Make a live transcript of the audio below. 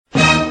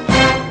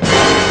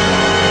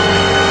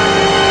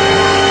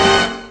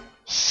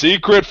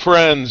Secret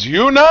friends,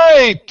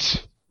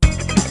 unite!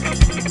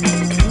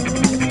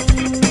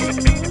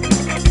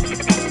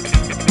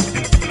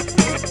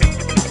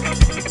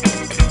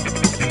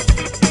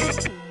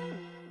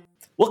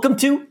 Welcome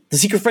to the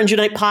Secret Friends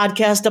Unite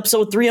podcast,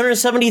 episode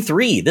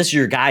 373. This is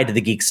your guide to the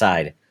geek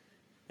side.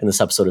 And this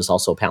episode is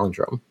also a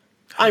palindrome.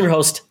 I'm your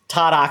host,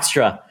 Todd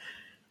Oxtra.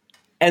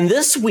 And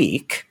this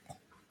week,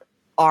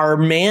 our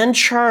man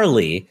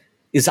Charlie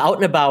is out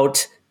and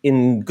about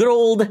in good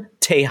old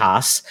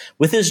Tejas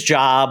with his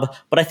job,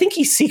 but I think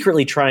he's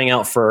secretly trying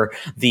out for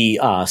the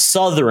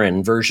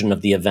southern version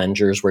of the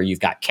Avengers, where you've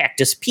got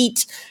Cactus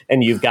Pete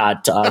and you've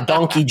got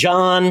Donkey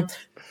John.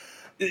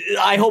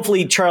 I hope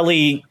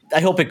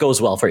it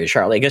goes well for you,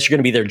 Charlie. I guess you're going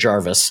to be their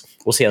Jarvis.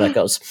 We'll see how that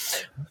goes.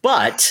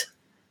 But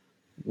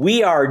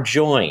we are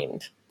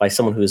joined by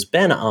someone who has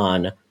been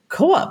on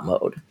co-op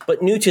mode,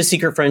 but new to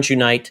Secret Friends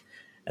Unite,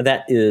 and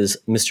that is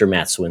Mr.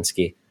 Matt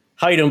Swinski.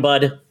 How you doing,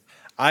 bud?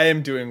 I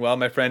am doing well,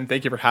 my friend.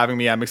 Thank you for having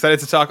me. I'm excited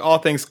to talk all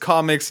things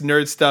comics,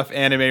 nerd stuff,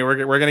 anime.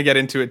 We're gonna get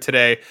into it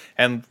today,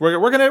 and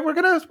we're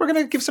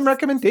gonna give some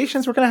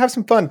recommendations. We're gonna have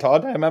some fun,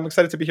 Todd. I'm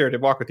excited to be here to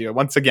walk with you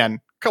once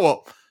again.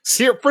 Well,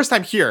 first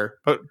time here,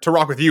 but to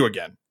rock with you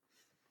again.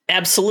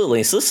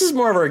 Absolutely. So this is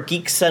more of our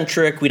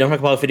geek-centric. We don't talk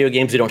about video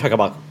games. We don't talk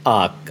about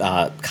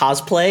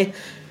cosplay. Okay.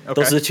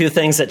 Those are the two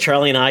things that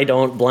Charlie and I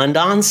don't blend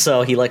on.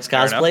 So he likes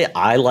cosplay.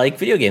 I like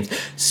video games.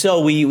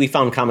 So we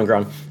found common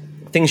ground.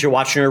 Things you're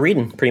watching or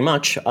reading, pretty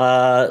much.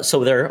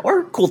 So there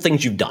are cool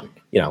things you've done.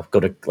 You know, go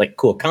to like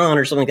Cool Con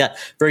or something like that.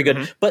 Very good.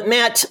 Mm-hmm. But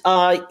Matt,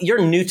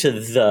 you're new to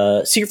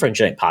the Secret Friends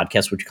Unite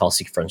podcast, which you call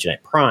Secret Friends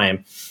Unite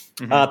Prime.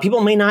 Mm-hmm.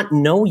 People may not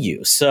know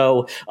you.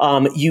 So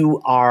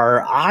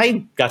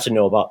I got to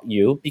know about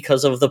you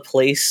because of the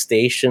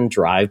PlayStation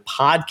Drive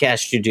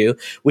podcast you do,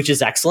 which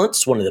is excellent.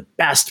 It's one of the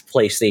best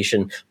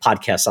PlayStation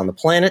podcasts on the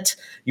planet.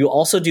 You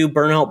also do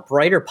Burnout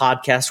Brighter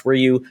podcast, where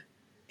you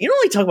don't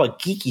only talk about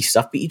geeky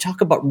stuff, but you talk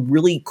about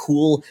really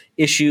cool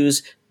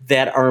issues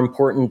that are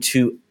important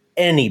to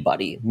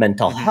anybody.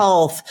 Mental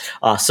health,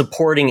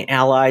 supporting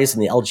allies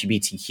in the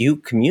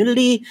LGBTQ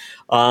community.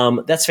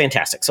 That's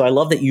fantastic. So I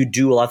love that you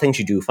do a lot of things.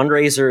 You do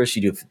fundraisers,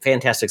 you do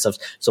fantastic stuff.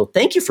 So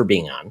thank you for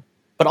being on.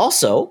 But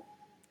also,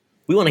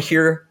 we want to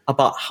hear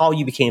about how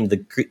you became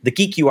the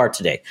geek you are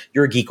today.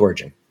 You're a geek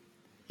origin.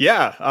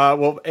 Yeah.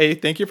 Well,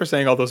 thank you for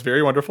saying all those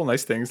very wonderful,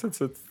 nice things.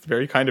 That's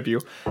very kind of you.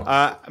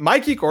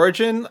 My geek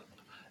origin,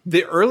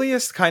 the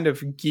earliest kind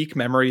of geek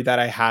memory that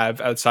I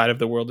have outside of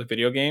the world of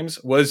video games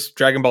was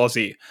Dragon Ball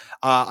Z.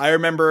 I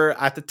remember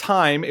at the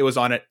time it was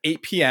on at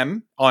 8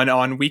 p.m.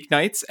 on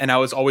weeknights, and I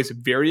was always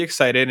very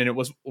excited. And it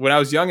was, when I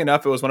was young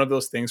enough, it was one of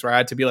those things where I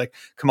had to be like,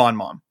 come on,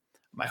 Mom,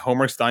 my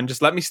homework's done.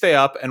 Just let me stay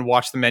up and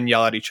watch the men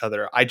yell at each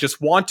other. I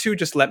just want to,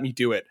 just let me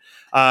do it.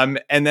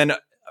 And then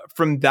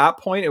from that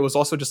point, it was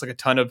also just like a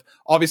ton of,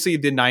 obviously,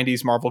 the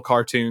 90s Marvel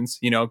cartoons.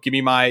 You know, give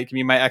me my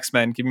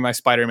X-Men, give me my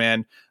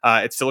Spider-Man.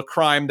 It's still a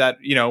crime that,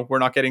 we're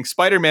not getting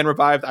Spider-Man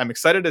revived. I'm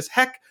excited as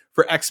heck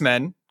for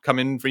X-Men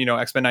coming for,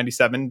 X-Men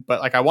 97. But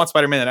like, I want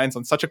Spider-Man that ends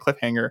on such a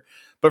cliffhanger.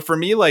 But for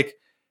me, like,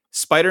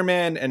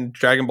 Spider-Man and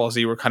Dragon Ball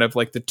Z were kind of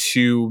like the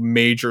two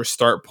major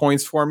start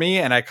points for me.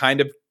 And I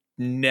kind of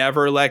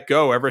never let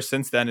go ever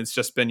since then. It's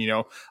just been,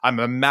 I'm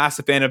a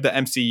massive fan of the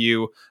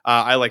MCU.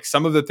 I like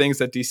some of the things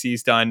that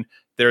DC's done.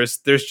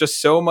 There's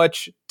just so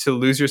much to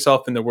lose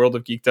yourself in the world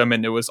of geekdom,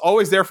 and it was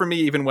always there for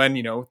me, even when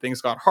things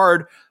got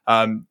hard.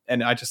 And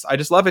I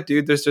just love it,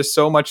 dude. There's just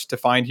so much to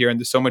find here, and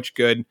there's so much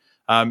good,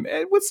 and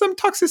with some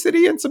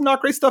toxicity and some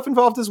not great stuff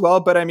involved as well.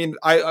 But I mean,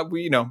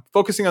 we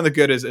focusing on the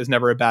good is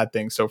never a bad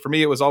thing. So for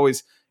me, it was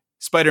always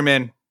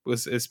Spider-Man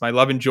is my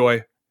love and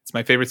joy. It's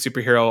my favorite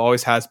superhero,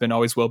 always has been,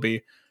 always will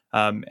be.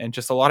 And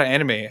just a lot of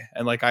anime.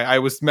 And like I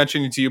was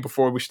mentioning to you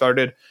before we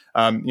started,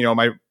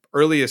 my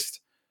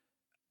earliest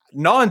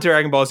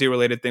non-Dragon Ball Z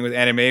related thing with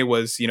anime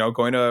was,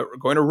 going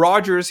to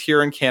Rogers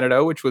here in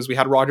Canada, which was, we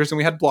had Rogers and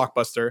we had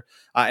Blockbuster,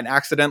 and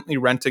accidentally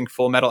renting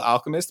Full Metal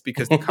Alchemist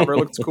because the cover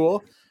looked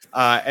cool.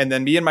 And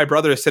then me and my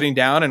brother are sitting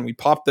down and we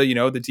popped the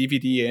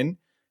DVD in.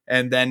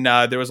 And then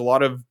there was a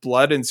lot of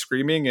blood and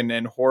screaming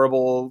and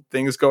horrible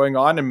things going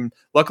on. And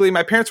luckily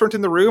my parents weren't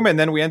in the room. And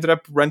then we ended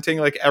up renting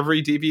like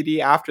every DVD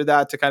after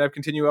that to kind of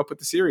continue up with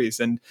the series.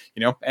 And,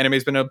 anime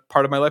has been a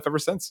part of my life ever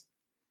since.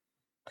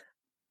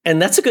 And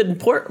that's a good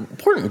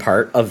important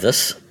part of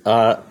this.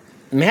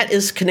 Matt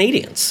is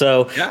Canadian,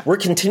 so We're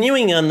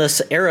continuing on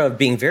this era of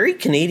being very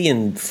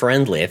Canadian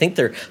friendly. I think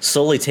they're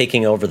slowly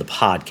taking over the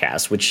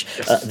podcast, which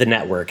the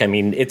network. I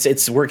mean,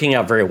 it's working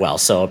out very well.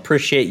 So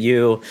appreciate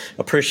you,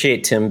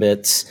 appreciate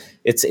Timbits.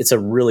 It's a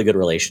really good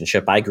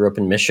relationship. I grew up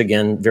in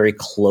Michigan, very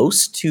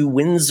close to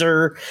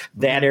Windsor,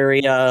 that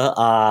area.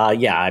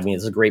 I mean,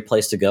 it's a great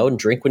place to go and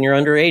drink when you're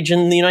underage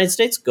in the United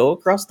States. Go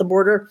across the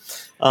border.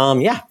 It's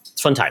a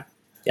fun time.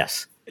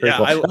 Yes. Cool.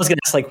 I was going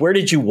to ask, like, where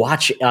did you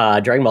watch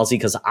Dragon Ball Z?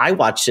 Because I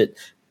watched it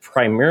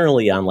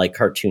primarily on like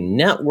Cartoon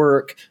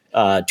Network,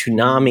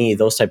 Toonami,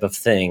 those type of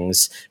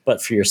things.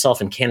 But for yourself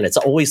in Canada, it's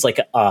always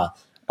like a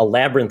a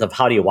labyrinth of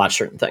how do you watch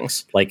certain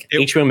things. Like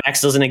HBO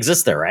Max doesn't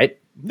exist there, right?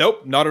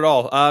 Nope, not at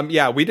all.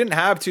 Yeah, we didn't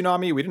have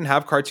Toonami. We didn't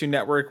have Cartoon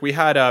Network. We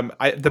had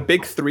the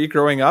big three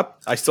growing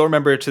up. I still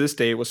remember it to this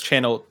day. Was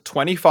channel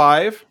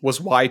 25 was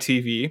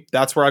YTV.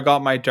 That's where I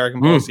got my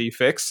Dragon Ball Z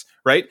fix.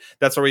 Right,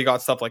 that's where we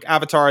got stuff like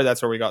Avatar.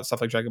 That's where we got stuff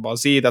like Dragon Ball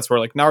Z. That's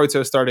where like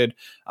Naruto started.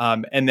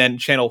 And then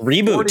channel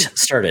Reboot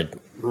started.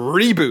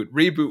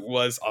 Reboot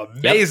was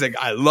amazing.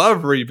 Yep. I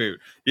love Reboot.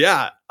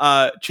 Yeah.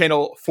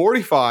 Channel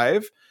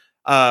 45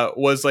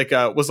 was like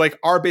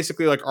our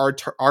basically like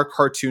our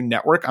Cartoon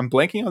Network. I'm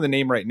blanking on the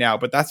name right now,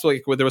 but that's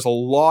like where there was a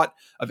lot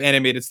of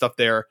animated stuff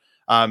there.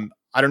 I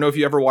don't know if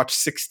you ever watched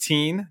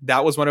 16.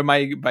 That was one of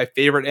my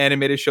favorite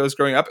animated shows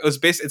growing up. It was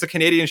it's a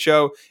Canadian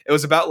show. It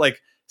was about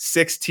like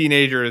 6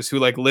 teenagers who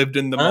like lived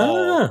in the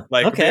mall,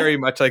 very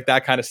much like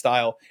that kind of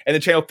style. And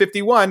then channel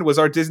 51 was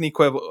our Disney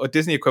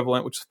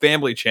equivalent, which was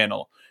Family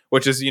Channel,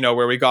 which is,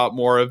 where we got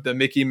more of the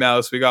Mickey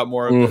Mouse, we got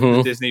more of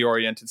the Disney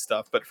oriented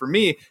stuff. But for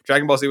me,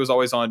 Dragon Ball Z was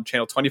always on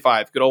channel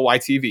 25, good old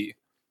YTV.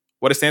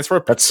 What it stands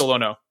for, still don't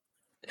know.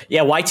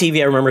 Yeah,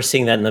 YTV, I remember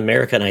seeing that in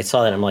America, and I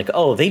saw that, and I'm like,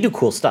 oh, they do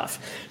cool stuff.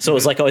 So it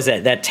was like always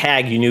that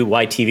tag, you knew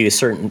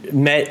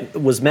YTV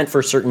was meant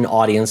for certain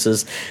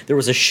audiences. There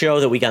was a show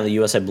that we got in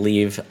the US, I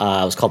believe, it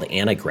was called the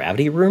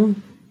Anti-Gravity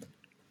Room,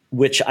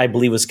 which I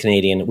believe was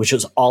Canadian, which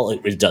was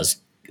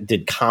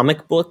did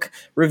comic book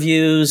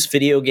reviews,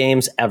 video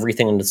games,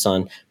 everything under the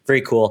sun.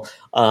 Very cool.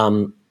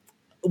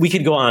 We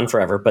could go on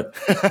forever, but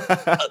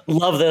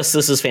love this.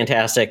 This is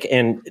fantastic.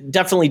 And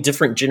definitely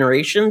different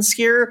generations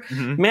here.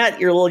 Mm-hmm. Matt,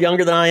 you're a little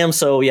younger than I am.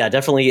 So yeah,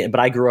 definitely. But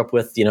I grew up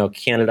with,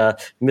 Canada,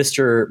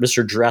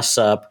 Mr. Dress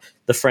Up,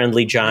 The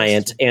Friendly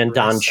Giant, and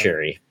Don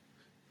Cherry.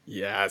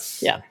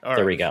 Yes. Yeah. All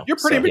there right. we go. You're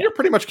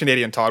pretty much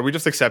Canadian, Todd. We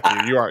just accept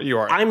you. You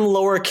are. I'm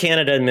lower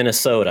Canada and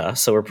Minnesota.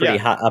 So we're pretty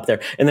hot up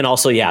there. And then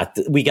also,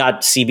 we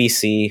got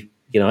CBC.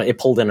 It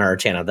pulled in our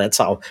channel. That's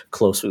how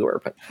close we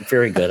were, but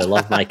very good. I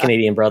love my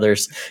Canadian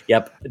brothers.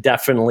 Yep,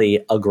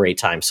 definitely a great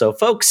time. So,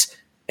 folks,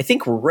 I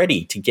think we're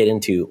ready to get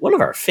into one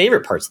of our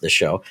favorite parts of the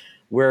show,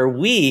 where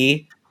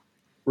we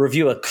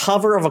review a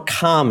cover of a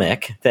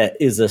comic that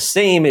is the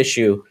same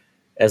issue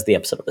as the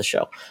episode of the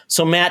show.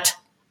 So, Matt,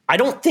 I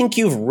don't think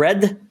you've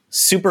read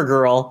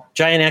Supergirl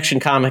Giant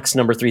Action Comics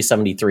number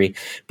 373,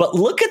 but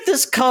look at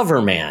this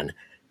cover, man.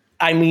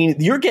 I mean,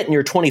 you're getting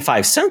your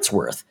 25 cents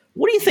worth.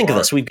 What do you think of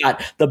this? We've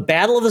got the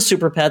Battle of the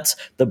Super Pets,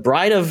 the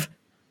Bride of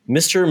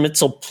Mr.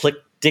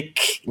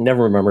 Mxyzptlk,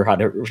 never remember how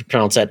to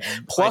pronounce that,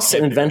 plus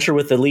an adventure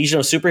with the Legion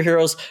of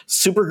Superheroes,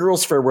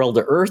 Supergirl's Farewell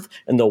to Earth,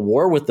 and the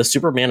war with the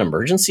Superman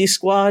Emergency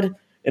Squad.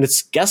 And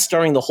it's guest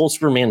starring the whole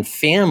Superman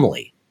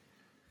family.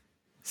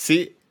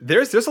 See,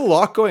 there's a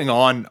lot going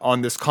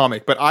on this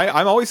comic, but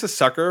I'm always a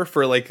sucker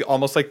for like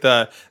almost like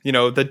the the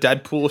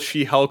Deadpool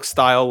She-Hulk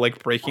style,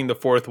 like breaking the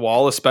fourth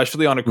wall,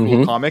 especially on a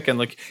cool comic. And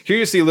like here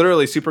you see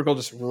literally Supergirl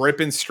just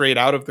ripping straight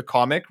out of the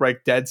comic,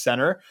 right dead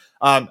center.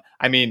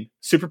 I mean,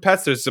 Super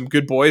Pets, there's some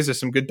good boys, there's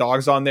some good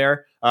dogs on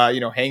there,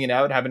 hanging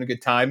out, having a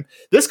good time.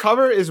 This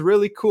cover is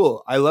really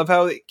cool. I love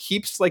how it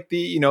keeps like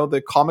the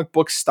the comic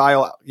book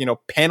style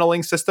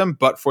paneling system,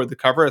 but for the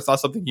cover, it's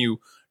not something you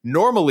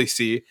normally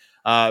see.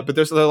 But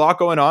there's a lot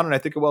going on, and I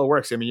think it well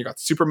works. I mean, you got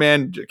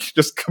Superman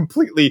just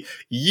completely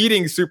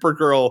yeeting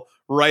Supergirl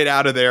right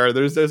out of there.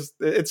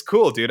 It's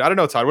cool, dude. I don't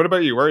know, Todd. What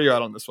about you? Where are you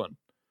at on this one?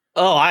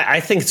 Oh,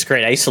 I think it's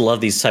great. I used to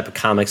love these type of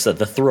comics, that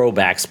the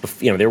throwbacks,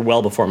 they're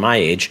well before my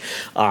age.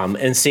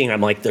 And seeing, I'm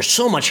like, there's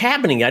so much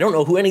happening. I don't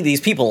know who any of these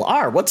people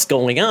are. What's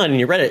going on? And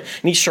you read it,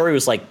 and each story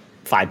was like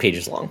 5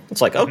 pages long. It's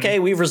like, okay,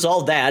 we've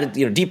resolved that,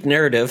 deep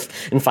narrative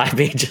in 5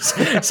 pages.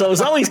 So it was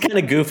always kind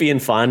of goofy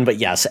and fun, but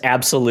yes,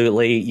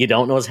 absolutely. You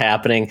don't know what's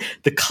happening.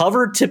 The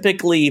cover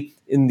typically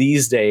in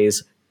these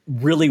days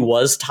really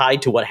was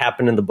tied to what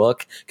happened in the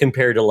book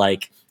compared to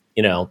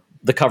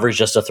the cover is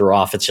just a throw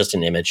off. It's just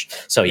an image.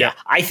 So yeah,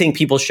 I think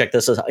people should check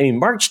this out. I mean,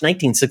 March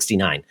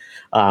 1969,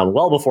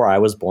 well before I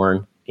was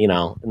born,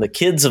 and the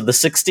kids of the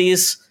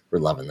 60s were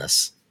loving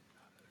this.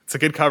 It's a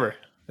good cover.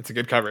 It's a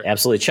good cover.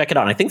 Absolutely. Check it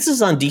out. I think this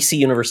is on DC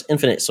Universe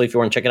Infinite. So if you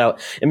want to check it out.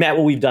 And Matt,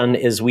 what we've done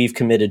is we've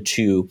committed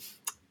to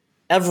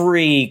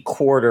every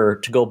quarter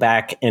to go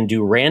back and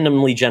do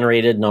randomly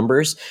generated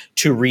numbers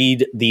to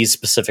read these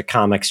specific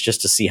comics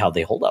just to see how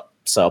they hold up.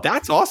 So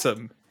that's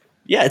awesome.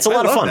 Yeah, it's a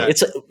lot of fun.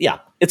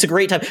 That. It's a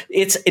great time.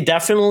 It's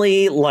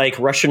definitely like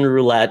Russian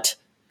roulette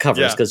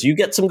covers because you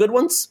get some good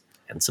ones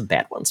and some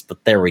bad ones.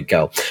 But there we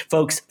go.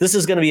 Folks, this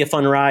is going to be a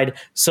fun ride.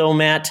 So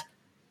Matt,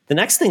 the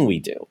next thing we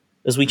do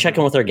is we check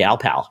in with our gal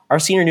pal, our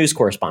senior news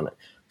correspondent.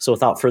 So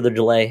without further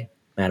delay,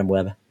 Madam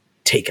Webb,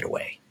 take it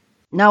away.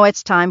 Now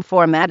it's time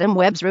for Madam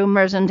Webb's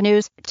Rumors and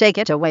News. Take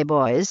it away,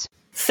 boys.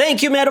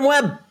 Thank you, Madam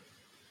Webb.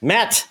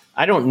 Matt,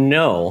 I don't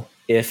know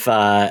if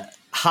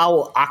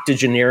how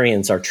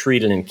octogenarians are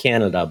treated in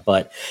Canada,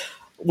 but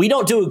we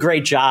don't do a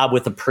great job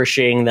with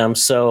appreciating them.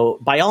 So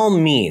by all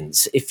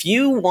means, if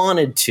you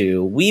wanted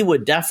to, we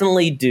would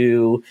definitely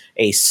do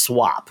a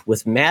swap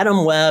with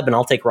Madam Webb, and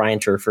I'll take Ryan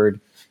Turford,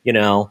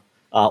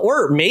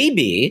 or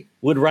maybe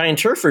would Ryan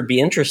Turford be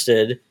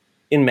interested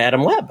in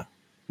Madam Webb?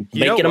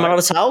 Making him out of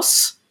his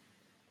house?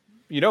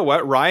 you know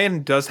what?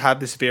 Ryan does have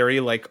this very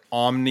like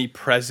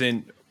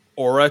omnipresent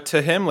aura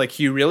to him. Like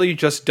he really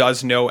just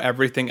does know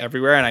everything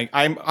everywhere. And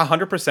I'm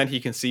 100% he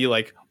can see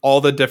like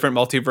all the different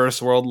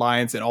multiverse world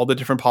lines and all the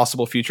different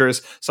possible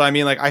futures. So I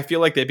mean, like I feel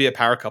like they'd be a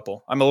power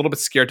couple. I'm a little bit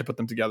scared to put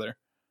them together.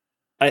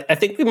 I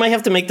think we might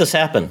have to make this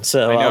happen.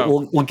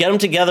 So we'll get them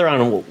together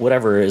on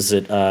whatever is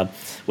it.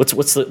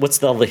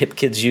 What's all the hip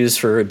kids use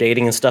for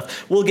dating and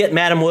stuff. We'll get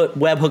Madam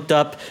Web hooked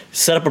up,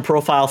 set up a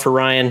profile for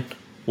Ryan.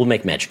 We'll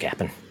make magic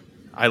happen.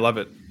 I love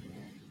it.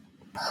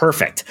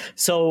 Perfect.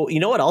 So you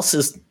know what else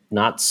is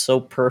not so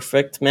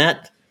perfect,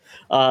 Matt?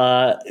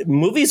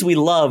 Movies we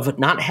love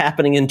not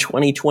happening in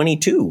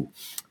 2022.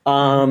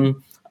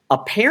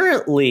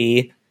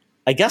 Apparently,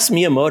 I guess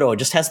Miyamoto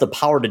just has the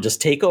power to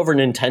just take over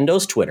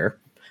Nintendo's Twitter.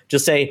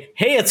 Just say,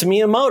 hey, it's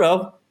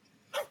Miyamoto.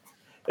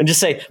 And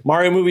just say,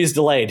 Mario movie is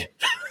delayed.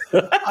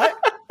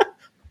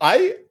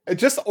 I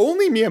just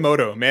only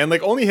Miyamoto, man.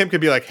 Like only him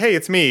could be like, hey,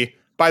 it's me.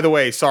 By the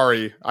way,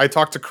 sorry. I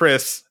talked to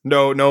Chris.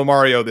 No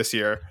Mario this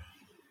year.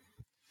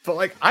 But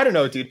like, I don't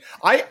know, dude.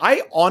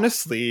 I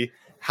honestly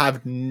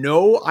have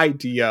no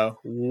idea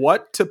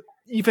what to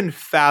even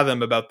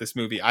fathom about this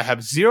movie. I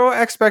have zero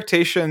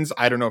expectations.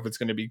 I don't know if it's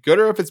going to be good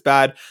or if it's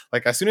bad.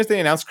 Like as soon as they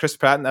announced Chris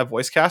Pratt in that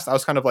voice cast, I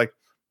was kind of like,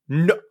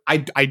 no, I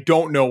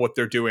don't know what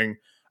they're doing,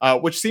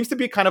 which seems to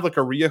be kind of like a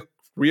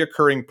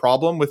reoccurring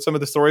problem with some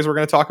of the stories we're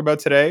going to talk about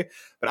today.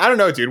 But I don't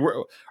know, dude.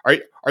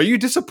 Are you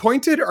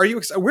disappointed?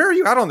 Where are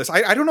you at on this?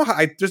 I don't know how.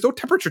 There's no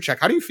temperature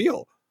check. How do you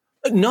feel?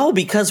 No,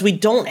 because we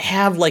don't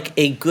have like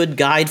a good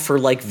guide for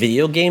like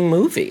video game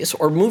movies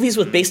or movies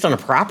based on a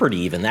property.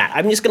 Even that,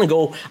 I'm just going to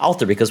go out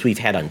there because we've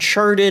had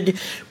Uncharted,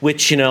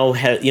 which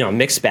had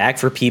mixed bag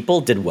for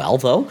people, did well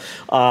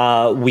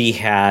though. We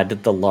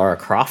had the Lara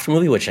Croft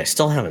movie, which I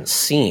still haven't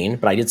seen,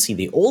 but I did see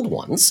the old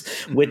ones,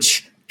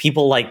 which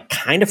people like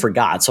kind of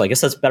forgot. So I guess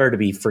that's better to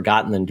be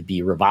forgotten than to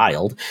be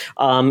reviled.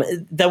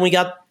 Then we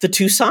got the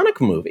two Sonic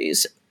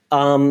movies.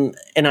 And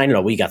I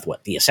know we got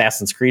the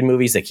Assassin's Creed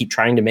movies that keep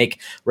trying to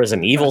make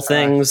Resident Evil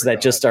things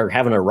that just are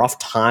having a rough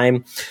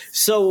time.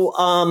 So,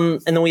 and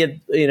then we had,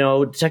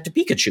 Detective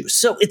Pikachu.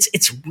 So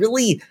it's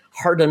really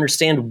hard to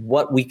understand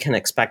what we can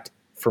expect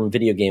from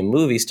video game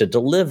movies to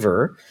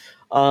deliver.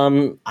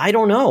 I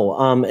don't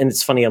know. And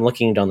it's funny, I'm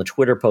looking down the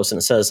Twitter post and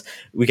it says,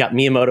 we got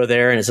Miyamoto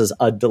there and it says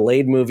a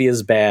delayed movie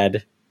is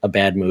bad, a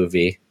bad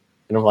movie.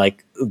 And I'm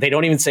like, they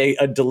don't even say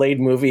a delayed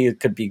movie. It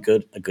could be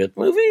a good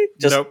movie.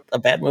 Just nope. A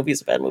bad movie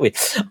is a bad movie.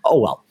 Oh,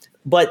 well.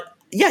 But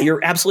yeah, you're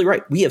absolutely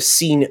right.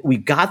 We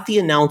got the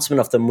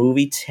announcement of the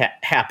movie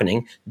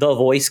happening, the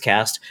voice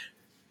cast,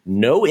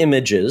 no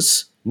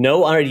images,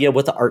 no idea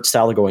what the art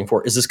style they're going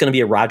for. Is this going to be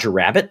a Roger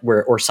Rabbit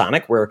or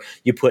Sonic where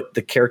you put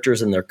the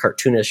characters in their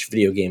cartoonish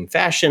video game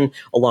fashion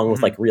along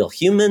with like real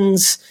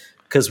humans?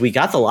 Because we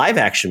got the live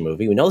action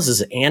movie. We know this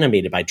is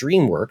animated by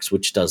DreamWorks,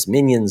 which does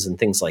Minions and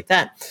things like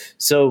that.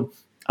 So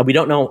we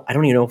don't know. I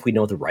don't even know if we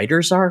know the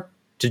writers are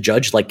to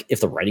judge like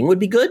if the writing would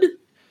be good.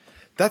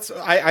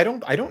 I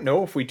don't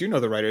know if we do know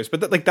the writers,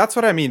 but that's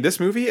what I mean. This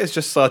movie is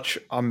just such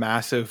a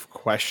massive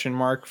question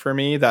mark for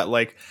me that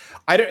like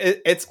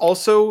it's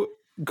also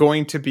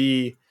going to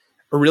be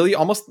a really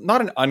almost not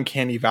an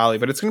uncanny valley,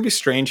 but it's going to be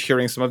strange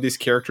hearing some of these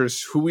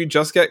characters who we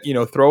just get,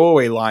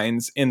 throwaway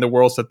lines in the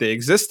worlds that they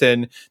exist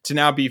in to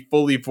now be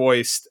fully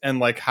voiced and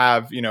like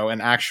have,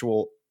 an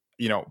actual,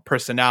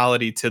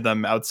 personality to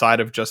them outside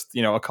of just,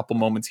 a couple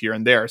moments here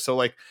and there. So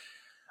like,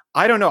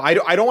 I don't know. I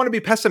don't want to be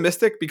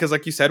pessimistic because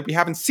like you said, we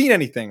haven't seen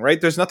anything, right?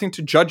 There's nothing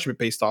to judge it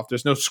based off.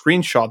 There's no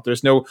screenshot.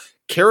 There's no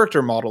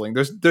character modeling.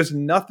 There's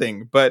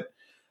nothing, but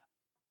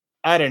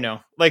I don't know.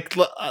 Like,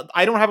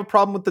 I don't have a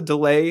problem with the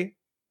delay.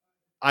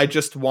 I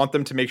just want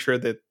them to make sure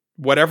that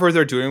whatever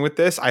they're doing with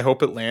this, I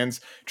hope it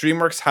lands.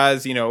 DreamWorks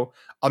has,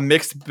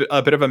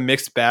 a bit of a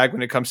mixed bag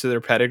when it comes to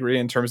their pedigree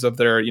in terms of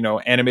their,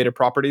 animated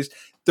properties.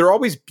 They're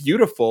always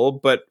beautiful,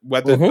 but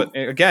but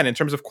again, in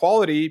terms of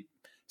quality,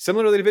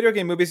 similarly to video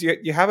game movies,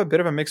 you have a bit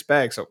of a mixed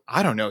bag. So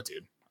I don't know,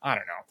 dude. I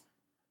don't know.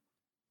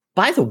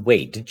 By the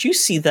way, did you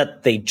see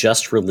that they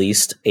just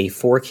released a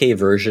 4K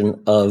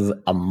version of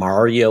a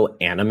Mario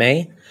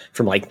anime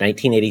from like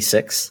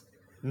 1986?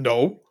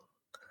 No.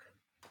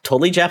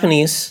 Totally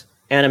Japanese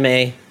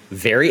anime,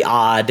 very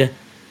odd.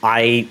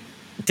 I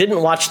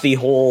didn't watch the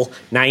whole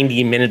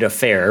 90-minute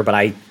affair, but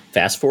I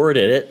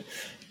fast-forwarded it.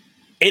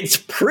 It's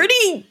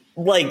pretty,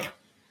 like,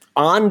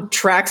 on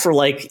track for,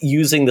 like,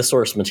 using the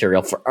source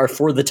material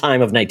for the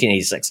time of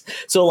 1986.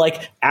 So,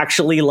 like,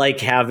 actually, like,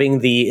 having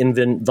the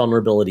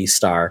invulnerability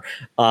star,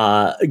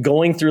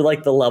 going through,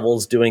 like, the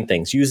levels, doing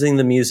things, using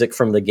the music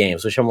from the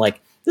games, which I'm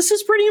like, this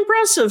is pretty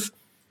impressive.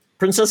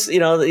 Princess,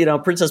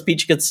 Princess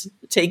Peach gets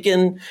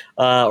taken,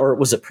 or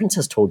was it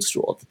Princess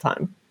Toadstool at the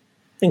time?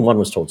 I think one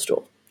was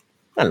Toadstool.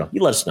 I don't know.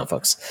 You let us know,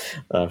 folks.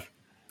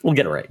 We'll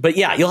get it right. But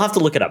yeah, you'll have to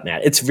look it up,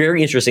 Matt. It's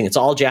very interesting. It's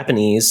all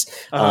Japanese,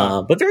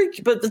 but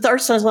the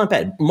art style is not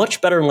bad.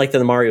 Much better than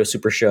the Mario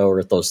Super Show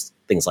or those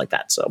things like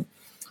that. So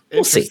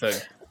we'll see.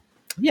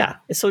 Yeah.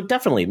 So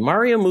definitely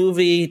Mario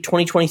movie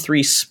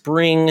 2023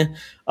 spring.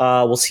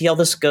 We'll see how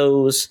this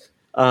goes.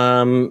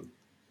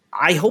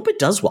 I hope it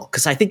does well,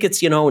 because I think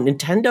it's,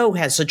 Nintendo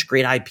has such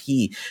great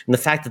IP, and the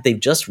fact that they've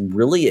just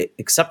really,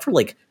 except for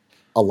like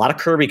a lot of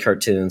Kirby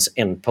cartoons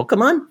and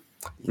Pokemon,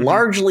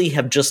 largely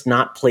have just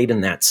not played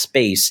in that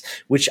space,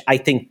 which I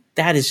think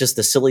that is just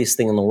the silliest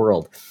thing in the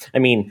world. I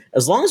mean,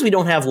 as long as we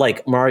don't have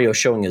like Mario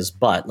showing his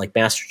butt like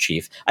Master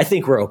Chief, I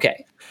think we're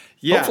okay.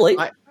 Yeah, hopefully.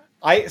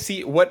 I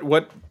see what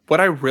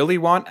I really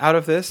want out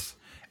of this,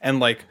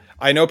 and like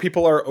I know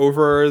people are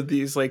over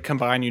these like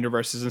combined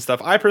universes and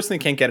stuff. I personally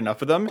can't get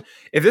enough of them.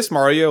 If this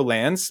Mario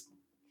lands,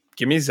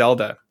 give me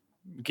Zelda,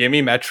 give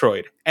me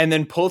Metroid, and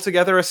then pull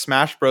together a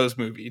Smash Bros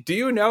movie. Do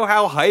you know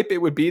how hype it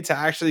would be to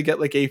actually get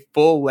like a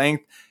full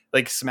length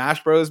like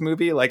Smash Bros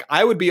movie? Like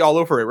I would be all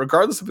over it,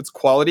 regardless of its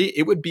quality.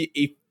 It would be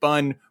a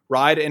fun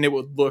ride, and it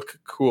would look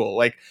cool.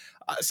 Like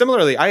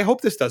similarly, I hope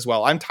this does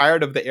well. I'm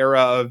tired of the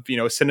era of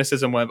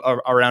cynicism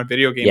around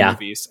video game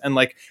movies, and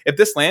like if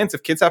this lands,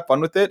 if kids have fun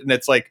with it, and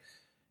it's like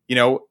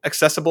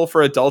accessible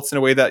for adults in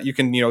a way that you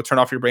can turn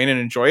off your brain and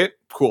enjoy it,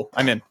 cool,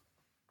 I'm in.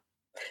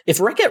 If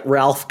Wreck-It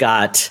Ralph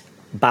got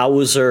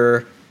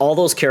Bowser, all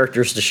those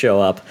characters to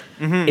show up,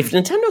 if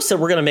Nintendo said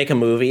we're going to make a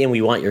movie and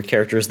we want your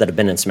characters that have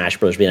been in Smash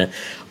Bros. Being in it,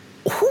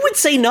 who would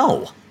say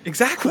no?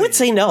 Exactly. Who would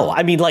say no?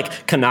 I mean,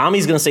 like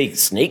Konami's going to say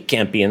Snake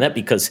can't be in that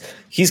because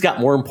he's got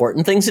more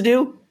important things to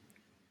do.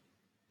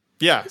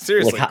 Yeah,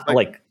 seriously.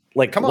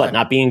 Like come on,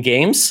 not be in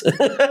games,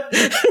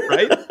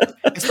 right?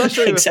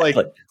 Especially exactly.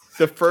 With like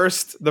the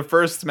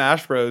first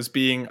Smash Bros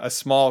being a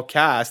small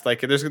cast. Like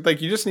there's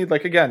like you just need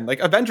like again like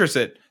Avengers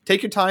it.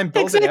 Take your time,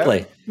 build it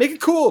out, make it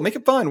cool, make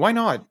it fun. Why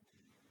not?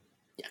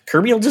 Yeah,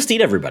 Kirby will just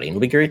eat everybody. It'll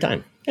be a great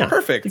time. Yeah,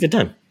 perfect. Good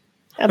time.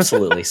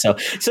 Absolutely. So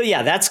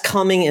yeah, that's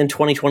coming in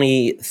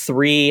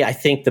 2023. I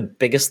think the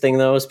biggest thing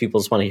though is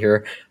people just want to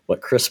hear what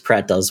Chris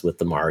Pratt does with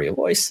the Mario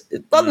voice.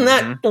 Other than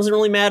that, doesn't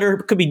really matter.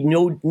 It could be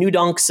New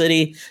Donk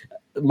City.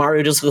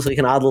 Mario just looks like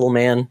an odd little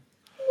man.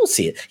 We'll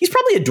see it. He's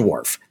probably a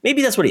dwarf.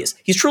 Maybe that's what he is.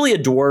 He's truly a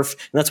dwarf,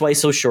 and that's why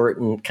he's so short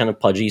and kind of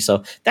pudgy.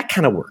 So that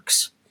kind of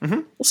works.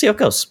 We'll see how it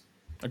goes.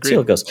 Agreed. See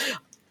how it goes.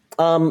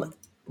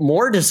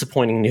 More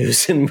disappointing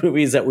news in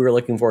movies that we were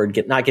looking forward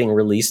to not getting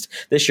released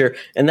this year,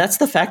 and that's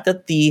the fact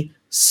that the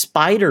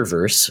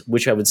Spider-Verse,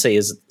 which I would say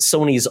is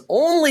Sony's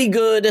only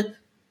good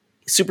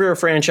superhero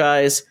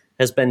franchise,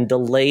 has been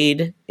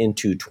delayed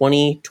into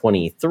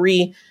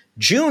 2023,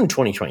 June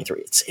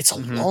 2023. It's a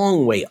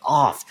long way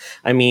off.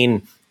 I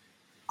mean,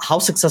 how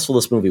successful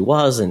this movie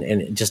was and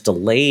it just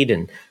delayed.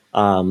 And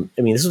I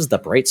mean, this was the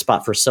bright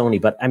spot for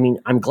Sony, but I mean,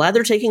 I'm glad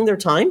they're taking their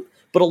time.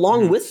 But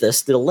along with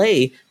this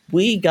delay,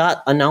 we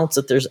got announced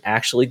that there's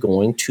actually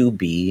going to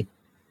be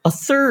a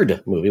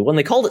third movie. When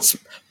they called it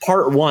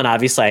part one,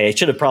 obviously I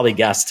should have probably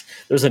guessed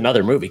there's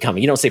another movie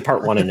coming. You don't say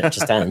part one and it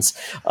just ends.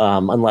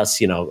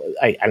 Unless,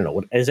 I don't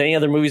know. Has any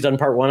other movies done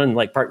part one and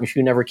like part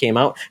two never came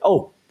out?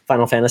 Oh,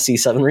 Final Fantasy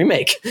VII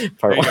Remake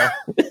part one.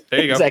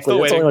 There you go. Exactly.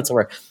 That's only what's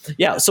over.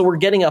 Yeah. So we're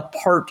getting a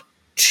part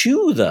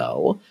two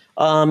though,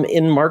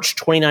 in March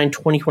 29,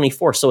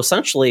 2024. So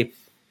essentially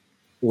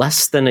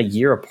less than a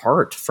year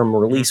apart from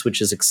release,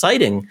 which is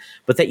exciting,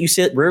 but that you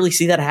rarely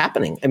see that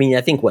happening. I mean, I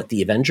think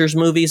the Avengers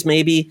movies,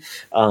 maybe,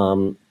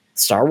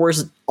 Star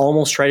Wars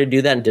almost tried to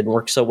do that and didn't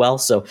work so well.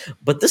 So,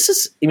 but this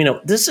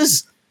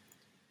is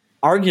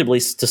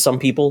arguably to some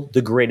people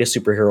the greatest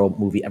superhero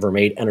movie ever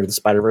made. Enter the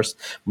Spider-Verse,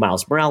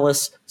 Miles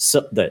Morales,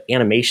 the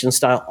animation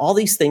style, all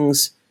these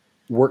things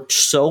worked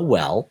so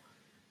well.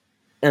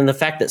 And the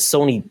fact that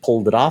Sony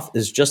pulled it off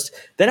is just,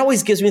 that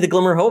always gives me the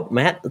glimmer of hope,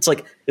 Matt. It's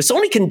like, if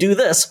Sony can do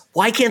this,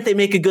 why can't they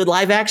make a good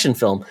live action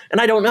film? And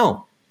I don't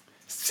know.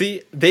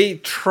 See, they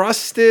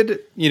trusted,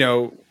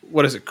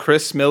 what is it,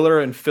 Chris Miller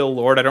and Phil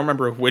Lord? I don't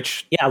remember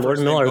which. Yeah, Lord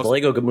and Miller, the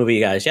Lego movie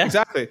guys. Yeah,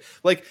 exactly.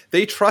 Like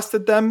they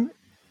trusted them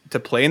to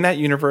play in that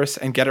universe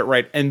and get it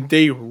right, and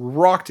they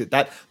rocked it.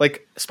 That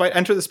like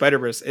Enter the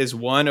Spider-Verse is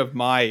one of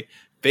my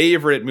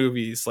favorite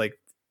movies. Like,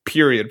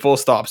 period, full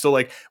stop. So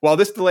like, while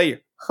this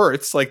delay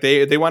hurts, like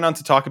they went on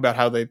to talk about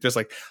how there's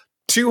like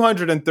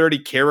 230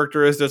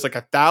 characters, there's like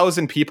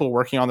 1,000 people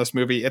working on this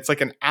movie. It's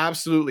like an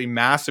absolutely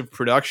massive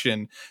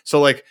production. So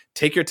like,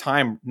 take your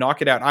time,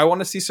 knock it out. I want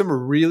to see some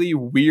really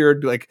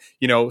weird, like,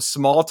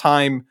 small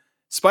time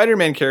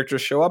Spider-Man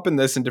characters show up in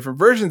this in different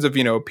versions of,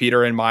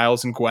 Peter and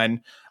Miles and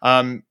Gwen.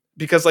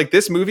 Because like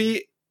this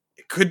movie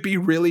could be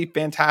really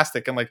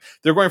fantastic. And like,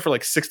 they're going for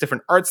like 6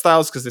 different art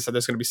styles because they said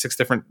there's going to be 6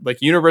 different like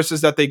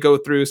universes that they go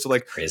through. So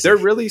like, crazy. They're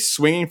really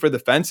swinging for the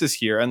fences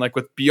here. And like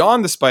with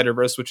Beyond the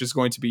Spider-Verse, which is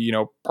going to be,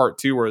 part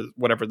 2 or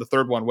whatever, the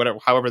third one, whatever,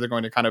 however they're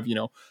going to kind of,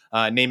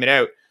 name it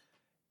out.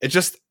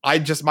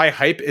 My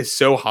hype is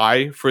so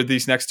high for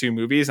these next 2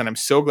 movies. And I'm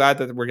so glad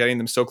that we're getting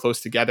them so close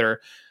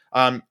together.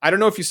 I don't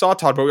know if you saw,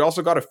 Todd, but we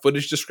also got a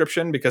footage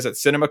description because at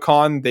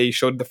CinemaCon, they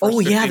showed the first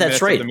 15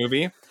 minutes of the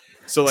movie.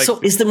 So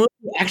is the movie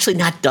actually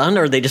not done,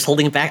 or are they just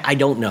holding it back? I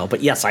don't know.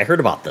 But yes, I heard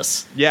about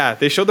this. Yeah,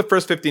 they showed the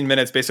first 15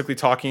 minutes basically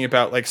talking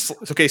about like,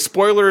 okay,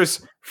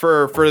 spoilers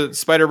for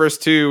Spider-Verse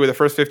 2 with the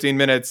first 15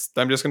 minutes,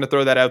 I'm just going to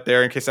throw that out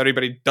there in case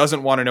anybody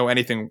doesn't want to know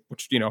anything,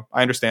 which,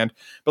 I understand.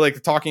 But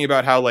like talking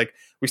about how like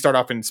we start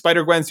off in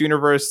Spider-Gwen's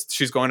universe,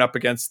 she's going up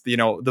against,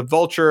 the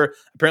Vulture.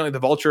 Apparently the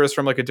Vulture is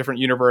from like a different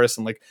universe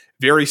and like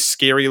very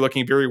scary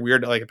looking, very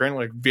weird, like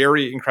apparently like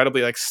very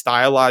incredibly like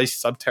stylized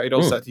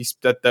subtitles that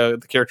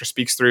the character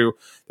speaks through.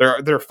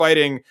 They're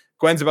fighting.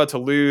 Gwen's about to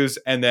lose.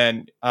 And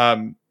then,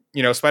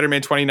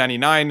 Spider-Man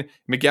 2099,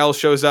 Miguel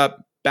shows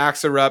up,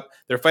 backs her up.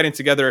 They're fighting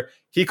together.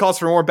 He calls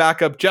for more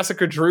backup.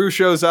 Jessica Drew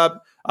shows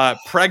up,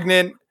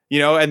 pregnant,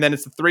 and then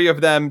it's the three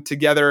of them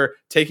together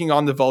taking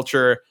on the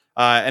Vulture.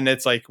 And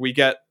it's like we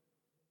get,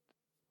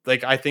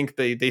 like, I think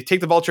they take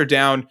the Vulture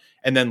down,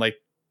 and then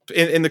like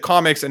in the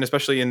comics and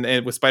especially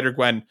in with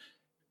Spider-Gwen,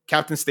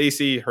 Captain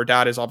Stacy, her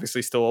dad is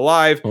obviously still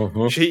alive.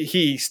 Mm-hmm.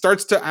 He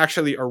starts to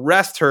actually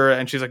arrest her,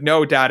 and she's like,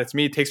 "No, Dad, it's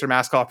me." Takes her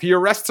mask off. He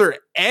arrests her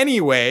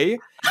anyway,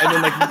 and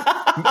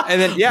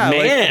then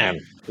man,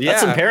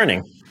 that's some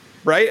parenting.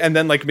 Right. And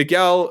then like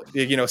Miguel,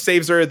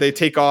 saves her. They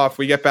take off.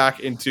 We get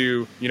back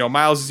into,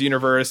 Miles'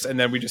 universe. And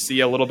then we just see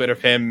a little bit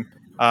of him.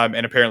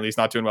 And apparently he's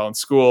not doing well in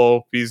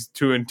school. He's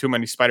doing too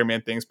many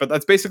Spider-Man things. But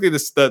that's basically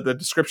the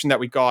description that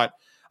we got.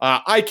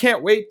 I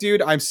can't wait,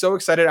 dude. I'm so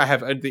excited. I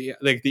have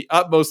the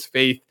utmost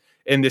faith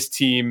in this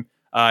team,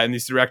 and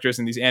these directors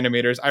and these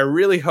animators. I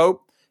really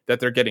hope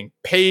that they're getting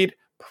paid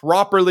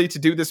properly to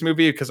do this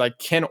movie, because I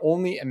can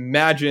only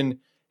imagine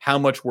how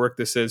much work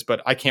this is.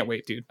 But I can't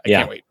wait, dude. I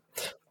can't wait.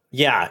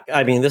 Yeah,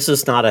 I mean, this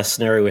is not a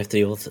scenario with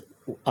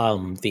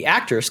the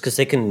actors, because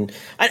they can,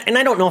 and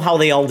I don't know how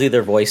they all do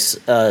their voice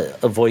work.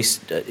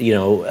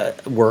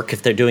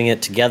 If they're doing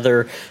it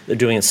together, they're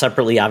doing it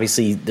separately.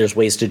 Obviously, there's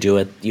ways to do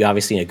it. You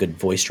obviously need a good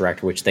voice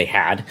director, which they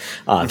had.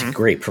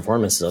 Great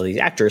performances of these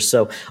actors.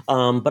 So,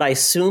 but I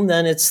assume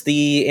then it's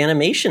the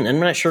animation. I'm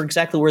not sure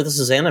exactly where this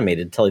is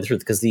animated, to tell you the truth,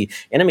 because the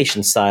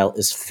animation style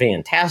is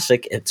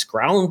fantastic. It's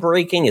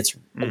groundbreaking. It's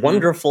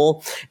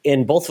wonderful.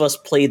 And both of us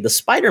played the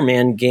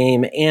Spider-Man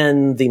game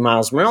and the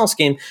Miles Morales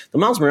game. The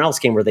Miles Morales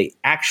game, where they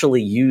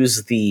actually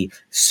use the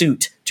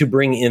suit to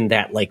bring in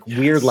that like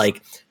weird,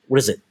 like, what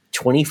is it,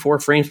 24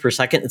 frames per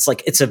second? It's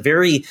like, it's a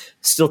very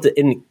stilted,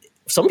 and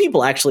some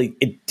people actually,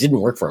 it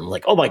didn't work for them.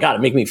 Like, oh my God,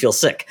 it made me feel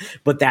sick.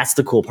 But that's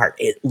the cool part.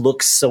 It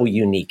looks so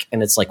unique.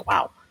 And it's like,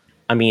 wow.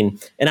 I mean,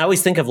 and I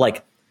always think of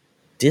like,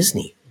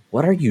 Disney,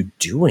 what are you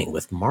doing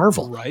with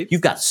Marvel? Right. You've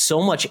got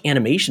so much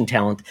animation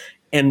talent,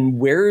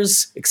 and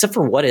except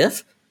for What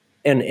If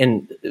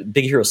and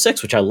Big Hero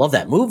 6, which I love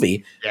that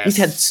movie.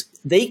 Yes.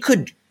 They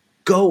could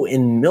go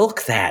and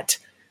milk that.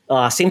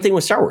 Same thing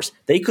with Star Wars.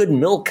 They could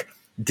milk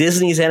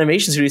Disney's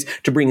animation studios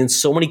to bring in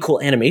so many cool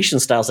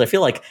animation styles. I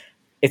feel like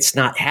it's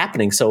not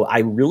happening. So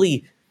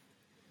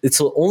it's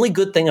the only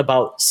good thing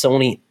about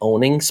Sony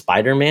owning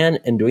Spider-Man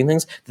and doing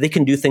things. They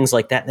can do things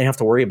like that, and they don't have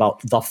to worry about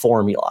the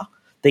formula.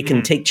 They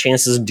can take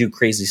chances and do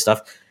crazy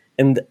stuff.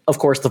 And of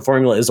course, the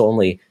formula is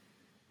only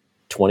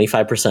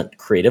 25%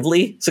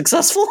 creatively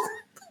successful.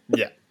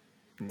 Yeah.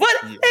 But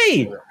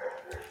hey,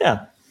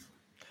 yeah.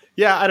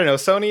 Yeah, I don't know.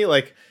 Sony,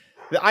 like,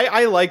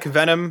 I like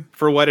Venom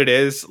for what it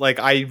is. Like,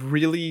 I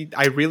really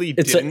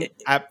didn't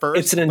at first.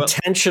 It's an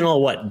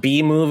intentional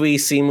B movie,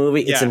 C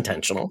movie. It's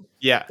intentional.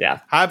 Yeah.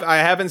 I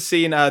haven't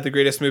seen the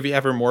greatest movie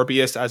ever,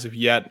 Morbius, as of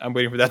yet. I'm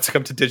waiting for that to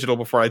come to digital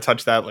before I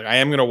touch that. Like, I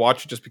am going to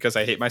watch it just because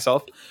I hate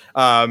myself.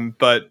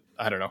 But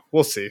I don't know.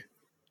 We'll see.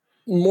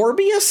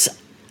 Morbius,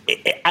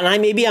 and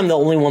I'm the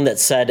only one that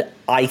said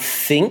I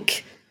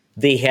think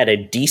they had a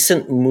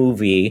decent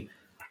movie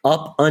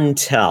up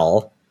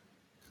until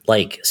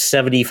like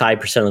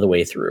 75% of the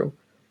way through,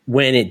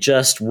 when it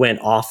just went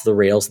off the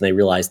rails and they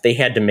realized they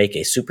had to make a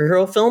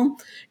superhero film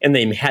and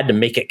they had to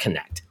make it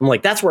connect. I'm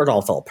like, that's where it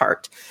all fell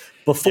apart.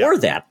 Before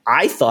that,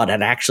 I thought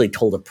it actually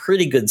told a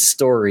pretty good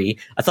story.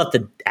 I thought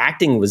the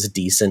acting was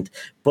decent,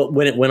 but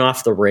when it went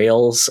off the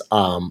rails,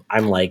 I'm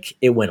like,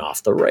 it went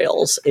off the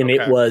rails. And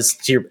it was,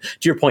 to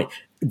your point,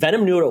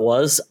 Venom knew what it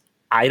was.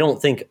 I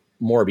don't think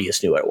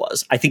Morbius knew what it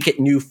was. I think it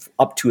knew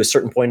up to a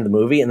certain point of the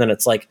movie, and then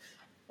it's like,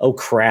 oh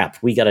crap,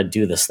 we got to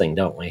do this thing,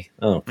 don't we?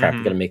 Oh crap,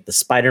 we got to make the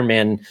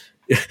Spider-Man.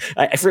 We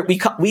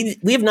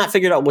have not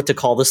figured out what to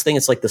call this thing.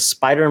 It's like the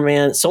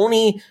Spider-Man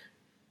Sony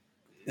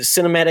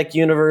cinematic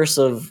universe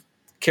of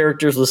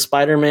characters with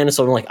Spider-Man.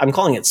 So I'm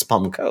calling it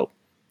Spumco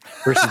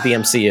versus the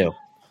MCU,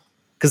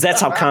 because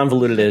that's how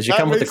convoluted it is. You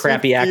come with a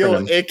crappy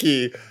acronym.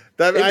 Icky.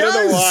 I don't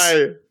know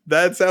why.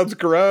 That sounds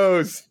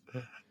gross.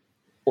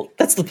 Well,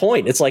 that's the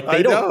point. It's like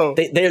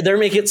they're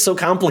making it so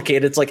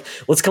complicated. It's like,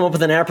 let's come up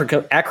with an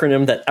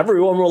acronym that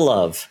everyone will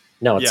love.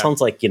 No, it sounds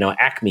like,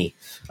 Acme.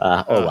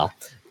 But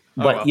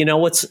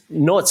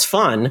what's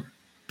fun,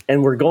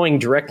 and we're going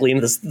directly into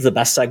this, the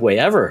best segue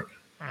ever.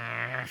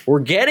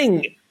 We're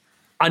getting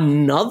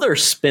another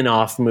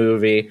spin-off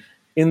movie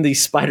in the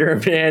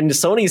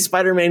Sony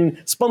Spider-Man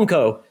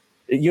Spumco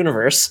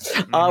universe.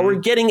 We're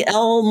getting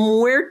El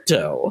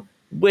Muerto,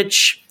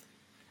 which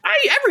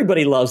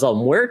everybody loves El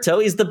Muerto.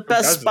 He's the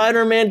best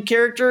Spider-Man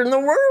character in the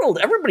world.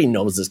 Everybody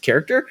knows this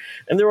character.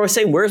 And they're always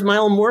saying, where's my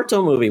El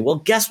Muerto movie? Well,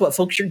 guess what,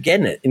 folks? You're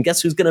getting it. And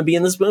guess who's going to be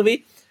in this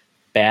movie?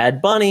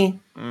 Bad Bunny.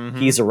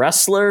 He's a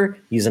wrestler.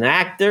 He's an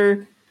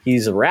actor.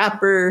 He's a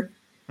rapper.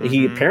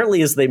 He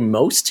apparently is the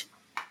most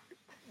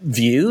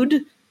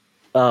viewed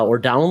or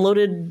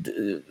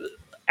downloaded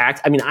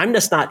act. I mean, I'm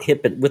just not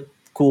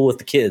cool with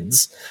the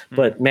kids.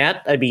 But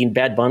Matt, I mean,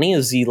 Bad Bunny,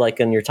 is he like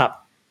in your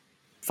top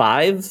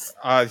 5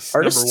 artists?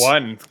 Number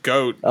 1,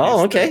 GOAT. Oh,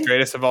 He's okay. the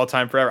greatest of all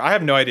time forever. I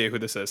have no idea who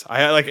this is.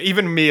 I like,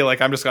 even me,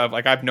 like, I'm just gonna,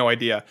 like, I have no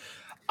idea.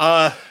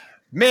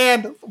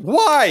 Man,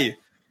 why?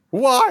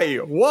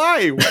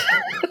 Why?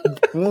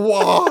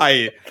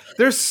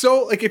 There's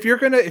so, like, if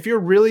you're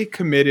really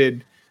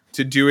committed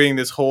to doing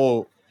this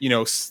whole, you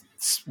know,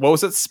 what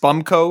was it?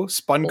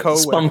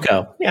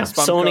 Spumco? Yeah.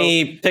 Spumco.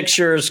 Sony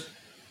Pictures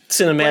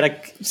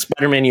Cinematic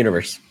Spider-Man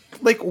Universe.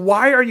 Like,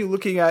 why are you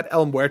looking at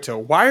El Muerto?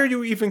 Why are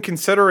you even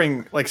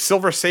considering like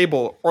Silver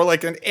Sable or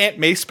like an Aunt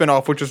May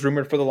spinoff, which was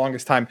rumored for the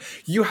longest time?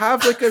 You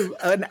have like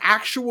an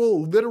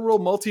actual literal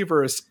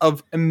multiverse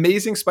of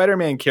amazing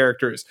Spider-Man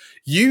characters.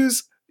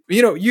 Use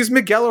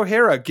Miguel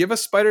O'Hara. Give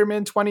us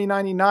Spider-Man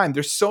 2099.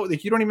 There's so,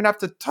 like, you don't even have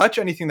to touch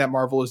anything that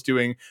Marvel is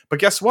doing. But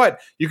guess what?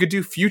 You could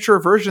do future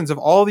versions of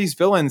all these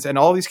villains and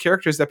all these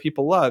characters that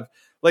people love.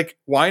 Like,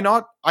 why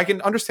not? I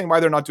can understand why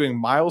they're not doing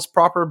Miles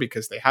proper,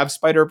 because they have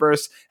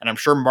Spider-Verse, and I'm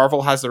sure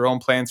Marvel has their own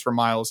plans for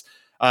Miles.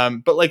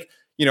 But like,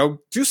 you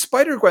know, do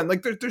Spider-Gwen.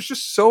 Like, there's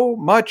just so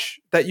much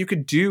that you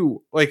could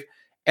do. Like,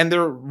 and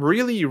they're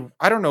really,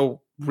 I don't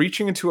know,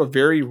 reaching into a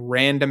very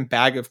random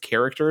bag of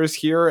characters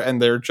here, and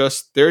they're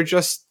just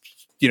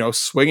you know,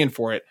 swinging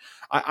for it.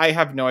 I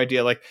have no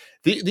idea. Like,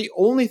 the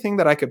only thing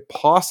that I could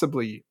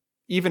possibly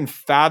even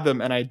fathom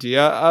an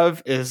idea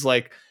of is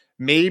like,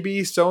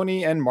 maybe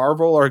Sony and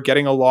Marvel are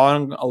getting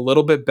along a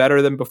little bit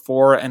better than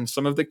before, and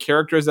some of the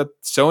characters that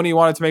Sony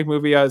wanted to make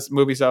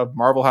movies of,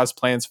 Marvel has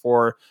plans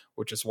for,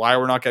 which is why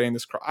we're not getting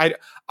this.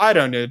 I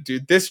don't know,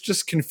 dude. This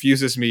just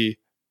confuses me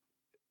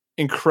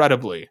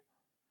incredibly.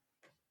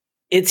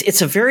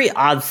 It's a very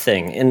odd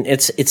thing, and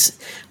it's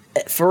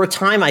for a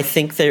time I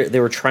think they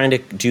were trying to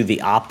do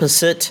the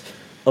opposite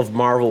of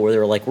Marvel, where they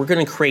were like, we're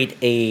going to create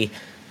a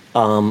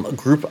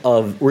group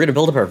of, we're going to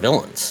build up our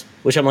villains.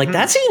 Which I'm like,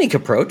 that's a unique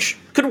approach.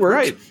 Could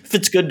work if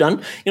it's good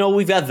done. You know,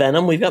 we've got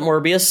Venom, we've got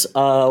Morbius.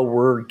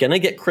 We're gonna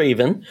get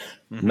Kraven.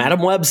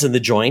 Madam Web's in the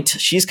joint.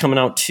 She's coming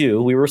out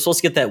too. We were supposed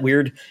to get that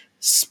weird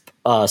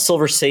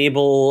Silver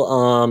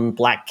Sable,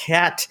 Black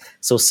Cat.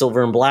 So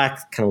silver and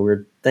black, kind of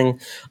weird thing.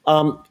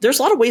 There's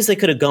a lot of ways they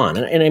could have gone,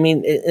 and I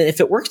mean,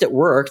 if it worked, it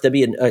worked. That'd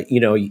be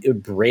a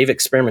brave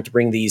experiment to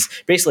bring these.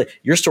 Basically,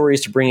 your story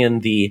is to bring in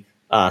the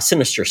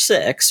Sinister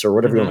Six or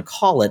whatever you want to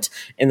call it,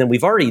 and then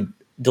we've already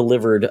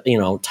delivered, you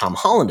know, Tom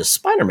Holland as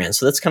Spider-Man.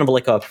 So that's kind of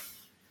like a,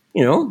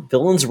 you know,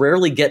 villains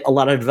rarely get a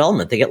lot of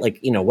development. They get like,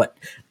 you know, what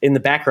in the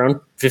background,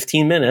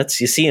 15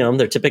 minutes, you see them.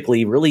 They're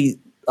typically really,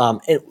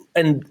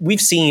 and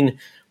we've seen,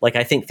 like,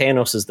 I think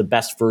Thanos is the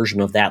best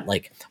version of that.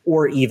 Like,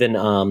 or even,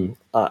 I'm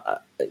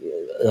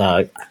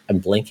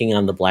blanking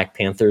on the Black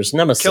Panther's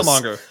nemesis.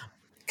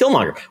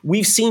 Killmonger.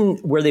 We've seen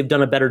where they've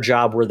done a better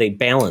job where they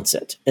balance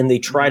it and they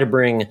try to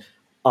bring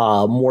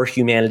more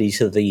humanity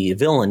to the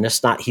villain.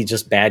 It's not he's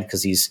just bad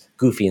because he's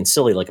goofy and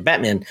silly like a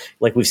Batman,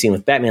 like we've seen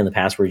with Batman in the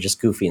past, where he's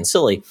just goofy and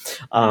silly.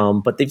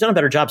 But they've done a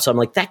better job. So I'm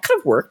like, that could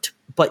have worked,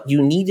 but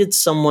you needed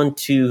someone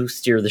to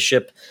steer the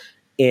ship.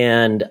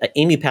 And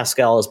Amy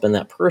Pascal has been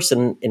that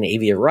person, in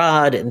Avi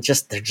Arad, and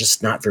they're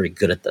just not very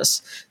good at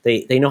this.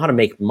 They know how to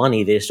make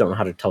money. They just don't know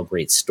how to tell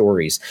great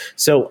stories.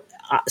 So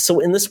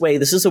in this way,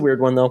 this is a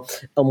weird one, though.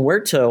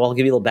 Muerto, I'll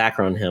give you a little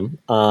background on him.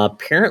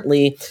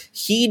 Apparently,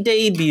 he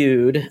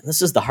debuted.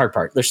 This is the hard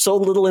part. There's so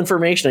little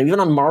information. Even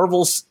on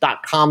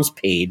Marvels.com's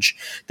page,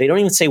 they don't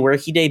even say where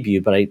he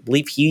debuted, but I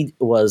believe he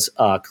was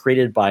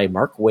created by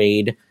Mark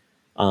Waid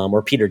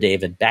or Peter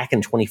David back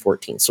in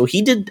 2014. So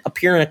he did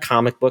appear in a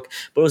comic book,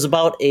 but it was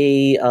about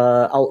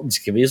I'll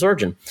just give you his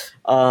origin.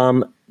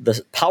 The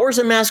powers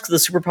and masks of the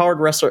superpowered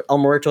wrestler El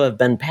Muerto have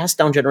been passed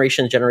down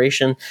generation to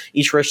generation.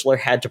 Each wrestler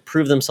had to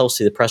prove themselves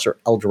to the oppressor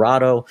El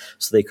Dorado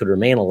so they could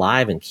remain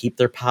alive and keep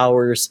their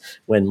powers.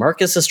 When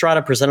Marcus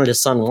Estrada presented his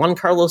son Juan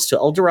Carlos to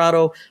El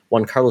Dorado,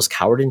 Juan Carlos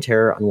cowered in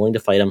terror, unwilling to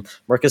fight him.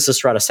 Marcus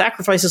Estrada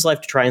sacrificed his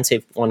life to try and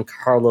save Juan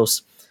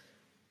Carlos.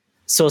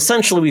 So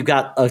essentially, we've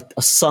got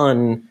a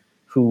son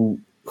who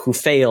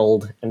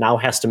failed and now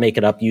has to make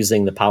it up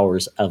using the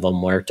powers of El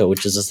Muerto,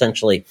 which is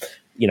essentially,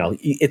 you know,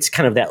 it's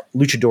kind of that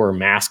luchador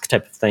mask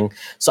type of thing.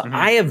 So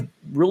I have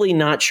really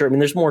not sure. I mean,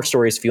 there's more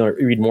stories if you want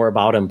to read more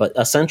about him, but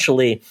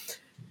essentially,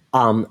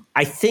 I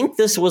think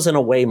this was in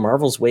a way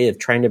Marvel's way of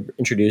trying to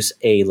introduce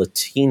a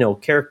Latino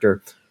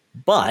character,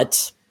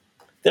 but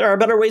there are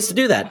better ways to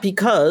do that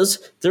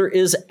because there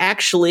is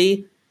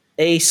actually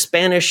a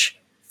Spanish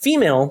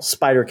female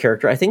spider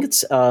character. I think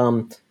it's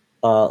La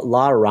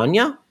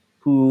Araña,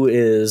 who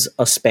is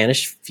a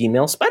Spanish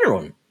female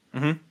Spider-Woman.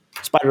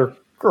 Spider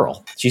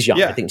Girl. She's young.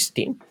 I think she's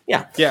 16.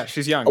 Yeah. Yeah,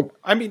 she's young. Oh.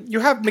 I mean, you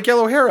have Miguel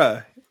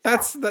O'Hara.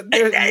 That's the.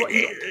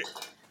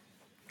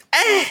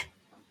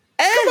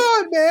 Come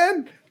on,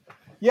 man.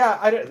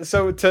 Yeah.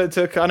 So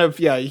to kind of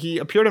he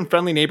appeared in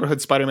Friendly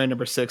Neighborhood Spider-Man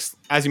 #6,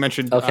 as you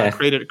mentioned.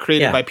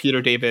 Created by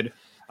Peter David.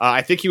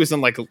 I think he was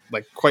in like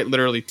quite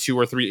literally 2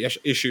 or 3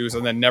 issues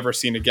and then never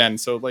seen again.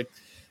 So like,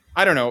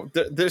 I don't know.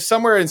 There's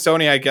somewhere in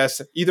Sony, I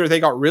guess, either they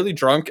got really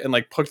drunk and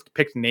like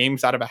picked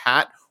names out of a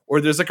hat,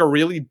 or there's like a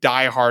really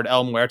diehard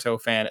El Muerto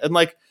fan. And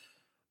like,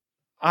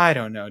 I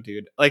don't know,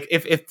 dude. Like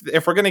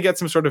if we're gonna get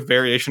some sort of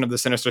variation of the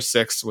Sinister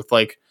Six with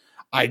like,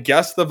 I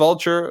guess the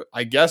Vulture,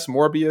 I guess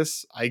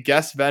Morbius, I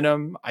guess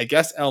Venom, I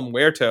guess El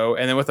Muerto,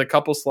 and then with a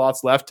couple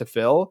slots left to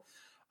fill,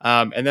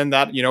 and then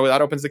that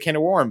that opens the can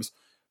of worms.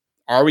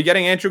 Are we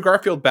getting Andrew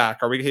Garfield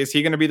back? Is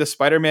he going to be the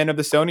Spider-Man of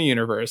the Sony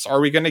universe?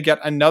 Are we going to get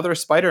another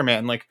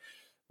Spider-Man? Like,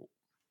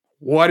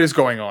 what is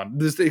going on?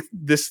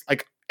 This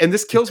like, and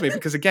this kills me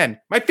because again,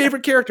 my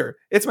favorite character.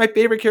 It's my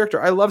favorite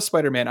character. I love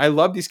Spider-Man. I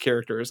love these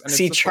characters. And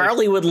see,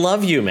 Charlie would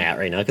love you, Matt,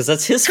 right now because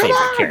that's his favorite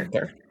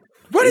character.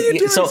 What are you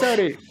doing,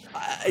 Sony?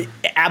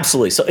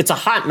 Absolutely. So it's a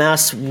hot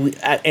mess,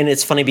 and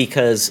it's funny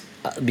because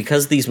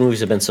these movies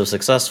have been so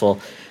successful,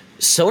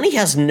 Sony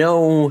has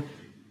no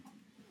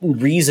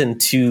reason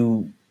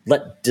to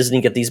let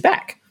Disney get these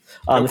back.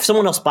 If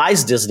someone else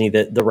buys Disney,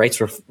 the rights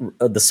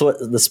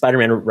the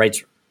Spider-Man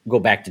rights go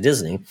back to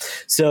Disney.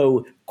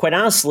 So quite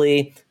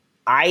honestly,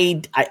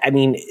 I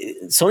mean,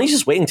 Sony's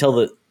just waiting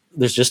until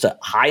there's just a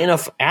high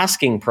enough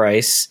asking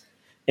price,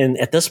 and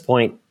at this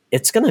point,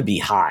 it's going to be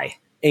high.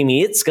 I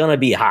mean, it's going to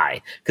be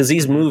high because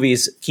these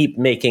movies keep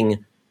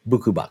making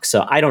buku bucks.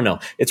 So I don't know.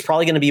 It's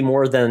probably going to be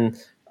more than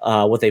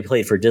what they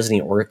played for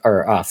Disney or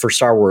for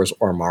Star Wars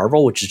or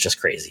Marvel, which is just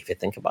crazy if you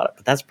think about it.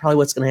 But that's probably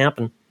what's going to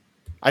happen.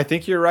 I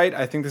think you're right.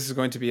 I think this is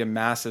going to be a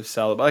massive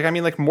sell. But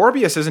like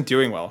Morbius isn't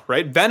doing well,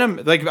 right?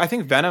 Venom, I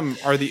think Venom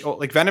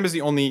Venom is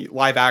the only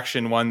live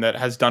action one that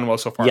has done well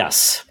so far.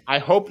 Yes. I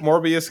hope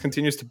Morbius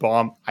continues to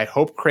bomb. I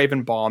hope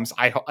Craven bombs.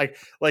 I hope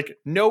like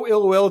no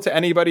ill will to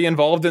anybody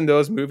involved in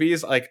those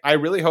movies. Like I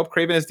really hope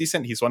Craven is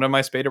decent. He's one of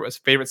my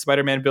favorite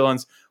Spider-Man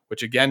villains,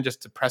 which again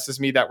just depresses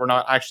me that we're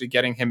not actually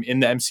getting him in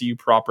the MCU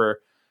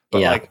proper.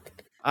 But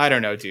like, I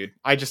don't know, dude.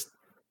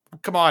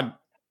 Come on.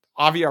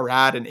 Avi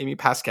Arad and Amy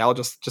Pascal,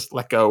 just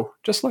let go.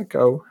 Just let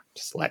go.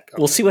 Just let go.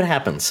 We'll see what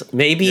happens.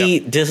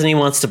 Maybe Disney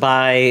wants to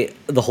buy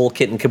the whole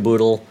kit and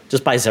caboodle,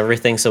 just buys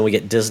everything, so we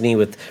get Disney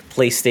with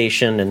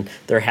PlayStation and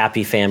their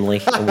happy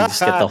family, and we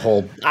just get the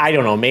whole. I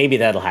don't know. Maybe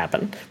that'll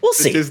happen. We'll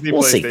see. Disney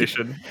we'll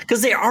PlayStation.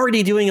 Because they're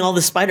already doing all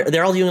the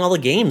They're all doing all the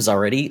games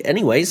already,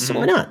 anyways. So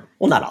why not?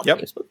 Well, not all the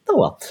games, but oh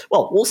well.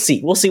 Well, we'll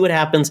see. We'll see what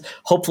happens.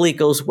 Hopefully, it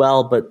goes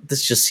well. But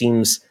this just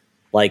seems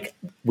like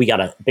we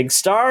got a big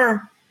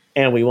star.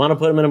 And we want to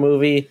put him in a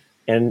movie.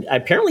 And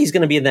apparently he's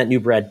going to be in that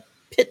new Brad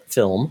Pitt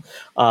film,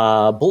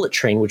 Bullet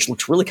Train, which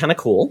looks really kind of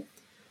cool.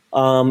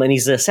 And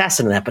he's an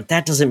assassin in that. But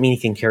that doesn't mean he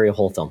can carry a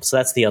whole film. So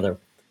that's the other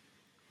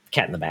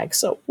cat in the bag.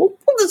 So we'll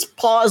just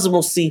pause and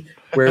we'll see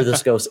where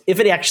this goes, if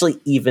it actually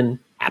even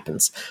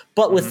happens.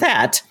 But with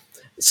that,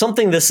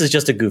 this is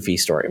just a goofy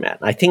story, Matt.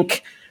 I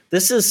think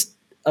this is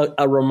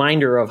a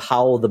reminder of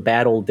how the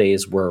bad old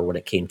days were when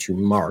it came to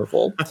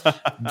Marvel.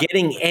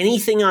 Getting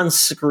anything on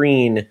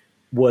screen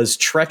was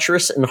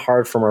treacherous and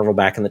hard for Marvel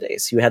back in the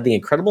days. You had the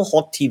Incredible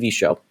Hulk TV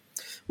show,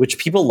 which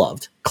people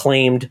loved,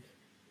 claimed,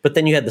 but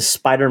then you had the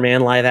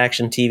Spider-Man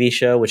live-action TV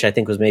show, which I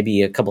think was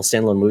maybe a couple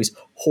standalone movies,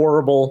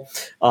 horrible.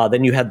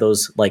 Then you had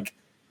those, like,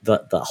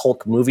 the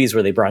Hulk movies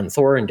where they brought in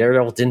Thor and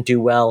Daredevil, didn't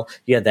do well.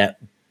 You had that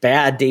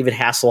bad David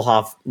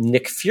Hasselhoff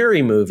Nick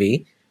Fury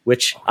movie,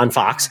 which on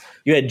Fox.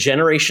 You had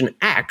Generation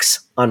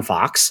X on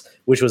Fox,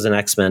 which was an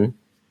X-Men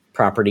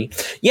property.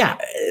 Yeah,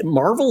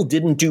 Marvel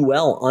didn't do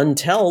well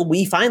until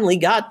we finally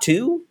got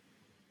to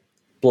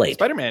Blade.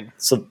 Spider-Man.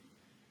 So,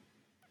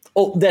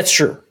 that's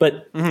true.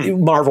 But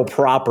Marvel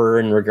proper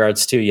in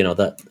regards to,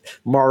 the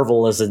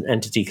Marvel as an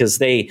entity,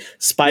 because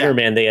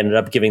Spider-Man, they ended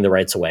up giving the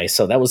rights away.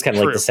 So that was kind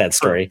of like the sad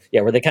story.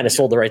 Yeah, where they kind of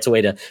sold the rights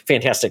away to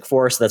Fantastic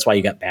Four. So that's why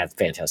you got bad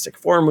Fantastic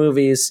Four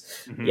movies.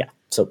 Yeah.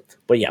 So,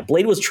 but yeah,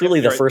 Blade was truly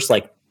the first,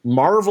 like,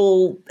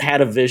 Marvel had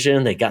a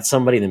vision. They got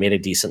somebody that made a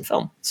decent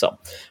film. So,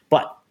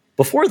 but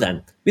before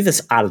then, we have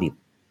this oddity,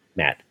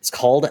 Matt. It's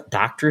called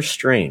Doctor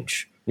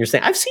Strange. You're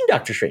saying, I've seen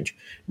Doctor Strange.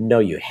 No,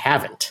 you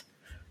haven't.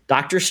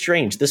 Doctor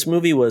Strange, this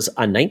movie was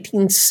a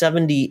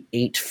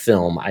 1978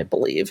 film, I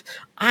believe.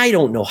 I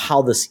don't know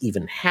how this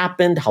even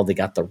happened, how they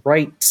got the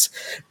rights,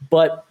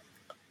 but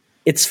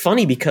it's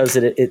funny because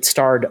it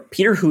starred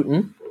Peter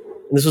Hooton.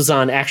 This was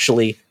on,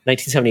 actually,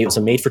 1978. It was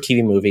a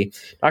made-for-TV movie.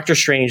 Doctor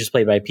Strange is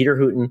played by Peter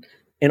Hooton,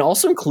 and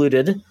also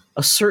included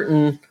a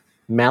certain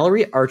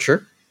Mallory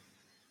Archer,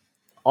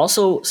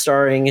 also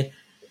starring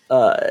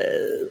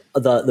the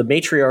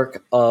matriarch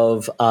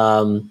of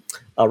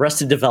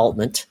Arrested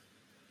Development,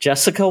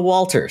 Jessica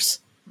Walters.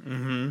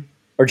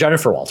 Or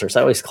Jennifer Walters.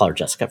 I always call her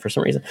Jessica for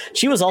some reason.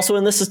 She was also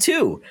in this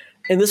too.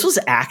 And this was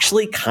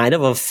actually kind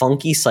of a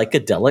funky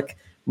psychedelic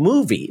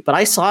movie. But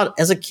I saw it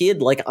as a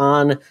kid, like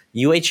on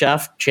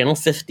UHF, Channel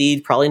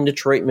 50, probably in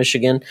Detroit,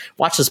 Michigan.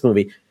 Watch this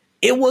movie.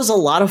 It was a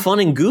lot of fun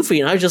and goofy.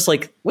 And I was just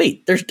like,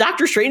 wait, there's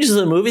Doctor Strange in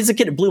the movie? As a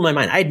kid, it blew my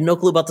mind. I had no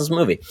clue about this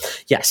movie.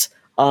 Yes.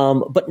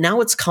 But now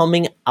it's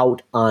coming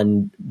out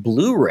on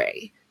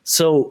Blu-ray.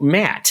 So,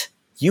 Matt,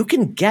 you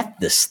can get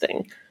this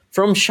thing.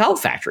 from Shout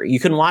Factory. You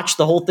can watch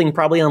the whole thing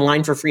probably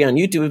online for free on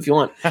YouTube if you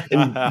want,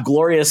 in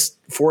glorious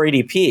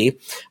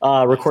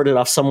 480p, recorded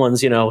off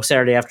someone's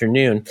Saturday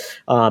afternoon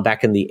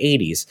back in the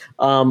 80s.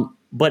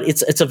 But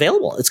it's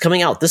available. It's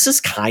coming out. This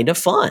is kind of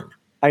fun.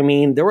 I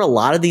mean, there were a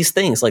lot of these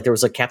things. Like there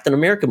was a Captain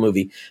America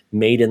movie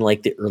made in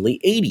like the early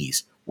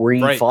 80s where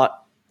he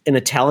fought an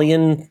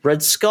Italian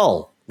Red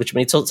Skull, which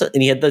made sense.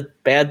 And he had the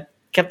bad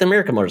Captain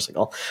America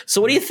motorcycle.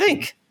 So what do you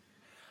think?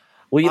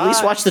 Will you at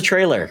least watch the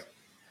trailer?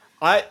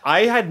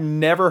 I had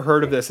never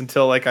heard of this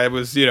until like I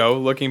was,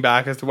 looking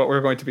back as to what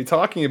we're going to be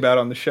talking about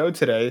on the show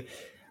today.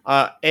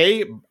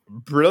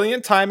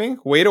 Brilliant timing.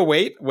 Way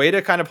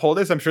to kind of hold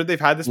this. I'm sure they've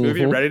had this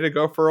movie ready to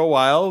go for a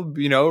while,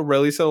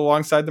 release it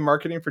alongside the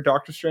marketing for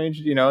Doctor Strange,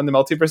 and the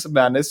Multiverse of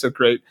Madness. So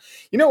great.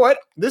 You know what?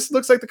 This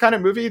looks like the kind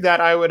of movie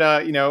that I would,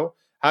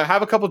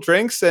 have a couple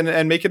drinks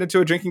and make it into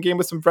a drinking game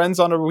with some friends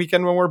on a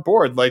weekend when we're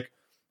bored. Like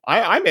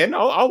I'm in,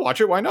 I'll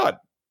watch it. Why not?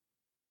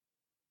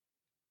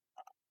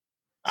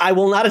 I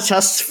will not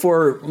attest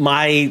for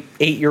my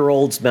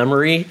 8-year-old's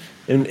memory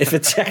and if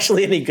it's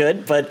actually any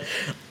good, but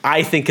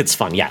I think it's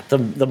fun. Yeah, the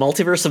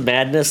Multiverse of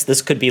Madness,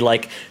 this could be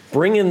like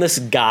bringing this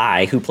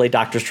guy who played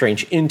Doctor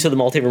Strange into the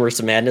Multiverse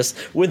of Madness.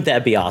 Wouldn't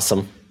that be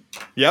awesome?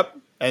 Yep,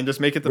 and just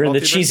make it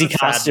the cheesy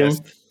costume.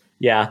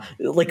 Yeah,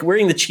 like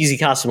wearing the cheesy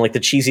costume, like the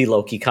cheesy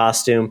Loki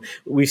costume.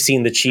 We've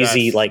seen the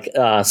cheesy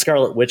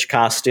Scarlet Witch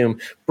costume.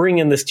 Bring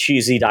in this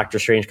cheesy Doctor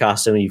Strange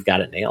costume, and you've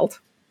got it nailed.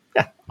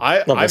 Yeah,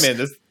 I'm in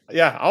this.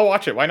 Yeah, I'll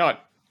watch it. Why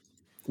not?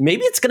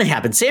 Maybe it's going to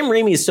happen. Sam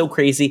Raimi is so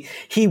crazy.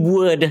 He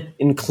would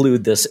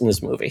include this in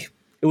his movie.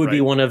 It would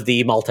be one of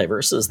the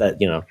multiverses that,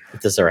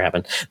 if this ever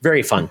happened.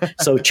 Very fun.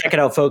 So check it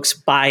out, folks.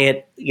 Buy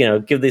it.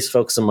 Give these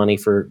folks some money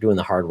for doing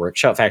the hard work.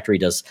 Shout Factory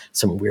does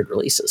some weird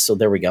releases. So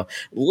there we go.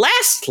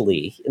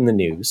 Lastly, in the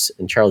news,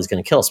 and Charlie's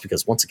going to kill us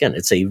because, once again,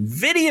 it's a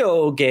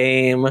video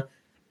game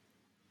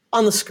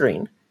on the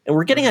screen. And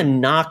we're getting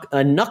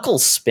a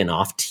Knuckles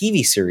spin-off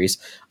TV series,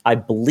 I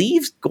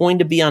believe, going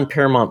to be on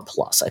Paramount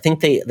Plus. I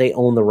think they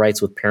own the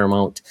rights with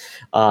Paramount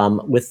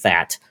with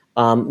that.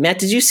 Matt,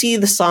 did you see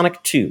the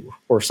Sonic 2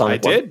 or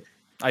Sonic 1?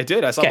 I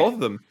did. I saw both of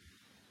them.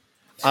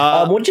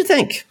 What did you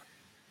think?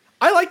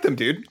 I like them,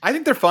 dude. I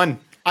think they're fun.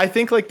 I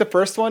think like the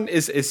first one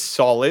is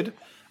solid.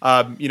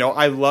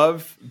 I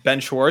love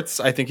Ben Schwartz.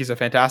 I think he's a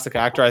fantastic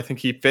actor. I think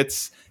he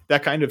fits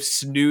that kind of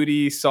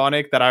snooty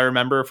Sonic that I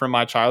remember from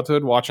my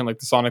childhood watching like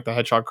the Sonic the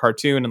Hedgehog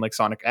cartoon and like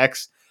Sonic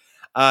X.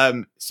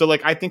 So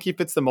like I think he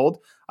fits the mold.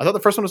 I thought the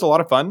first one was a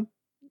lot of fun.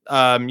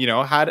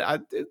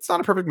 It's not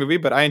a perfect movie,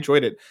 but I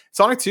enjoyed it.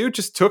 Sonic 2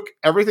 just took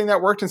everything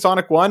that worked in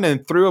Sonic 1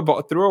 and threw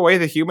away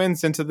the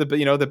humans into the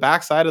the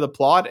backside of the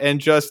plot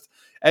and just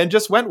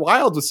went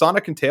wild with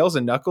Sonic and Tails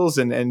and Knuckles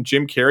and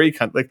Jim Carrey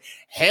kind of like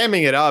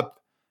hamming it up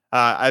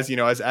as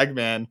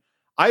Eggman.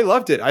 I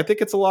loved it. I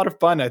think it's a lot of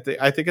fun. I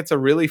think it's a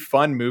really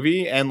fun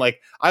movie, and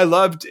like I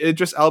loved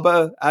Idris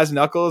Elba as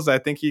Knuckles. I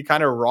think he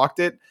kind of rocked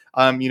it.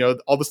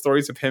 All the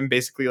stories of him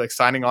basically like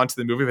signing on to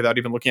the movie without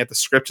even looking at the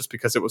script just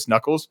because it was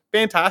Knuckles.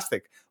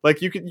 Fantastic. Like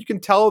you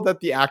can tell that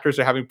the actors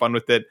are having fun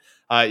with it.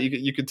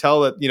 You can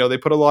tell that they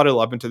put a lot of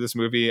love into this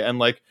movie, and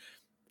like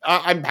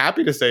I'm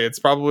happy to say it's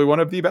probably one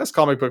of the best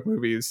comic book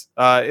movies.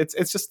 Video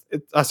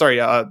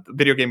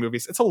game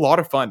movies. It's a lot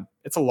of fun.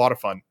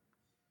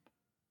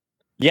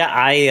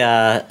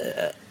 Yeah,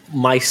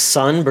 my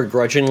son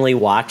begrudgingly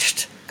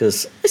watched,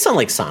 because my son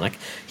likes Sonic.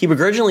 He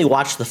begrudgingly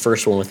watched the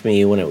first one with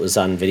me when it was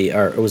on video,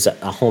 or it was a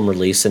home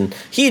release, and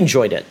he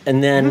enjoyed it.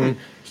 And then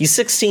he's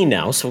 16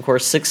 now, so of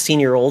course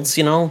 16-year-olds,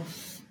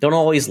 don't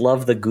always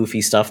love the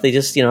goofy stuff. They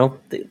just,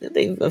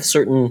 they have a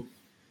certain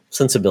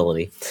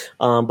sensibility.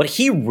 But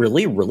he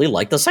really, really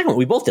liked the second one.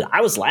 We both did.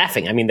 I was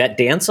laughing. I mean, that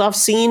dance-off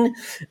scene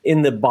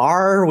in the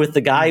bar with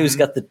the guy who's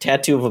got the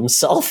tattoo of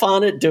himself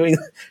on it doing,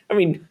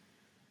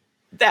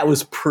 that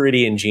was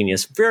pretty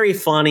ingenious. Very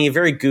funny,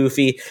 very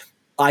goofy.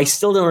 I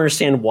still don't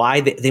understand why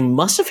they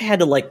must have had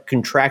to like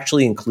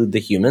contractually include the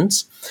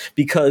humans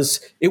because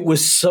it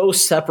was so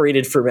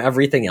separated from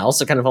everything else.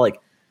 It kind of felt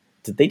like,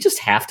 did they just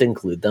have to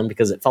include them?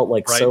 Because it felt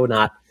like so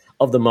not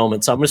of the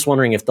moment. So I'm just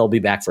wondering if they'll be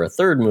back for a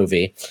third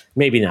movie.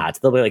 Maybe not.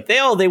 They'll be like,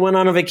 they went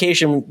on a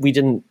vacation. We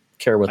didn't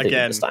care what they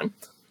did this time.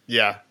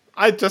 Yeah.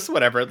 I just,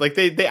 whatever. Like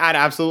they add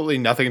absolutely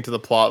nothing to the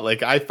plot.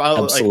 Like I found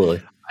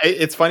absolutely.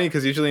 It's funny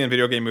because usually in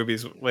video game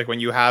movies, like when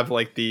you have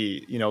like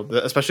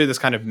especially this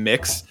kind of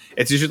mix,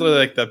 it's usually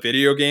like the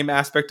video game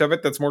aspect of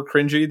it that's more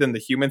cringy than the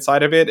human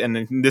side of it. And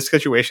in this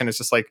situation, it's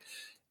just like,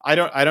 I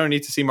don't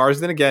need to see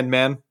Marsden again,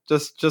 man.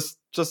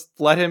 Just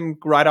let him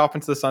ride off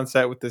into the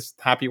sunset with this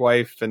happy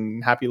wife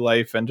and happy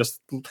life, and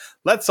just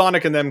let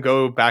Sonic and them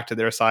go back to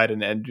their side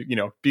and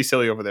be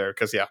silly over there.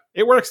 Because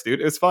it works,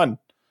 dude. It's fun.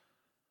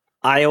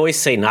 I always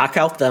say knock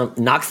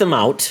them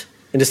out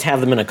and just have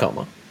them in a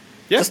coma.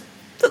 Yeah.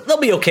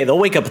 They'll be okay. They'll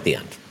wake up at the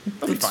end.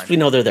 They'll be fine. We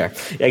know they're there.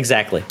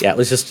 Exactly. Yeah,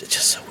 it's just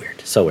so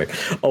weird. So weird.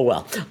 Oh,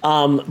 well.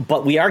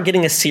 But we are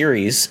getting a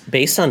series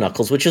based on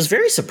Knuckles, which is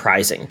very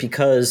surprising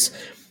because,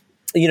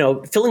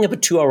 filling up a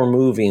 2-hour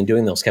movie and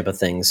doing those type of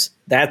things,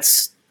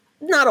 that's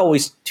not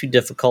always too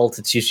difficult.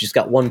 It's usually just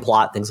got one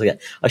plot, things like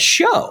that. A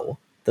show,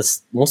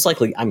 That's most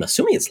likely, I'm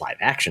assuming it's live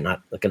action,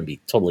 not going to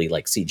be totally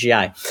like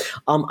CGI.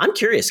 I'm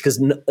curious because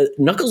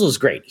Knuckles was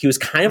great. He was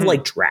kind of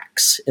like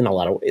Drax in a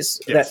lot of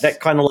ways. Yes. That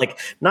kind of like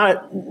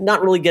not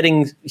really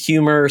getting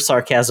humor,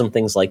 sarcasm,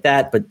 things like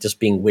that, but just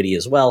being witty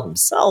as well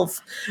himself.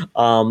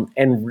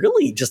 And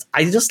really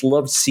I just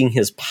loved seeing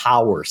his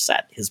power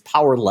set, his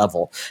power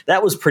level.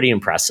 That was pretty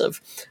impressive.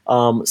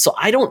 So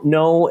I don't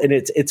know. And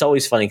it's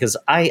always funny because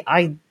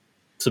I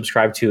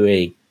subscribe to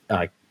a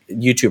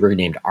YouTuber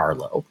named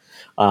Arlo,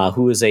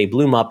 who is a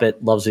Blue Muppet,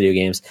 loves video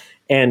games,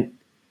 and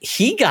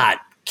he got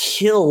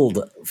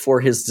killed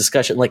for his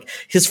discussion, like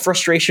his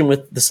frustration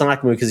with the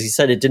Sonic movie because he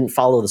said it didn't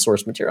follow the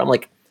source material. I'm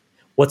like,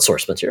 what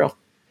source material?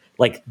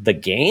 Like the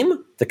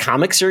game, the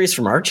comic series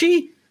from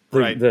Archie,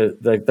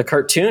 the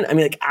cartoon. I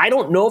mean, like I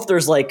don't know if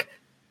there's like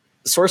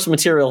source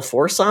material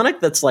for Sonic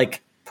that's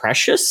like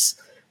precious.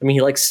 I mean,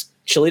 he likes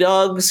chili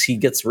dogs, he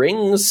gets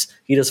rings,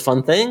 he does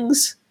fun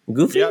things.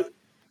 Goofy. Yep.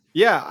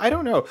 Yeah, I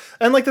don't know.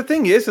 And like the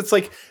thing is, it's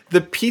like the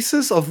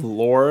pieces of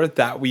lore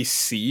that we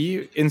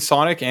see in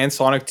Sonic and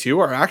Sonic 2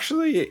 are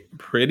actually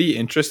pretty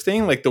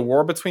interesting. Like the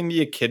war between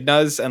the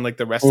echidnas and like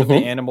the rest of the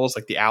animals,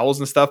 like the owls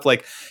and stuff.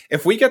 Like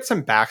if we get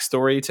some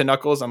backstory to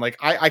Knuckles, I'm like,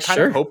 I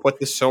kind of hope what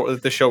the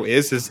show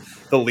is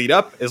the lead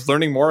up is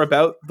learning more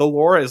about the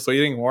lore, is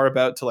leading more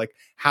about to like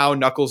how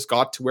Knuckles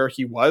got to where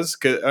he was.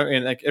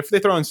 And like if they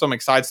throw in some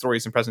like side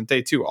stories in present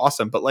day too,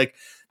 awesome. But like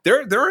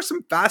there are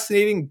some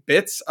fascinating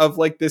bits of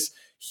like this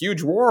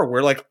huge war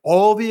where like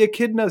all the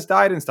echidnas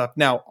died and stuff.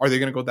 Now, are they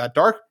going to go that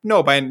dark?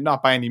 No,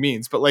 not by any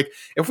means. But like,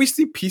 if we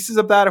see pieces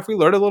of that, if we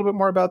learn a little bit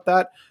more about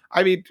that,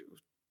 I mean,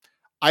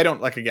 I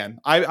don't like. Again,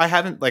 I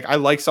haven't like. I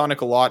like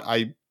Sonic a lot.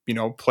 I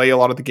play a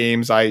lot of the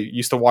games. I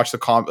used to watch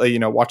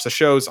watch the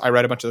shows. I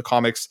read a bunch of the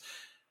comics.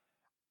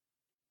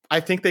 I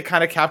think they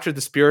kind of captured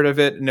the spirit of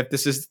it. And if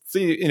this is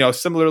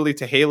similarly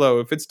to Halo,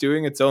 if it's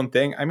doing its own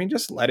thing, I mean,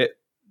 just let it.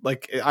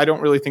 Like, I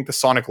don't really think the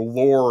Sonic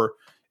lore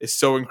is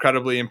so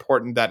incredibly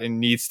important that it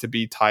needs to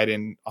be tied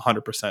in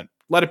 100%.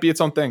 Let it be its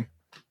own thing.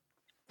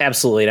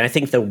 Absolutely. And I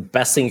think the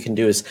best thing you can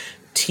do is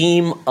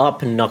team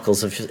up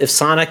Knuckles. If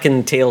Sonic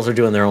and Tails are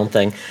doing their own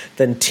thing,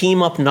 then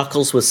team up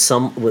Knuckles with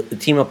someone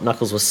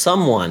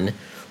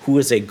who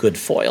is a good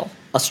foil.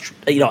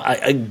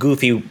 A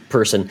goofy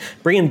person.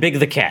 Bring in Big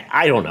the Cat.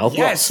 I don't know.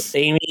 Yes.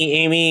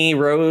 Amy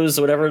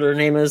Rose, whatever their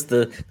name is,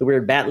 the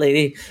weird bat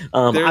lady.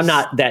 I'm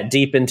not that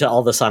deep into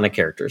all the Sonic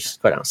characters,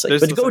 quite honestly.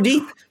 But go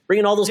deep. Bring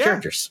in all those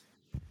characters.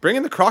 Bring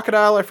in the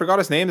crocodile. I forgot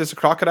his name. There's a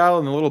crocodile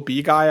and the little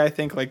bee guy, I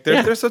think. Like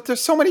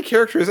there's so many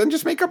characters, and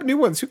just make up new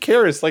ones. Who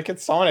cares? Like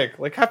it's Sonic.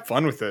 Like have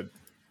fun with it.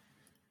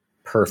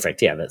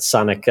 Perfect. Yeah, that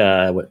Sonic,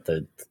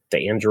 the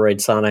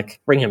android Sonic.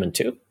 Bring him in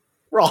too.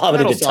 We're all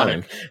having a good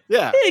time.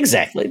 Yeah,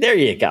 exactly. There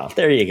you go.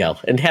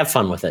 And have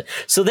fun with it.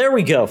 So there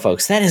we go,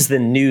 folks. That is the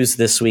news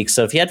this week.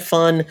 So if you had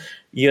fun,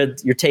 you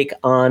had your take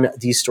on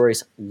these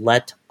stories,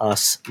 let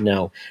us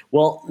know.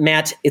 Well,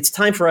 Matt, it's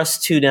time for us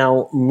to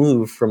now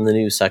move from the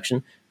news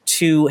section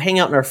to hang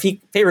out in our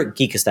favorite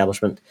geek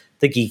establishment,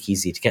 the Geek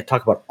Easy, to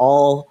talk about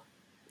all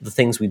the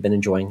things we've been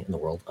enjoying in the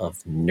world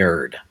of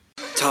nerd.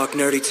 Talk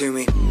nerdy to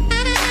me.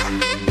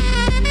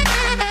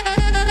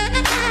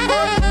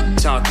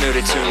 Talk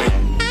nerdy to me.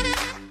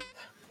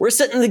 We're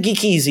sitting in the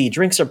Geek Easy.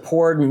 Drinks are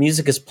poured,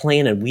 music is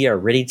playing, and we are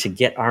ready to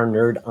get our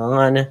nerd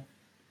on.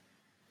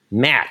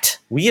 Matt,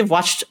 we have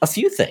watched a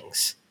few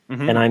things,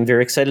 and I'm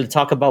very excited to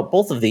talk about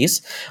both of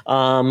these.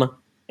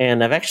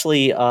 And I've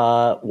actually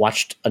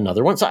watched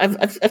another one, so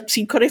I've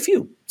seen quite a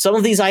few. Some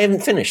of these I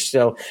haven't finished,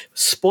 so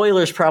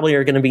spoilers probably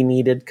are going to be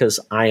needed because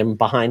I am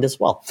behind as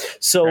well.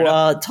 So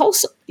tell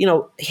us,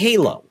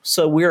 Halo.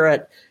 So we're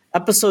at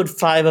Episode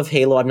 5 of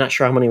Halo. I'm not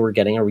sure how many we're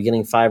getting. Are we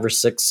getting 5 or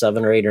 6,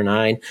 7 or 8 or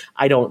 9?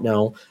 I don't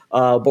know.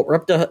 But we're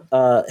up to.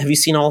 Have you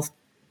seen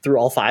through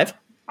all 5?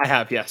 I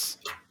have, yes.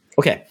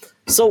 Okay.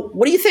 So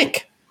what do you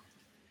think?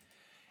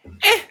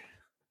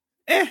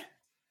 Yeah.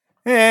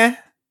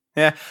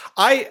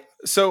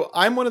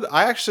 I'm one of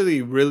I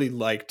actually really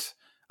liked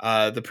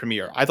the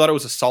premiere. I thought it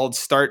was a solid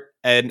start,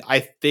 and I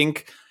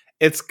think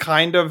it's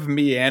kind of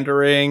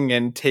meandering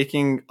and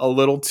taking a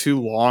little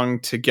too long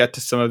to get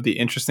to some of the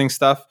interesting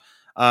stuff.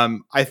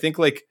 I think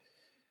like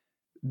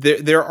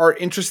there are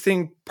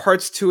interesting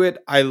parts to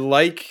it. I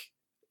like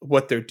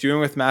what they're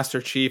doing with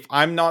Master Chief.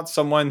 I'm not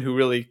someone who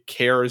really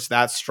cares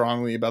that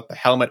strongly about the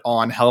helmet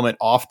on, helmet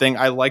off thing.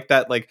 I like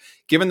that, like,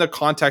 given the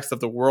context of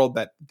the world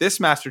that this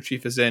Master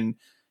Chief is in,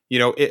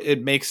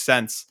 it makes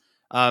sense.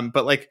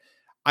 But like,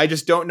 I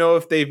just don't know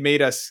if they've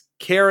made us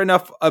care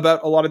enough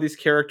about a lot of these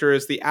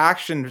characters. The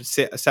action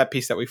set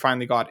piece that we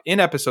finally got in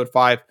Episode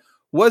 5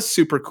 was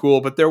super cool,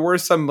 but there were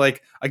some,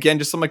 like, again,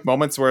 just some like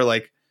moments where,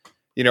 like,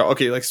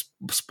 okay, like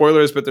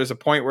spoilers, but there's a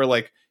point where,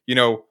 like,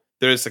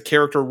 there's a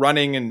character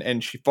running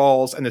and she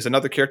falls, and there's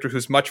another character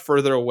who's much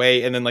further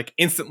away and then like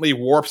instantly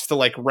warps to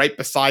like right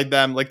beside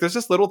them. Like there's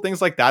just little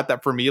things like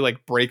that for me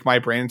like break my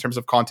brain in terms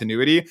of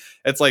continuity.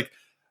 It's like,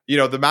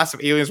 the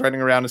massive aliens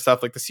running around and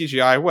stuff, like the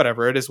CGI,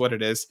 whatever, it is what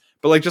it is.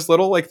 But like just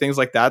little like things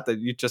like that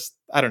you just,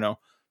 I don't know.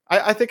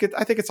 I think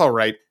it's all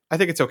right. I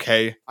think it's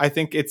okay. I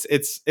think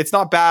it's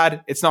not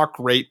bad. It's not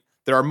great.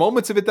 There are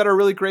moments of it that are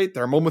really great.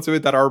 There are moments of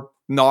it that are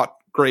not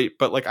great.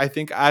 But like I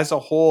think as a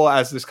whole,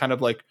 as this kind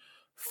of like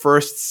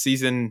first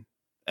season,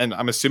 and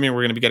I'm assuming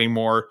we're going to be getting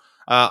more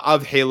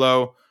of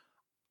Halo,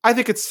 I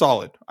think it's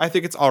solid. I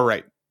think it's all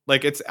right.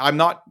 Like I'm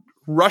not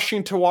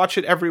rushing to watch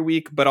it every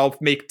week, but I'll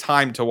make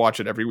time to watch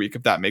it every week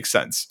if that makes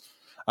sense.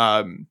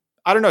 I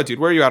don't know, dude.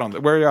 Where are you at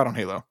on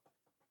Halo?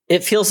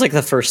 It feels like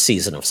the first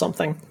season of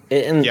something.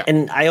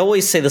 And I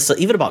always say this,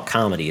 even about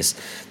comedies.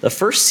 The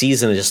first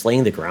season is just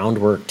laying the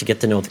groundwork to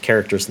get to know the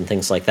characters and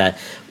things like that.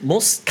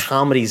 Most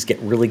comedies get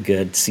really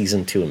good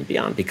season 2 and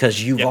beyond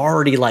because you've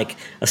already like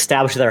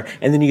established there,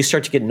 and then you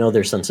start to get to know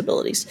their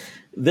sensibilities.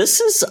 This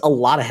is a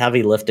lot of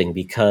heavy lifting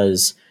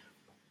because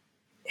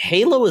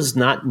Halo is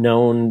not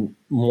known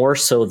more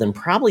so than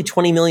probably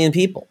 20 million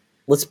people.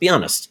 Let's be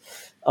honest.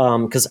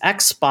 Because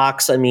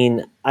Xbox, I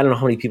mean, I don't know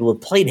how many people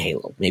have played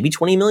Halo. Maybe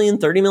 20 million,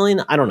 30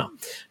 million? I don't know.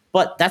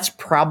 But that's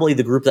probably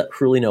the group that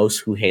truly knows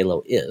who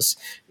Halo is.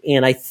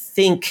 And I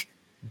think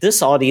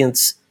this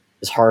audience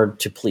is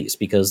hard to please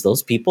because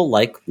those people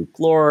like Luke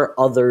Lore,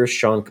 others,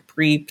 Sean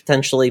Capri,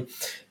 potentially,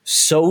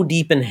 so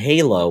deep in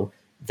Halo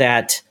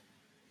that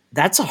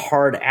that's a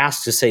hard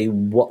ask to say,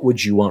 what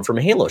would you want from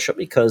a Halo show?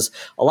 Because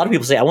a lot of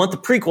people say, I want the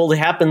prequel to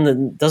happen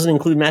that doesn't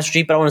include Master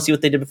Chief, but I want to see what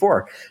they did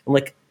before. I'm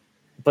like,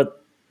 but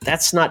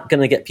that's not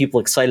going to get people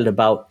excited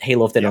about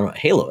Halo if they don't know what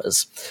Halo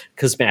is,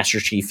 because Master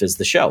Chief is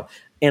the show.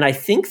 And I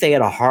think they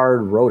had a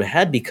hard road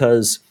ahead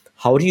because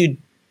how do you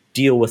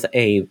deal with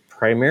a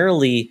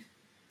primarily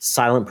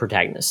silent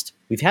protagonist?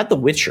 We've had The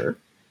Witcher,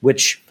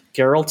 which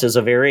Geralt is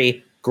a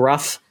very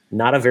gruff,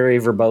 not a very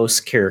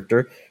verbose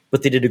character,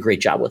 but they did a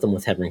great job with him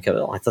with Henry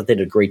Cavill. I thought they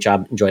did a great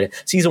job, enjoyed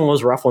it. Season 1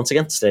 was rough once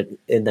against it,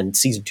 and then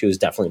Season 2 is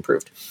definitely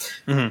improved.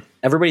 Mm-hmm.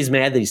 Everybody's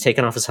mad that he's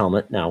taken off his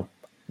helmet. Now,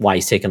 why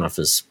he's taken off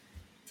his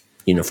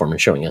uniform and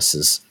showing us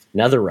his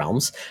nether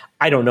realms,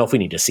 I don't know if we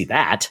need to see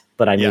that,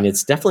 but I mean,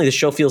 it's definitely, the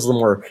show feels a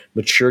little more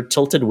mature,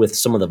 tilted with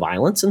some of the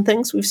violence and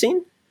things we've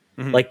seen.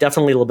 Mm-hmm. Like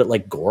definitely a little bit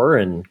like gore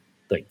and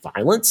like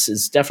violence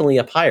is definitely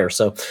up higher.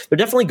 So they're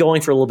definitely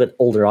going for a little bit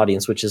older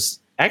audience, which is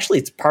actually,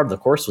 it's part of the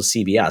course with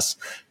CBS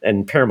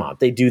and Paramount.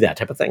 They do that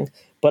type of thing.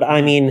 But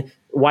I mean,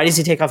 why does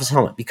he take off his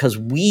helmet? Because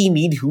we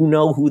need to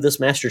know who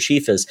this Master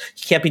Chief is.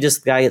 He can't be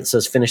just the guy that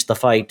says finish the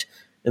fight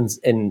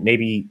and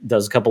maybe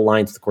does a couple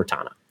lines with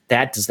Cortana.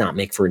 That does not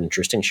make for an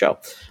interesting show.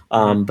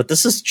 But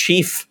this is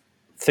Chief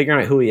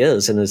figuring out who he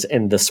is,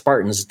 and the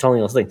Spartans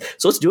telling us things.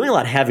 So it's doing a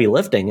lot of heavy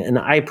lifting, and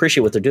I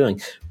appreciate what they're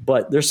doing.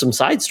 But there's some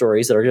side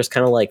stories that are just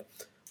kind of like,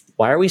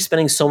 why are we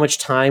spending so much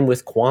time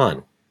with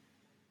Quan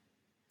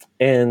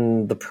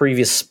and the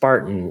previous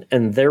Spartan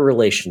and their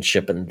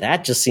relationship? And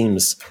that just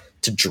seems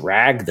to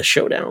drag the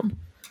show down.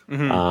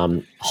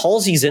 Mm-hmm.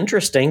 Halsey's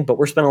interesting, but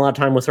we're spending a lot of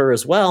time with her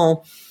as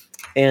well.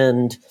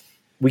 And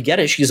we get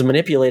it. She's a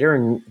manipulator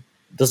and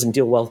doesn't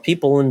deal well with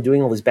people and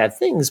doing all these bad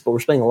things, but we're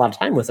spending a lot of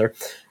time with her.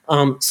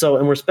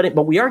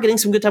 But we are getting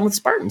some good time with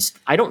Spartans.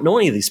 I don't know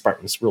any of these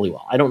Spartans really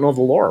well. I don't know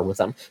the lore with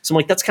them. So I'm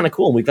like, that's kind of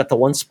cool. And we've got the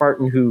one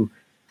Spartan who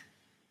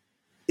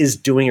is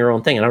doing her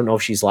own thing. I don't know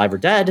if she's alive or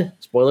dead,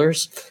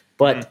 spoilers,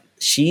 but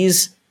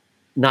she's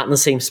not in the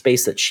same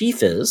space that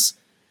Chief is.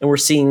 And we're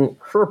seeing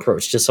her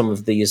approach to some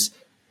of these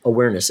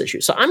awareness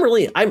issues. So I'm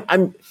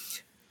to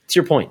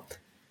your point,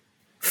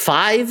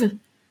 5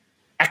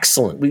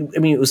 excellent.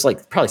 It was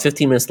like probably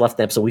 15 minutes left in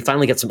the episode. We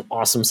finally get some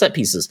awesome set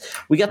pieces.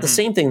 We got the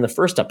same thing in the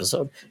first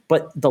episode,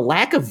 but the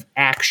lack of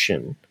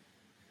action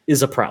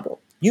is a problem.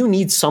 You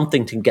need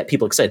something to get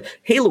people excited.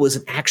 Halo is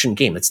an action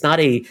game. It's not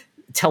a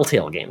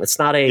Telltale game. It's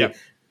not a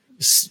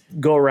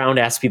go around,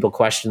 ask people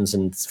questions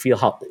and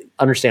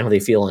understand how they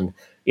feel and,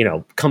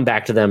 come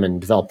back to them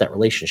and develop that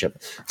relationship.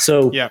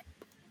 So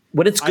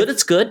when it's good,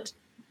 it's good.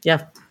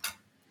 Yeah.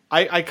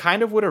 I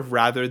kind of would have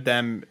rather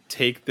them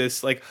take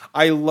this. Like,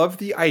 I love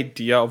the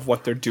idea of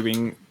what they're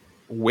doing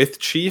with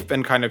Chief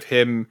and kind of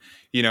him,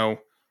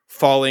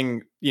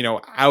 falling,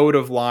 out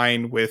of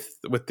line with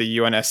the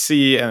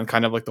UNSC and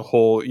kind of like the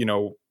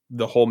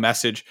whole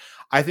message.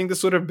 I think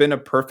this would have been a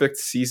perfect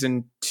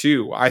season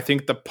 2. I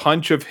think the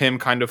punch of him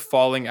kind of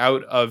falling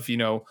out of,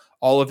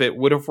 all of it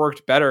would have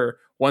worked better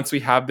once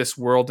we have this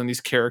world and these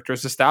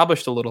characters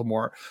established a little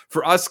more.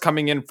 For us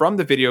coming in from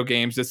the video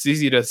games, it's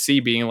easy to see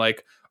being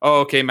like,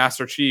 oh, okay,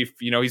 Master Chief,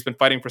 he's been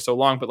fighting for so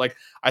long. But like,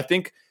 I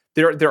think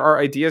there are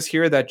ideas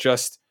here that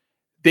just,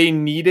 they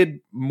needed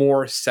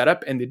more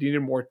setup and they needed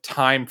more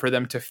time for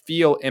them to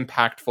feel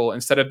impactful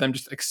instead of them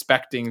just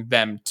expecting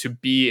them to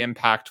be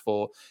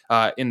impactful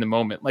in the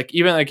moment. Like,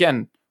 even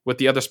again, with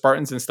the other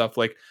Spartans and stuff,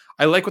 like,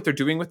 I like what they're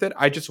doing with it.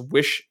 I just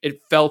wish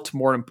it felt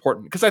more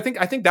important. Because I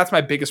think that's my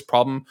biggest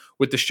problem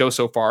with the show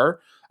so far,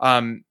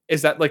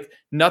 is that like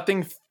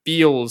nothing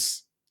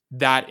feels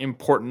that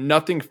important.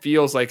 Nothing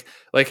feels like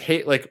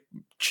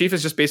Chief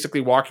is just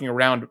basically walking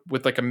around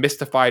with like a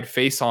mystified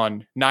face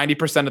on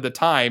 90% of the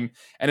time.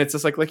 And it's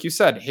just like you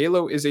said,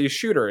 Halo is a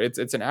shooter.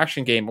 It's an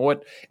action game.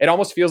 What it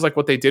almost feels like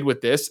what they did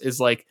with this is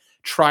like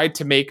tried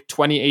to make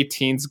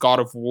 2018's God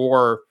of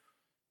War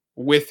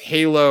with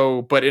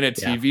Halo, but in a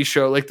TV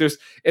show. Like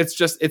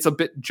it's a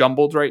bit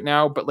jumbled right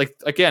now, but like,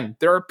 again,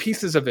 there are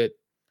pieces of it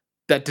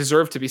that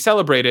deserve to be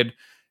celebrated.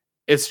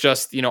 It's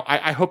just,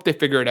 I hope they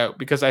figure it out,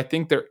 because I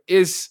think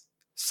there's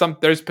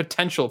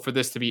potential for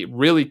this to be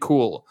really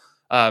cool,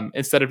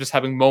 instead of just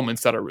having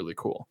moments that are really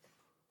cool.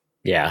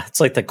 Yeah, it's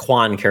like the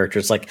Quan character.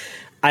 It's like,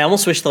 I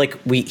almost wish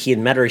he had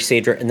met her,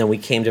 saved her, and then we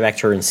came back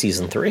to her in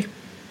season 3.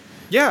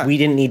 Yeah. We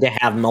didn't need to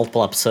have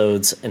multiple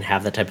episodes and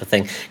have that type of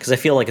thing, because I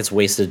feel like it's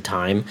wasted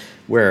time,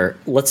 where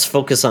let's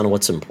focus on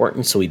what's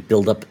important, so we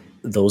build up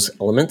those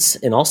elements.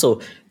 And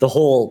also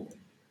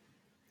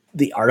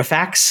the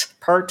artifacts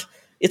part,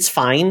 it's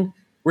fine.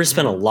 We're going to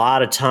spend a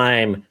lot of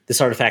time, this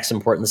artifact's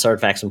important, this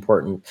artifact's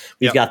important.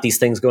 We've got these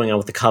things going on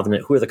with the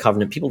Covenant. Who are the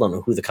Covenant? People don't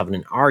know who the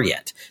Covenant are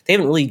yet. They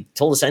haven't really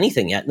told us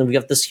anything yet. And then we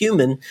got this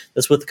human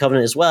that's with the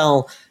Covenant as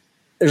well.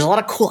 There's a lot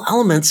of cool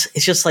elements.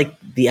 It's just like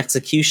the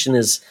execution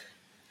is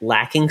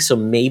lacking. So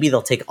maybe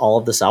they'll take all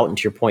of this out. And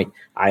to your point,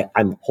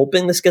 I'm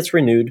hoping this gets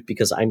renewed,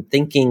 because I'm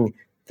thinking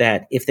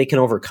that if they can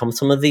overcome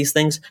some of these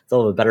things,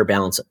 they'll have a better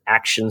balance of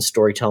action,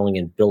 storytelling,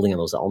 and building on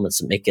those elements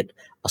and make it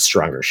a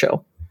stronger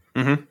show.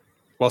 Mm-hmm.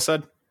 Well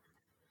said.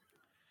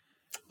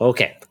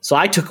 Okay, so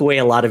I took away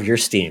a lot of your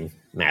steam,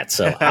 Matt.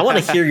 So I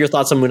want to hear your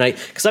thoughts on Moon Knight,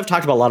 because I've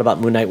talked a lot about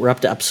Moon Knight. We're up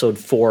to episode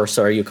 4.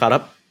 So are you caught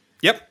up?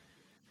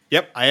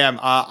 Yep, I am.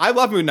 I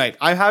love Moon Knight.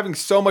 I'm having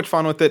so much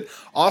fun with it.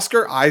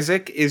 Oscar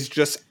Isaac is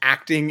just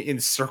acting in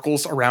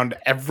circles around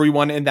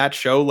everyone in that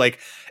show. Like,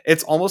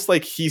 it's almost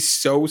like he's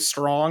so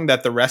strong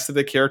that the rest of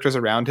the characters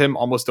around him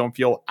almost don't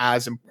feel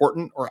as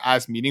important or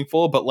as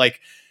meaningful. But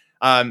like,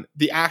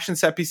 the action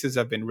set pieces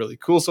have been really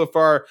cool so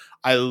far.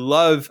 I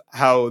love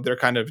how they're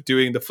kind of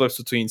doing the flips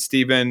between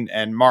Steven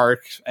and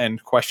Mark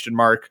and question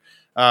mark.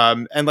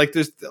 And like,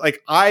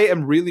 I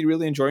am really,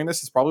 really enjoying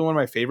this. It's probably one of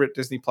my favorite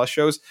Disney Plus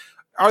shows.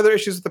 Are there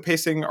issues with the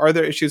pacing? Are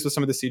there issues with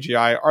some of the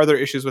CGI? Are there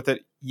issues with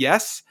it?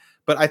 Yes.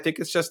 But I think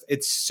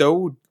it's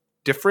so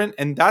different.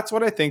 And that's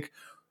what I think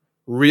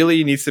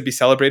really needs to be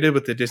celebrated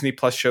with the Disney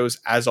Plus shows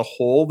as a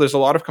whole. There's a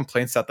lot of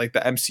complaints that like the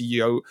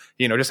MCU,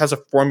 just has a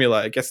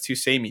formula. It gets too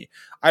samey.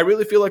 I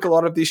really feel like a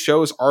lot of these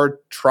shows are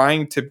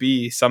trying to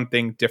be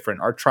something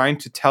different, are trying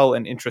to tell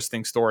an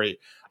interesting story.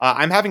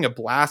 I'm having a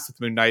blast with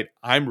Moon Knight.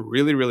 I'm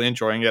really, really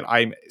enjoying it.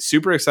 I'm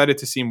super excited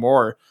to see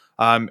more.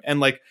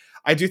 And like,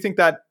 I do think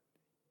that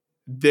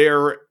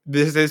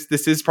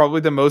this is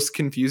probably the most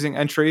confusing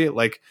entry.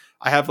 Like,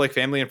 I have like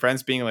family and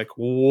friends being like,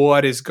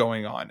 what is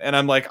going on? And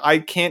I'm like, I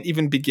can't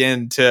even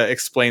begin to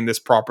explain this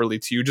properly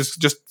to you.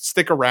 Just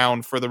stick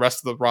around for the rest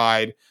of the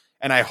ride,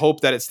 and I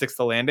hope that it sticks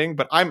the landing.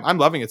 But I'm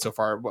loving it so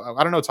far.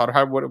 I don't know,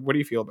 Todd, what do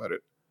you feel about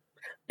it?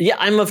 Yeah,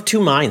 I'm of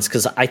two minds,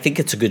 because I think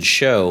it's a good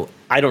show.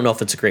 I don't know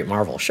if it's a great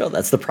Marvel show.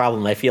 That's the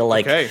problem. I feel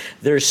like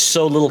there's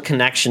so little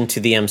connection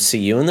to the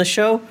MCU in the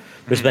show.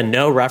 There's been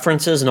no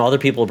references, and other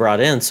people brought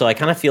in. So I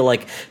kind of feel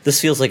like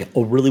this feels like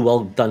a really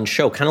well done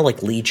show, kind of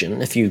like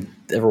Legion. If you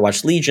ever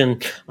watched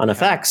Legion on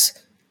FX,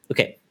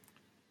 okay,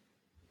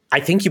 I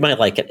think you might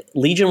like it.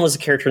 Legion was a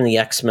character in the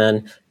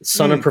X-Men,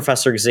 son of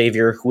Professor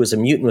Xavier, who was a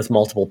mutant with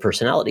multiple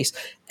personalities.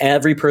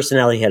 Every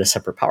personality had a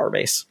separate power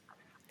base.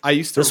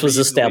 This was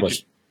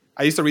established.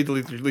 I used to read the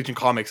Legion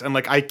comics, and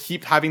like, I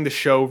keep having the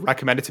show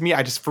recommended to me.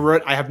 I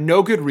have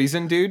no good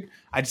reason, dude.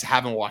 I just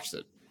haven't watched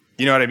it.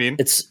 You know what I mean?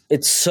 It's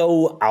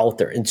so out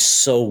there and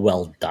so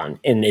well done,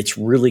 and it's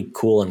really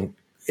cool.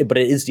 But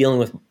it is dealing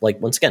with, like,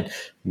 once again,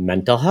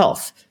 mental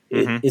health.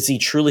 Mm-hmm. Is he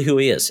truly who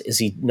he is? Is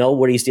he know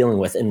what he's dealing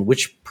with, and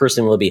which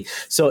person will it be?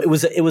 So it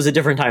was a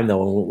different time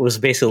though. It was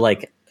basically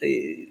like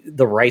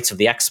the rights of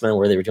the X-Men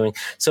where they were doing.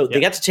 So they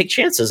got to take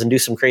chances and do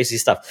some crazy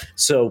stuff.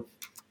 So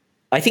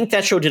I think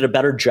that show did a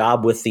better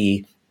job with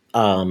the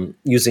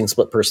using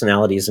split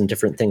personalities and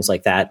different things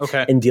like that,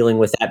 and dealing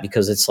with that,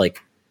 because it's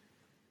like,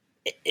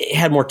 it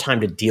had more time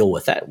to deal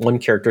with that. One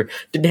character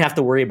didn't have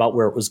to worry about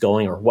where it was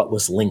going or what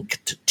was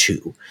linked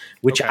to,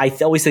 which I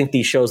always think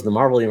these shows in the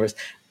Marvel universe,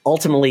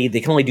 ultimately they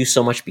can only do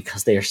so much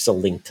because they are still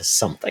linked to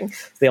something.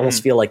 They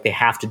almost feel like they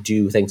have to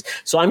do things.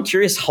 So I'm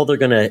curious how they're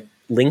going to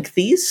link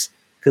these,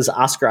 because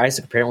Oscar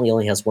Isaac apparently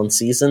only has one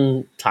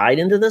season tied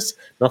into this.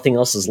 Nothing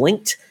else is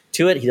linked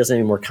to it. He doesn't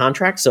have any more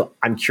contracts. So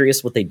I'm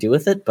curious what they do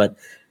with it, but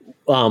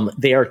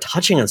they are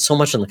touching on so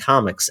much in the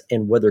comics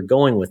and where they're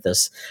going with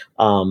this.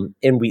 And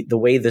the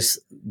way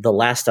the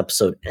last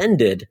episode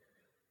ended,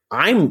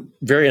 I'm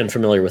very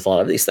unfamiliar with a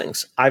lot of these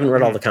things. I haven't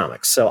read all the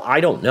comics, so I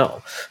don't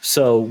know.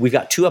 So we've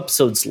got 2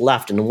 episodes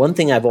left. And one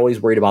thing I've always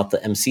worried about the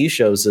MCU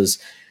shows is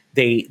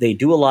they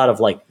do a lot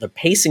of, like, the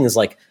pacing is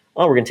like,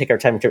 oh, we're going to take our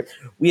time.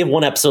 We have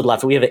 1 episode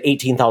left. We have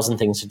 18,000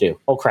 things to do.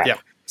 Oh, crap. Yeah,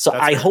 so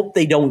I hope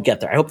they don't get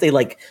there. I hope they,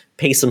 like,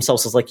 pace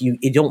themselves as, like, you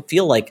don't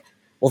feel like,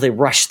 well, they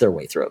rushed their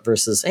way through it,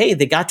 versus, hey,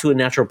 they got to a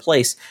natural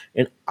place,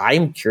 and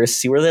I'm curious to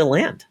see where they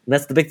land. And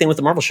that's the big thing with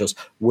the Marvel shows.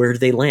 Where do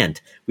they land?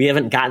 We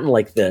haven't gotten,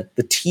 like, the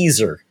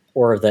teaser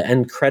or the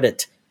end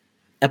credit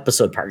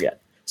episode part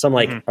yet. So I'm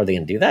like, are they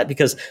going to do that?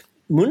 Because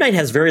Moon Knight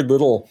has very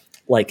little,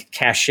 like,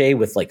 cachet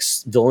with, like,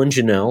 villains,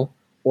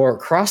 or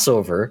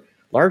crossover,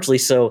 largely.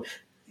 So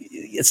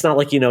it's not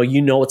like, you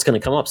know what's going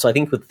to come up. So I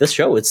think with this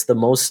show, it's the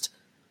most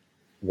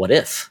what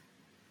if,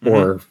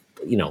 or,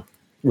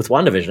 with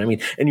WandaVision. I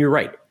mean, and you're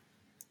right.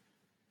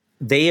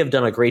 They have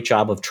done a great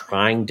job of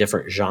trying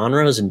different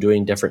genres and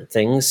doing different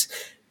things.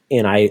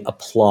 And I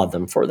applaud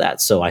them for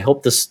that. So I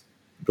hope this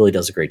really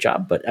does a great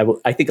job. But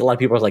I think a lot of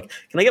people are like,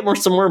 can I get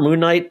some more Moon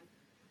Knight?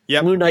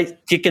 Yeah, Moon Knight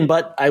kicking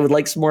butt. I would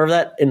like some more of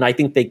that. And I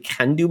think they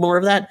can do more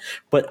of that.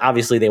 But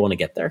obviously they want to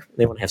get there.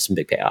 They want to have some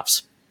big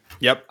payoffs.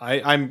 Yep.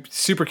 I'm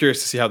super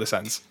curious to see how this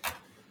ends.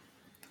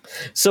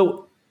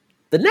 So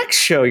the next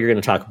show you're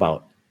going to talk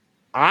about,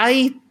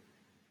 I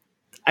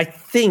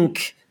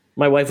think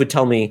my wife would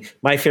tell me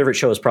my favorite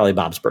show is probably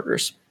Bob's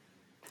Burgers.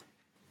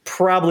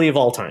 Probably of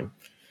all time.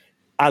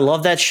 I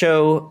love that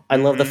show. I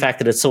love the fact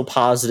that it's so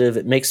positive.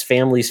 It makes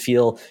families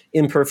feel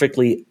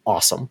imperfectly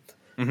awesome.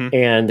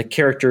 And the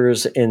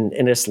characters, and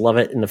I just love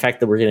it. And the fact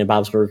that we're getting a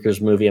Bob's Burgers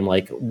movie, I'm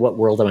like, what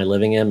world am I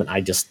living in? And I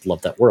just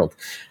love that world.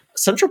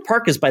 Central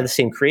Park is by the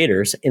same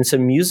creators, and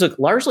some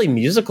largely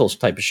musicals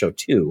type of show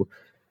too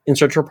in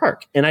Central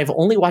Park. And I've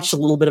only watched a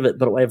little bit of it,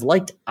 but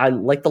I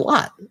liked a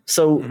lot.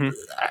 So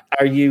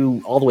are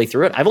you all the way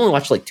through it? I've only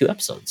watched like 2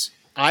 episodes.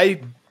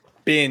 I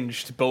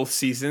binged both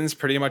seasons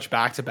pretty much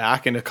back to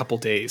back in a couple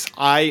days.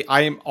 I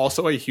am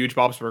also a huge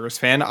Bob's Burgers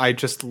fan. I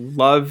just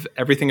love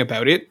everything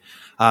about it.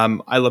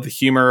 I love the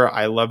humor.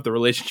 I love the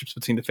relationships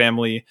between the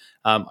family.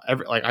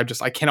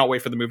 I cannot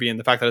wait for the movie, and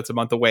the fact that it's a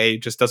month away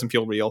just doesn't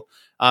feel real.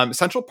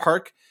 Central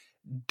Park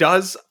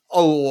does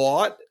a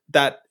lot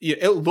that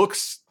it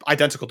looks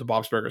identical to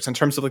Bob's Burgers in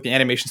terms of like the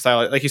animation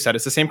style. Like you said,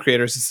 it's the same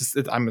creators.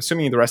 I'm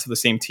assuming the rest of the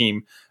same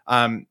team.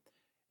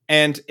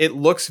 And it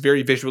looks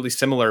very visually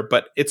similar,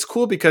 but it's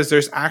cool because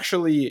there's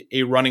actually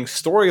a running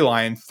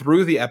storyline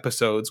through the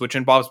episodes, which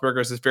in Bob's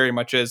Burgers is very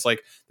much is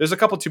like, there's a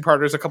couple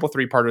 2-parters, a couple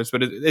 3-parters,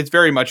 but it's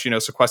very much,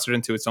 sequestered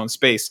into its own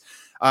space.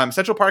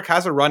 Central Park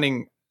has a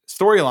running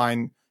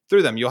storyline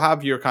through them. You'll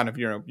have your kind of,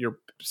 your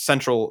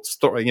central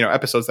story,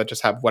 episodes that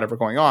just have whatever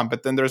going on,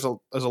 but then there's a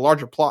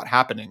larger plot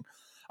happening.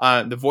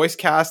 The voice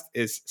cast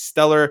is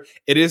stellar.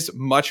 It is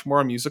much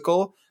more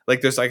musical.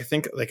 Like there's, I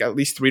think, like at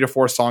least 3 to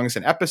 4 songs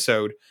an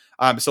episode.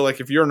 So like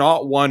if you're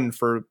not one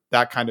for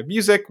that kind of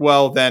music,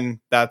 well,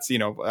 then that's,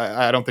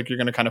 I don't think you're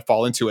going to kind of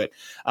fall into it.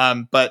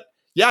 But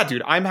yeah,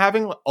 dude, I'm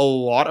having a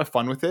lot of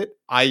fun with it.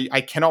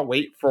 I cannot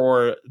wait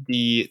for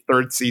the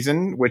 3rd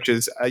season, which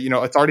is,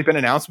 it's already been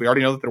announced. We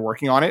already know that they're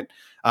working on it.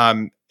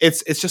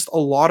 It's just a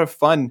lot of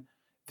fun.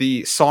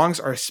 The songs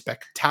are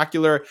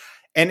spectacular,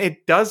 and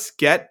it does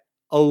get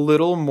a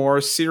little more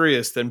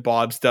serious than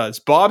Bob's does.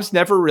 Bob's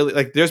never really,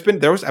 like,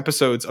 there was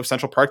episodes of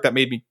Central Park that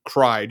made me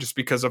cry just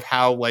because of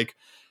how, like,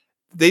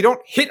 they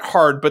don't hit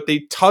hard, but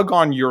they tug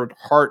on your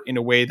heart in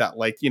a way that,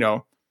 like,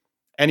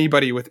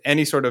 anybody with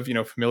any sort of,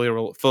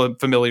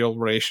 familial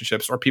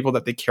relationships or people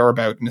that they care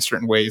about in a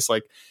certain ways,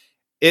 like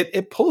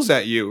it pulls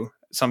at you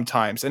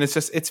sometimes. And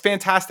it's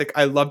fantastic.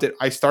 I loved it.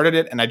 I started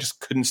it and I just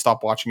couldn't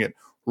stop watching it.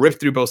 Ripped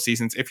through both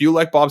seasons. If you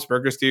like Bob's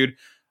Burgers, dude,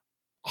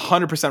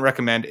 100%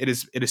 recommend. It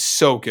is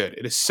so good.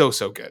 It is so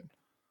good.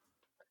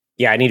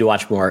 Yeah, I need to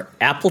watch more.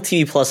 Apple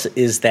TV Plus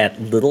is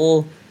that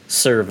little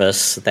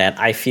service that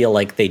I feel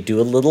like they do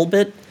a little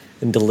bit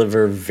and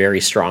deliver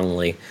very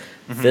strongly.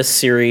 This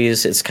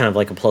series is kind of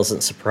like a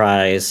pleasant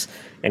surprise,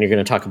 and you're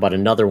going to talk about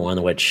another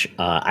one which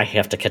I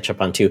have to catch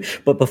up on too.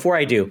 But before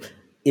I do,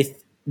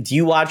 do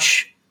you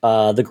watch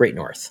The Great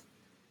North?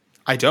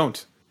 I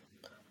don't.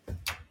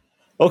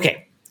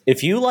 Okay,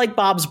 if you like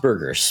Bob's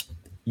Burgers,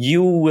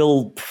 you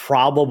will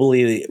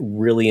probably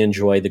really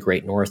enjoy The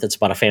Great North. It's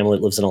about a family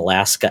that lives in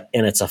Alaska,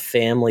 and it's a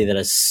family that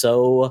is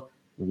so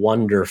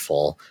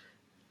wonderful.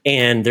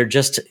 And they're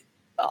just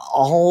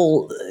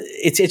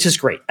it's just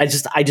great. I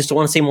just don't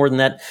want to say more than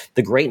that.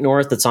 The Great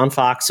North, it's on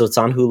Fox, so it's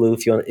on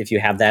Hulu if you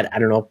have that. I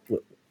don't know.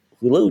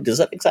 Hulu, does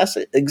that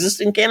exist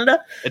in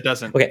Canada? It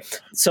doesn't. Okay.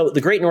 So The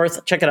Great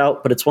North, check it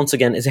out. But it's, once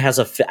again, it has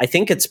I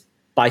think it's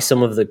by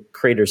some of the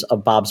creators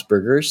of Bob's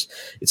Burgers.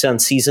 It's on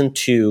season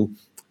 2.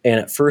 And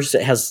at first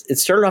it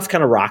started off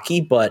kind of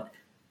rocky, but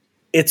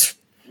it's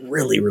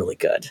really, really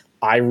good.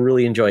 I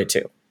really enjoy it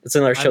too. It's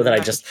another show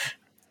that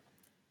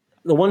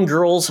the one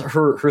girl's,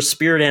 her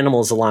spirit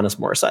animal is Alanis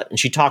Morissette, and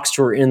she talks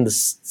to her in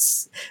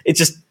this.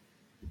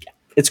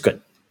 It's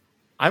good.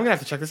 I'm going to have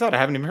to check this out. I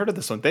haven't even heard of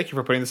this one. Thank you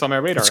for putting this on my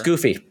radar. It's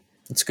goofy.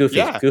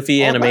 Yeah.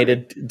 Goofy,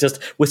 animated,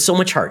 just with so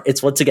much heart.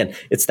 It's, once again,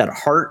 it's that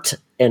heart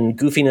and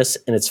goofiness,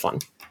 and it's fun.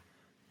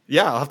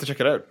 Yeah, I'll have to check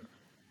it out.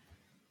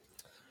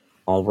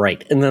 All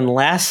right. And then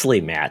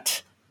lastly,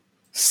 Matt,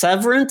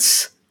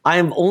 Severance.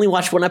 I've only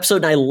watched 1 episode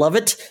and I love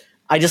it.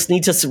 I just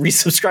need to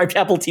resubscribe to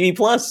Apple TV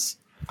Plus.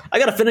 I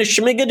got to finish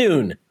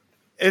Schmigadoon.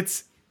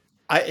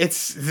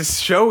 This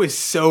show is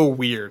so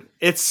weird.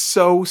 It's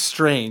so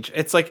strange.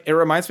 It's like, it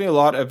reminds me a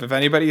lot of, if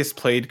anybody has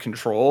played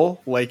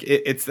Control, like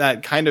it's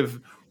that kind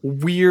of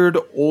weird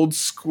old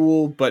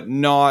school, but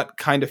not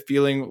kind of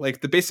feeling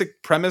like the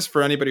basic premise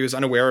for anybody who's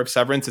unaware of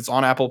Severance. It's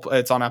on Apple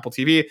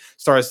TV.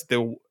 Stars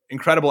the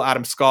incredible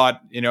Adam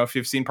Scott. If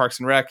you've seen Parks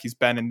and Rec, he's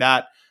been in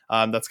that.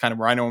 That's kind of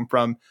where I know him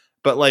from.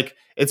 but like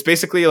it's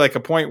basically like a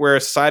point where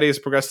society has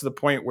progressed to the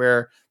point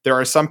where there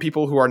are some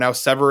people who are now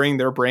severing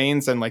their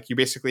brains, and like you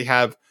basically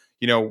have,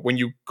 you know, when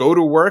you go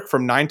to work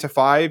from 9 to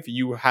 5,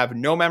 you have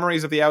no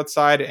memories of the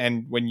outside.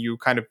 And when you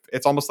kind of,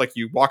 it's almost like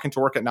you walk into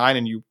work at 9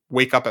 and you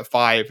wake up at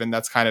 5. And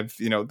that's kind of,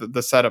 you know,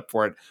 the setup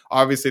for it.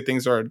 Obviously,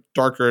 things are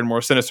darker and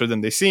more sinister than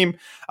they seem.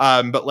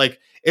 But like,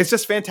 it's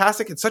just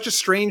fantastic. It's such a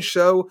strange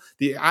show.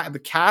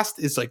 The cast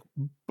is like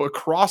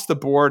across the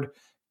board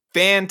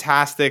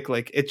fantastic.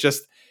 Like it's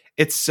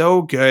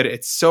so good.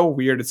 It's so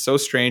weird. It's so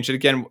strange. And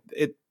again,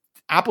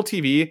 Apple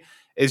TV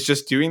is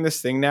just doing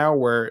this thing now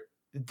where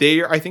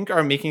they, I think,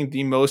 are making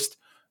the most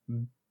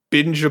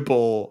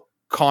bingeable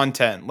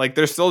content. Like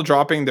they're still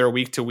dropping their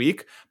week to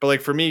week, but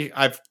like for me,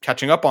 I'm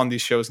catching up on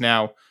these shows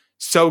now.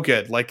 So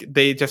good. Like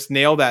they just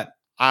nail that.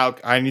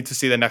 I need to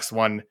see the next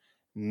one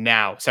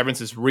now.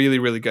 Severance is really,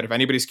 really good. If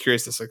anybody's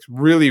curious, this like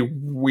really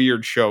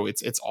weird show.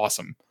 It's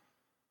awesome.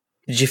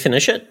 Did you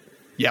finish it?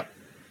 Yep.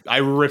 I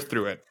ripped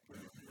through it.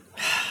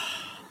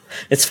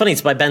 It's funny.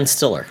 It's by Ben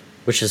Stiller,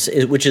 which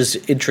is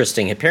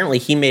interesting. Apparently,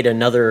 he made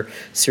another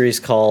series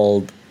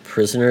called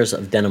Prisoners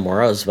of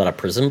Dannemora. It was about a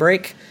prison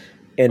break,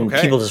 and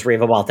people just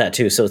rave about that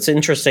too. So it's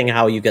interesting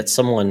how you get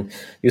someone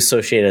you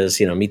associate as,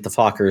 you know, Meet the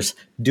Fockers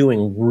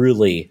doing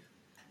really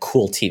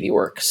cool TV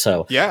work.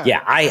 So yeah,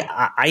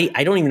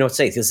 I don't even know what to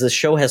say, because this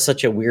show has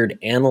such a weird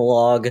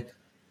analog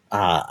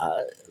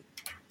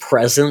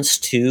presence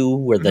too,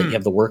 where you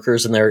have the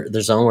workers in their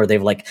zone where they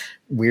have like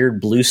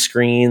weird blue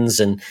screens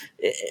and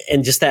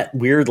just that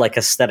weird like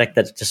aesthetic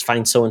that just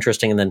finds so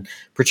interesting. And then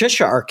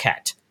Patricia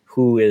Arquette,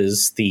 who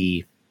is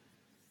the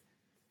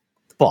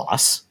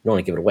boss, I don't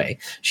want to give it away.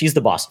 She's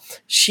the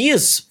boss. She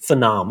is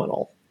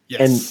phenomenal.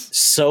 Yes. And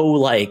so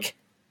like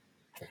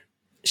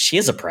she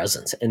has a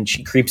presence, and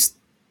she creeps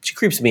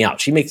me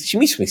out. She makes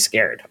me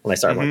scared when I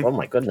start. I'm like, oh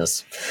my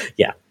goodness.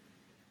 Yeah.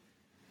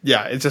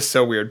 Yeah, it's just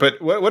so weird.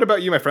 But what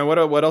about you, my friend?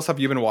 What else have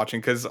you been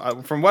watching? Because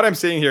from what I'm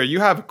seeing here,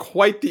 you have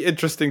quite the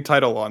interesting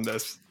title on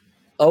this.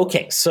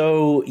 Okay,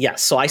 so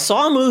I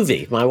saw a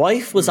movie. My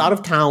wife was out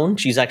of town.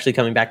 She's actually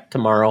coming back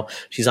tomorrow.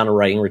 She's on a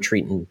writing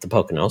retreat in the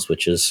Poconos,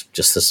 which is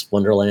just this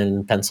wonderland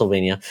in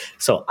Pennsylvania.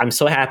 So I'm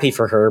so happy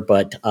for her.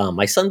 But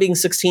my son being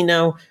 16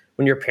 now,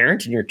 when you're a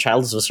parent and your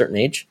child is of a certain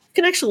age, you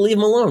can actually leave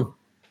him alone.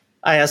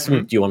 I asked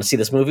him, do you want to see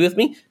this movie with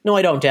me? No,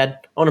 I don't, Dad.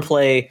 I want to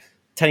play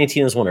Tiny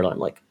Tina's Wonderland. I'm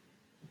like,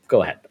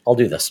 go ahead. I'll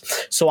do this.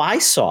 So I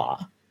saw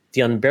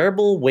The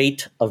Unbearable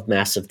Weight of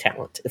Massive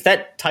Talent. If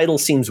that title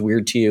seems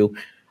weird to you,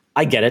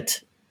 I get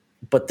it.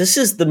 But this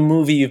is the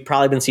movie you've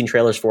probably been seeing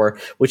trailers for,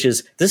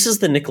 this is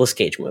the Nicolas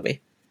Cage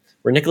movie,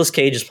 where Nicolas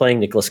Cage is playing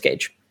Nicolas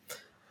Cage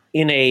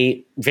in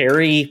a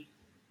very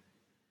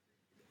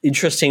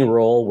interesting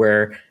role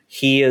where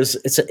he is,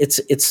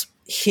 it's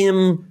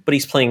him, but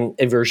he's playing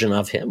a version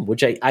of him,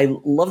 which I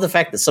love the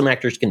fact that some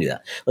actors can do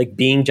that. Like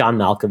being John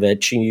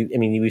Malkovich.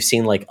 We've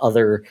seen like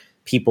other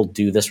people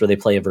do this where they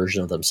play a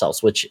version of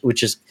themselves, which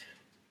is,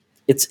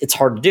 it's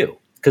hard to do,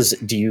 because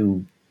do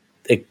you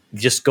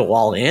just go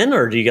all in,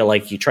 or do you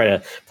you try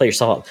to play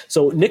yourself up?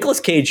 So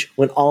Nicolas Cage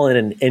went all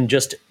in and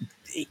just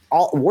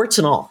warts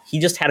and all, he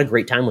just had a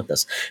great time with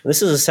this. And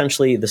this is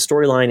essentially, the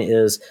storyline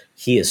is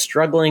he is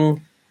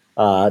struggling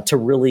to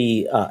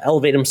really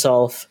elevate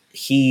himself.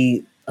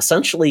 He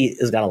essentially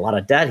has got a lot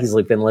of debt. He's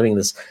been living in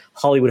this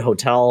Hollywood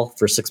hotel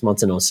for 6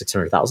 months and owes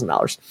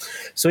 $600,000.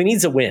 So he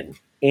needs a win.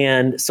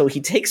 And so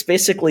he takes,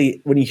 basically,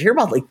 when you hear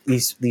about like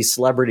these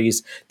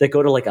celebrities that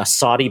go to like a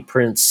Saudi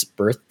prince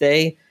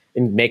birthday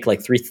and make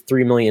like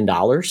 $3 million,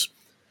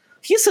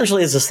 he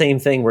essentially has the same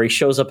thing, where he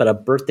shows up at a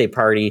birthday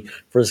party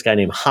for this guy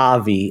named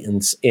Javi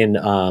in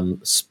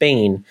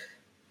Spain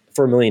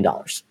for $1 million.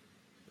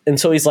 And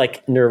so he's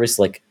like nervous,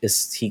 like,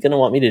 is he going to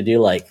want me to do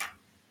like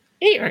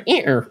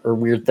or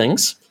weird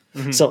things?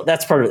 Mm-hmm. So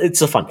that's part of it. It's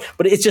so fun,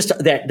 but it's just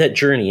that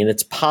journey. And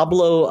it's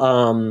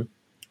Pablo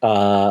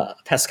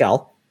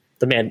Pascal,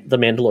 the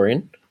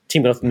Mandalorian,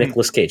 teaming up with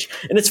Nicolas Cage.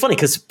 And it's funny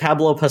because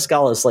Pablo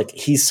Pascal is like,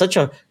 he's such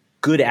a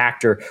good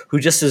actor who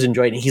just is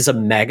enjoying it. He's a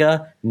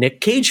mega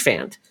Nick Cage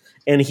fan,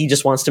 and he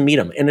just wants to meet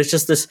him. And it's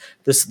just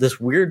this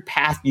weird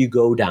path you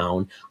go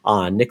down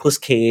on Nicolas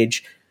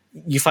Cage.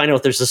 You find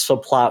out there's this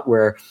subplot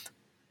where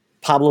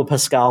Pablo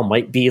Pascal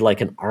might be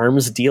like an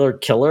arms dealer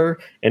killer,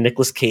 and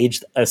Nicolas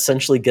Cage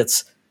essentially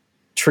gets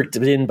tricked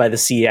in by the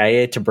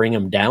CIA to bring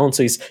him down.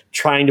 So he's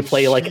trying to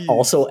play like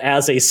also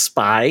as a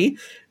spy.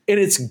 And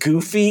it's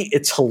goofy,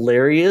 it's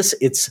hilarious,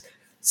 it's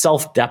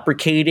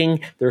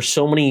self-deprecating. There's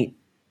so many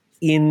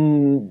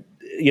inside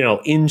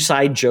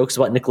jokes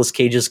about Nicolas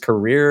Cage's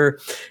career,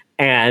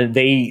 and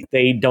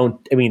they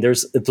don't. I mean,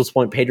 there's at this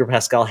point, Pedro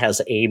Pascal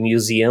has a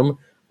museum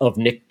of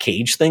Nick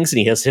Cage things, and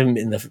he has him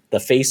in the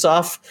Face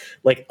Off,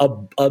 like a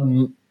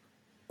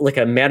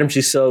Madame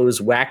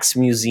Tussauds wax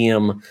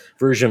museum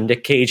version of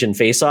Nick Cage and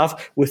Face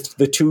Off with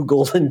the two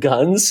golden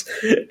guns.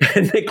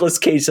 And Nicolas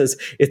Cage says,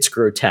 "It's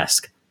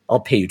grotesque. I'll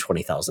pay you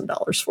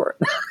 $20,000 for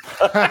it."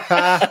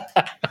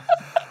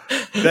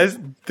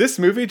 This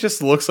movie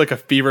just looks like a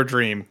fever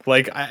dream.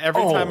 Like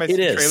every time I see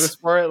trailers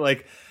for it,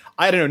 like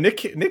I don't know.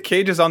 Nick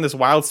Cage is on this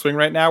wild swing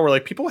right now where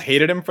like people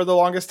hated him for the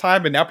longest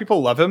time, and now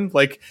people love him.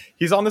 Like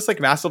he's on this like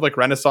massive like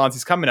renaissance.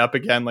 He's coming up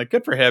again. Like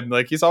good for him.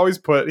 Like he's always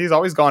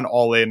gone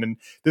all in, and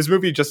this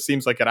movie just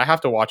seems like it. I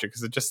have to watch it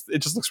because it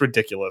just looks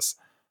ridiculous.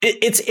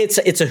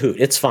 It's a hoot.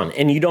 It's fun,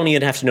 and you don't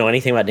even have to know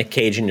anything about Nick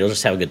Cage, and you'll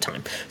just have a good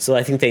time. So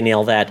I think they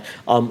nail that.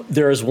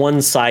 There is one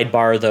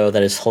sidebar though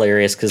that is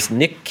hilarious because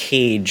Nick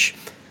Cage.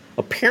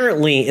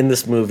 Apparently, in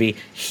this movie,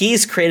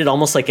 he's created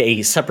almost like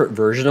a separate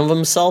version of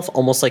himself,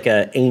 almost like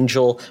an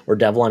angel or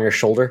devil on your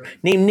shoulder,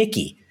 named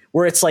Nicky,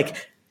 where it's like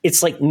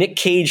Nick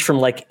Cage from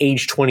like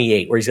age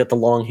 28, where he's got the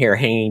long hair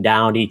hanging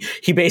down.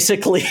 He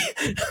basically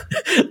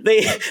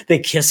they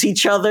kiss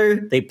each other,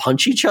 they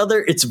punch each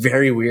other. It's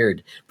very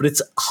weird, but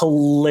it's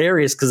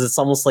hilarious because it's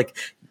almost like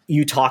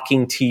you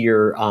talking to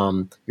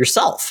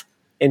yourself,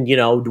 and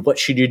what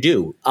should you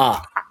do?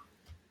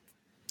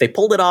 They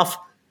pulled it off.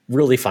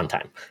 Really fun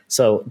time.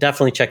 So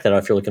definitely check that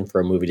out if you're looking for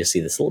a movie to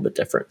see this a little bit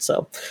different.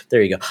 So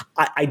there you go.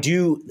 I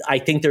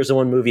think there's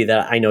one movie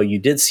that I know you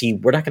did see.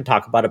 We're not going to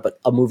talk about it,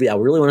 but a movie I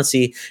really want to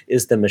see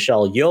is the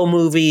Michelle Yeoh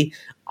movie.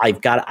 I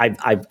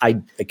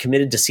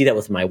committed to see that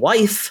with my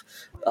wife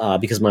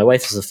because my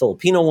wife is a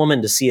Filipino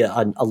woman, to see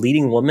a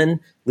leading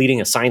woman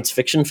leading a science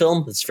fiction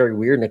film. It's very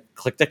weird and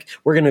eclectic.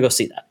 We're going to go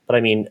see that. But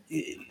I mean,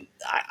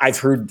 I've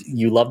heard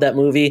you love that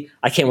movie.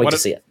 I can't wait to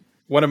see it.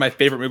 One of my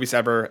favorite movies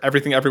ever.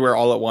 Everything Everywhere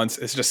All at Once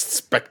is just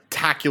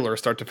spectacular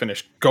start to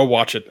finish. Go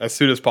watch it as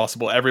soon as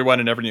possible. Everyone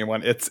and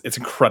everyone. It's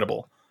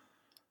incredible.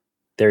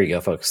 There you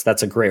go, folks.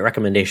 That's a great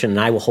recommendation, and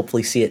I will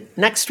hopefully see it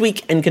next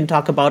week and can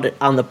talk about it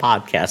on the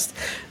podcast.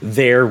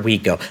 There we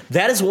go.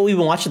 That is what we've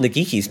been watching, The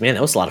Geekies. Man,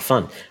 that was a lot of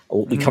fun.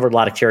 We covered a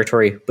lot of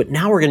territory, but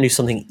now we're going to do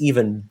something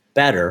even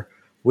better,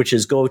 which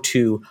is go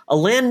to a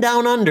land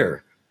down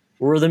under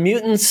where the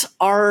mutants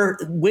are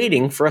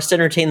waiting for us to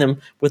entertain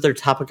them with their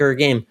topic or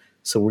game.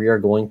 So we are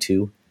going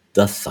to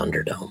the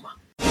Thunderdome.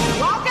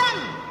 Welcome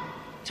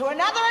to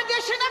another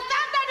edition of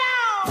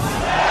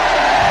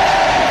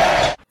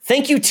Thunderdome!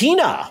 Thank you,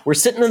 Tina. We're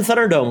sitting in the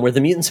Thunderdome where the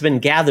mutants have been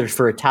gathered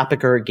for a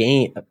topic or a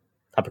game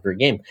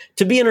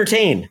to be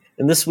entertained.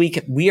 And this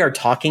week we are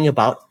talking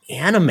about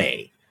anime.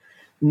 And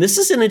this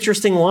is an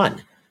interesting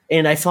one.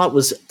 And I thought it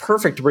was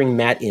perfect to bring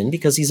Matt in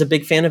because he's a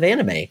big fan of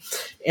anime.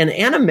 And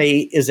anime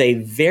is a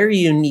very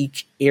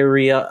unique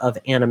area of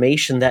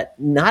animation that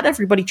not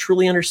everybody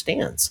truly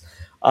understands.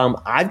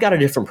 I've got a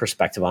different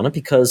perspective on it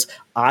because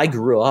I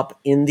grew up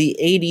in the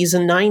 80s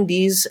and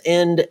 90s,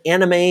 and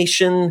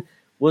animation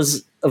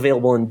was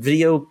available in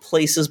video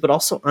places, but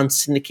also on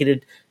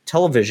syndicated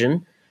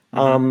television.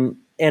 And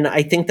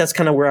I think that's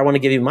kind of where I want to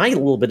give you a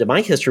little bit of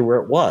my history,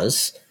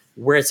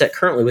 where it's at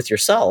currently with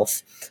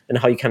yourself, and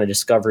how you kind of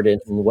discovered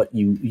it and what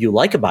you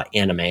like about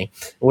anime and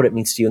what it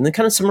means to you. And then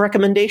kind of some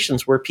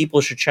recommendations where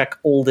people should check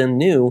old and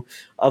new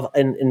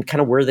and kind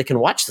of where they can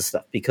watch this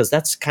stuff, because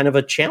that's kind of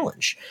a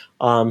challenge.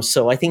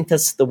 So I think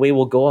that's the way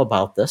we'll go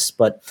about this.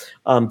 But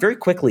very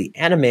quickly,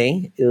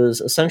 anime is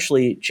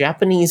essentially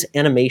Japanese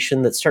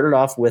animation that started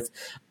off with,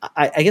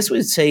 I guess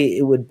we'd say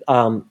it would,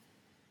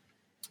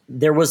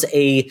 there was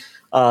a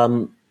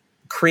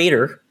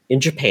creator in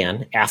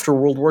Japan after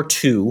World War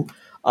II,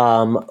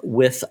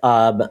 with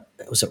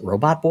was it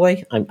Robot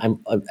Boy?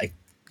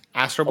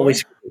 Astro Boy.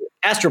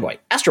 Astro Boy.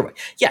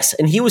 Yes,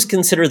 and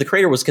the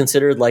creator was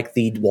considered like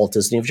the Walt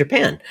Disney of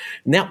Japan.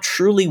 And that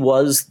truly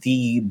was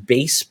the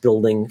base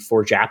building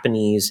for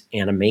Japanese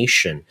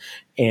animation.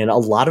 And a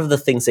lot of the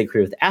things they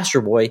created with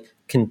Astro Boy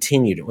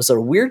continued. It was a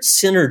weird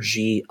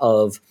synergy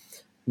of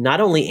not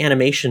only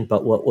animation,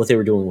 but what they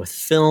were doing with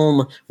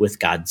film, with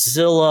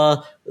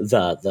Godzilla,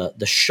 the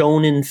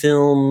shonen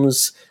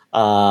films.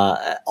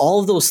 All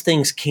of those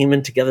things came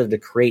in together to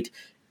create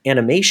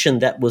animation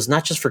that was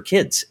not just for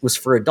kids, it was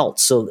for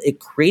adults. So it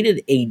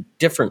created a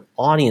different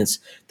audience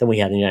than we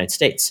had in the United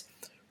States,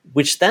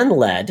 which then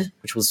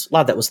which was a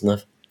lot of that was in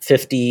the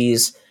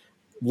 50s,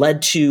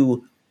 led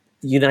to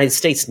the United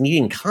States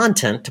needing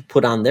content to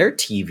put on their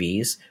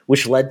TVs,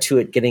 which led to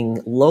it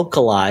getting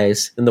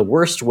localized in the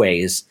worst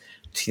ways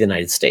to the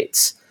United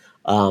States.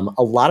 A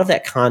lot of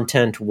that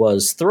content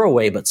was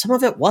throwaway, but some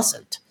of it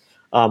wasn't.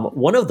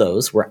 One of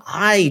those where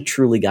I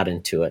truly got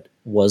into it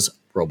was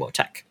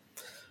Robotech.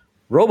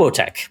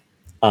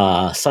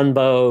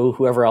 Sunbow,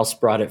 whoever else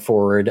brought it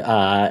forward,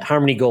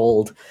 Harmony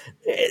Gold.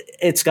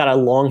 It's got a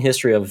long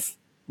history of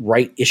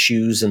right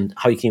issues and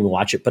how you can even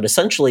watch it. But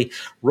essentially,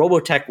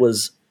 Robotech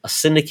was a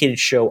syndicated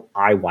show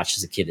I watched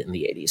as a kid in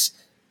the 80s.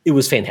 It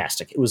was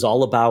fantastic. It was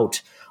all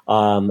about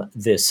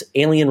this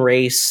alien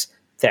race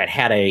that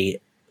had a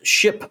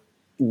ship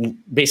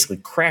basically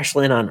crash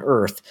land on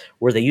Earth,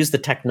 where they use the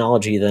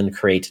technology then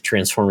create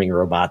transforming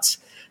robots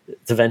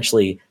to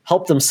eventually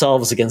help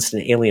themselves against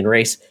an alien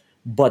race.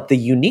 But the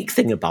unique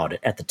thing about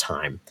it at the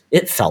time,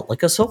 it felt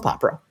like a soap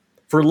opera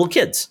for little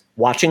kids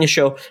watching a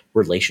show.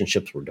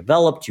 Relationships were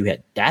developed. You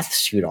had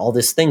deaths. You had all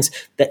these things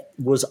that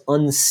was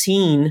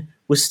unseen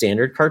with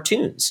standard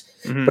cartoons.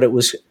 But it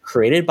was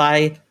created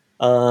by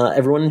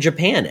everyone in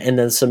Japan. And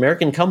this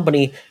American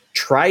company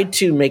tried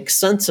to make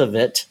sense of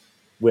it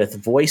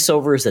with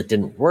voiceovers that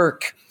didn't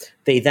work,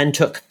 They then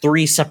took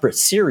 3 separate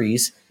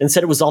series and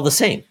said it was all the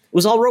same. It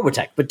was all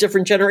Robotech, but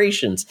different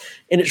generations.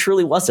 And it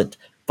truly wasn't.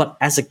 But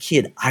as a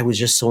kid, I was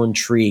just so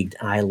intrigued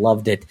and I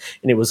loved it.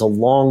 And it was a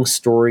long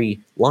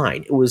story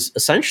line. It was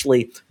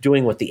essentially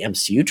doing what the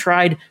MCU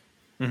tried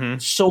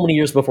so many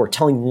years before,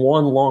 telling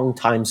one long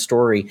time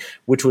story,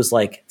 which was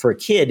like, for a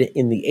kid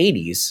in the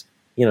 80s,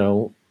 you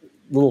know,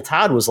 little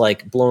Todd was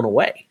like blown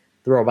away.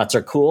 The robots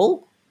are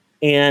cool.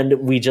 And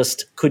we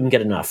just couldn't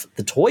get enough.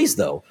 The toys,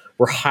 though,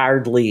 were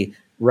hardly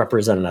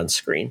represented on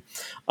screen.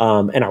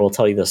 And I will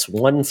tell you this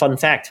one fun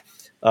fact.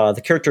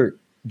 The character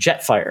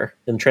Jetfire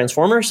in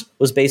Transformers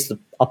was based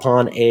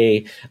upon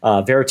a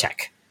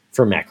Veritech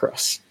from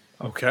Macross.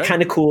 Okay.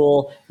 Kind of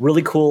cool,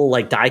 really cool,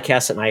 like die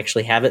cast, and I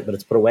actually have it, but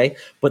it's put away.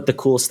 But the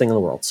coolest thing in the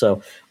world.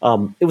 So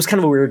it was kind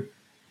of a weird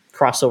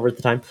crossover at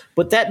the time.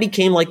 But that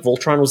became like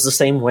Voltron was the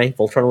same way.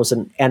 Voltron was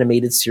an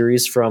animated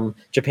series from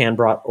Japan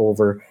brought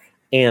over.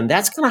 And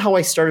that's kind of how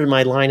I started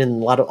my line,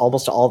 and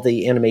almost all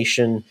the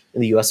animation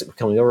in the U.S. that were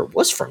coming over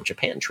was from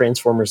Japan,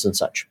 Transformers and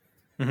such.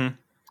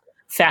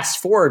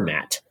 Fast forward,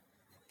 Matt.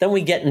 Then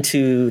we get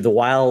into the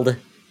wild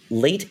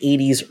late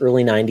 80s,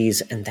 early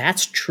 90s, and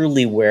that's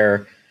truly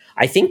where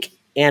I think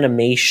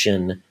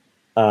animation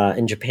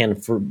in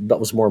Japan that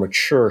was more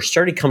mature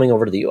started coming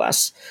over to the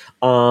U.S.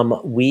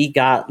 We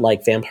got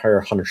like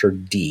Vampire Hunter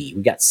D.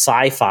 We got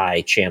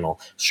Sci-Fi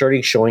Channel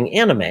starting showing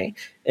anime,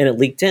 and it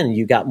leaked in.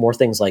 You got more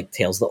things like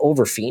Tales of the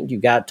Overfiend. You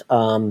got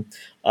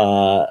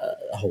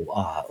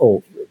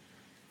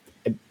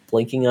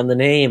blanking on the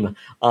name.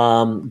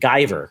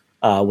 Guyver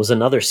was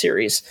another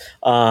series.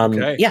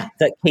 Yeah,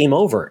 that came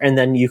over. And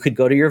then you could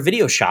go to your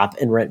video shop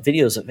and rent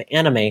videos of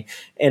anime,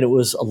 and it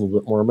was a little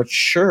bit more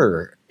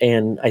mature.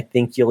 And I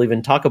think you'll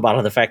even talk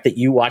about the fact that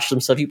you watched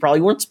some stuff you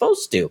probably weren't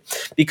supposed to,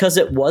 because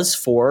it was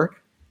for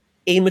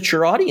a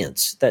mature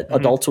audience that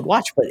adults would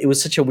watch. But it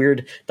was such a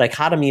weird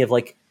dichotomy of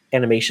like,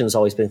 animation has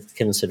always been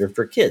considered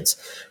for kids.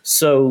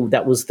 So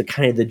that was the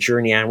kind of the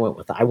journey I went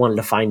with. I wanted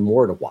to find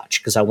more to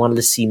watch because I wanted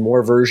to see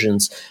more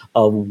versions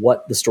of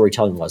what the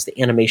storytelling was.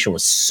 The animation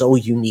was so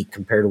unique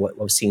compared to what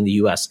I was seeing in the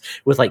US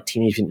with like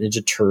Teenage Mutant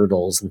Ninja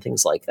Turtles and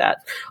things like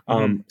that.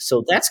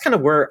 So that's kind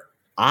of where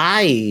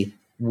I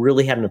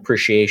really had an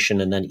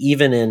appreciation. And then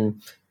even in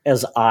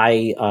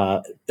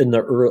the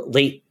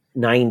late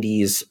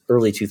 90s,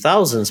 early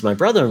 2000s, my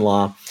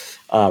brother-in-law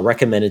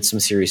recommended some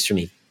series to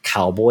me.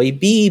 Cowboy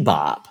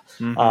Bebop,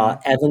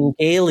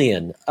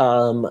 Evangelion,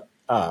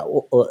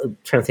 trying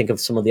to think of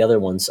some of the other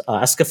ones,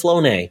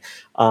 Escaflowne,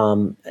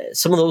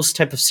 some of those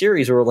type of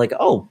series were like,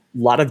 a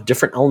lot of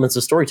different elements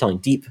of storytelling,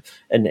 deep,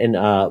 and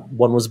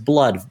one was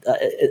blood.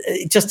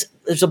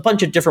 There's a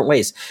bunch of different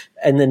ways,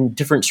 and then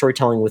different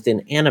storytelling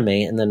within anime.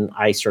 And then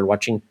I started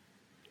watching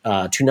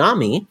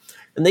Toonami,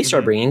 and they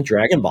started bringing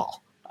Dragon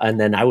Ball. And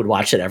then I would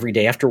watch it every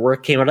day after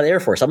work, came out of the Air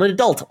Force. I'm an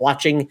adult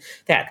watching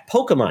that.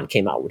 Pokemon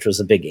came out, which was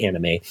a big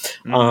anime.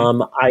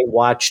 I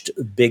watched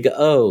Big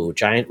O,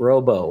 Giant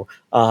Robo.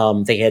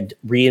 They had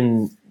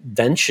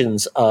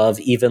reinventions of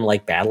even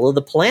like Battle of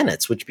the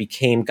Planets, which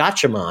became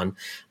Gatchaman,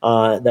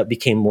 that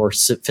became more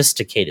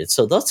sophisticated.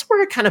 So that's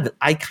where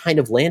I kind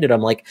of landed.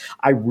 I'm like,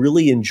 I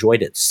really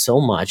enjoyed it so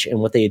much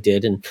and what they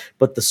did.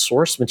 But the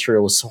source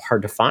material was so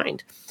hard to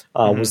find.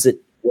 Was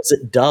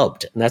it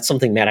dubbed? And that's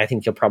something, Matt, I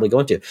think you'll probably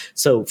go into.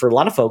 So for a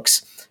lot of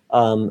folks,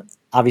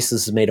 obviously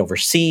this is made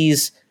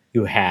overseas.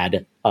 You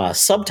had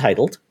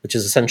subtitled, which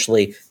is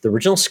essentially the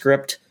original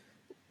script,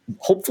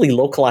 hopefully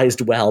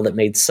localized well, that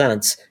made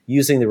sense,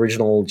 using the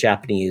original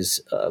Japanese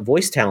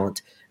voice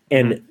talent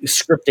and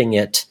scripting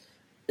it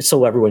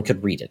so everyone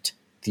could read it.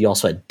 You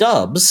also had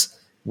dubs,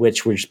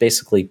 which was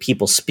basically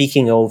people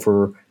speaking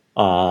over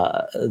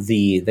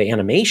the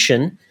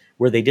animation,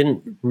 where they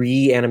didn't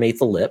reanimate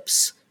the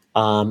lips.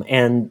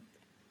 And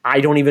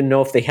I don't even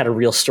know if they had a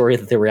real story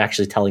that they were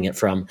actually telling it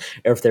from,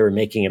 or if they were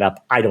making it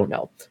up. I don't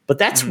know. But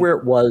that's where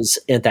it was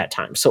at that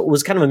time. So it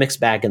was kind of a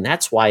mixed bag. And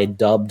that's why I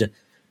dubbed,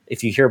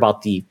 if you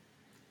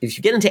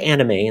get into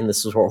anime, and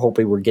this is what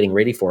hopefully we're getting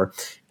ready for,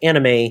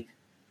 anime,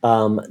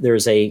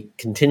 there's a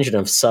contingent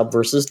of sub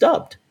versus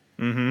dubbed.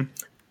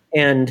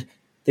 And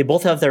they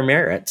both have their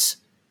merits.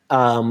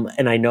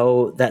 And I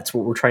know that's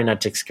what we're trying not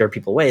to scare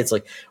people away. It's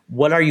like,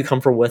 what are you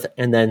comfortable with?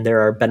 And then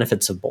there are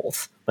benefits of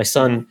both. My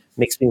son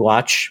makes me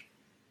watch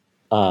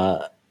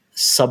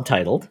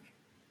subtitled,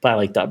 but I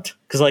like dubbed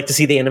because I like to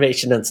see the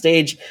animation on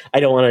stage. I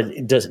don't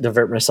want to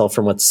divert myself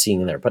from what's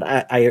seeing there, but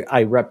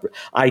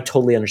I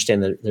totally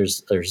understand that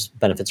there's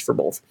benefits for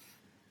both.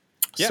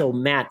 Yeah. So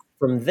Matt,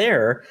 from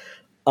there,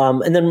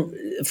 and then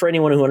for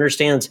anyone who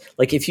understands,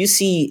 like if you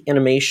see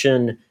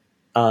animation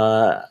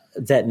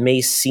that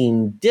may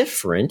seem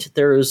different,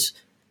 there's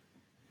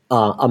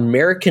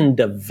American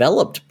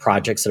developed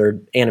projects that are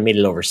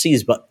animated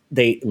overseas, but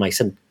my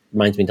son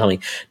reminds me, telling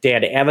me,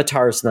 Dad,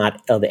 Avatar's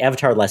not the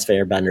Avatar: Last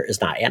Airbender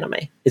is not anime.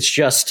 It's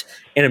just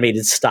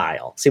animated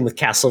style. Same with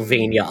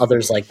Castlevania,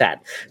 others like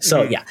that.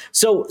 So yeah,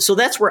 so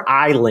that's where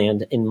I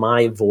land in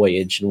my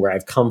voyage and where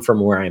I've come from,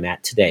 where I'm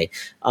at today.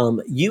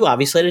 You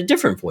obviously had a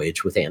different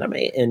voyage with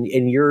anime, and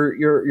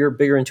you're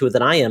bigger into it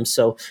than I am.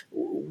 So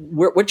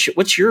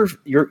what's your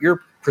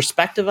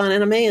perspective on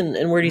anime,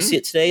 and where do you see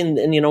it today? And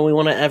we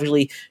want to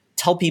actually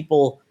tell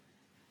people,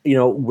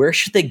 where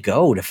should they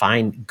go to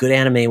find good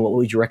anime? What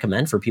would you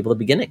recommend for people at the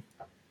beginning?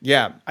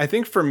 Yeah, I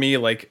think for me,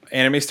 like,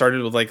 anime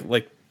started with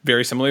like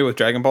very similarly with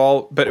Dragon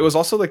Ball, but it was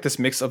also like this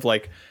mix of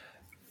like,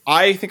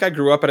 I think I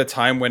grew up at a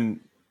time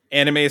when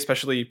anime,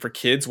 especially for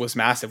kids, was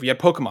massive. We had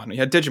Pokemon, you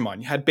had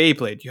Digimon, you had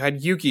Beyblade, you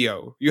had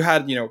Yu-Gi-Oh, you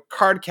had,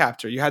 Card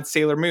Captor, you had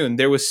Sailor Moon.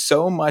 There was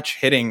so much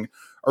hitting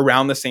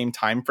around the same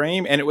time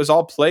frame, and it was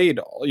all played,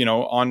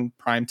 on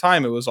prime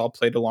time. It was all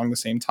played along the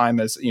same time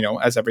as,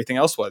 as everything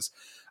else was.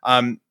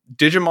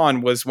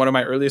 Digimon was one of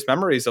my earliest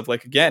memories of,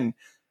 like, again,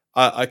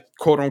 a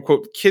quote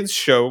unquote kids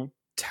show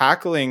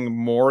tackling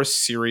more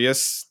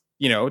serious,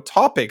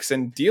 topics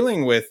and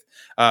dealing with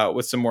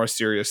some more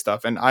serious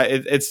stuff. And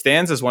it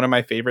stands as one of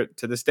my favorite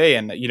to this day.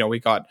 And, we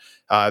got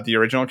the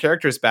original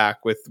characters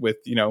back with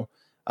a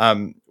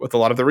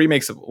lot of the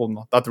remakes of,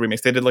 well, not the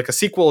remakes. They did like a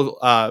sequel,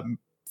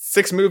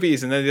 6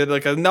 movies, and then they did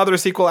like another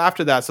sequel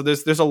after that. So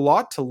there's a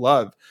lot to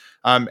love.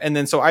 And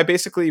then so I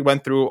basically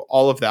went through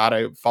all of that.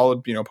 I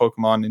followed,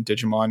 Pokemon and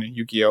Digimon and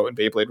Yu-Gi-Oh and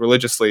Beyblade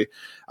religiously,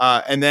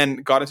 and then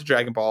got into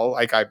Dragon Ball.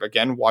 Like,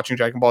 again, watching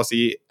Dragon Ball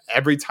Z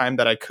every time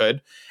that I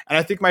could. And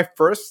I think my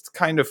first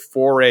kind of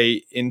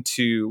foray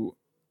into,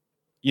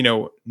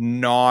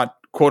 not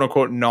quote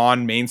unquote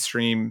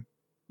non-mainstream,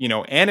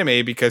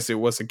 anime, because it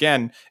was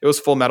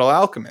Full Metal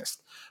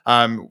Alchemist.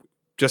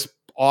 Just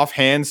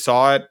offhand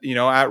saw it,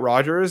 at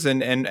Rogers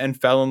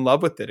and fell in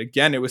love with it.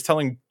 Again, it was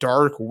telling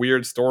dark,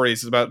 weird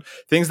stories about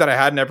things that I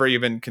had never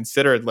even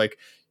considered. Like,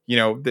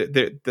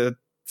 that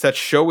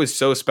show is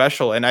so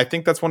special. And I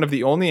think that's one of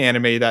the only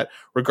anime that,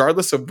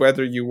 regardless of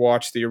whether you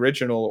watch the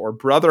original or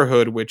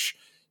Brotherhood, which,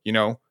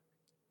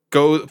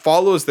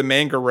 follows the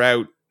manga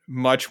route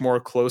much more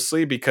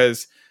closely,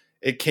 because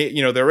it came,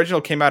 the original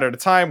came out at a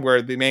time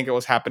where the manga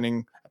was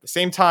happening at the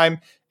same time.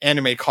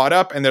 Anime caught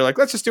up, and they're like,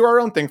 let's just do our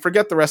own thing.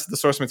 Forget the rest of the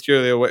source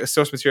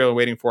material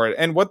waiting for it.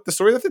 And what the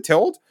story that they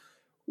told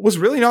was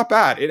really not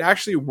bad. It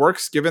actually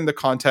works given the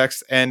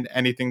context and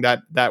anything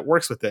that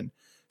works within.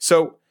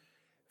 So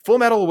Full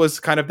Metal was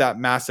kind of that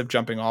massive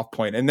jumping off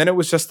point. And then it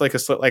was just like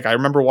I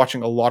remember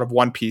watching a lot of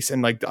One Piece,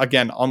 and like,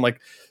 again, on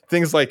like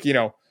things like,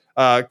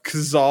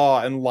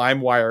 Kazaa and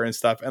LimeWire and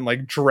stuff, and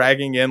like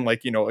dragging in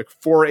like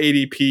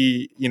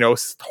 480p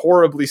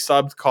horribly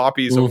subbed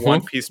copies of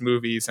One Piece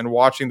movies, and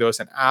watching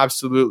those and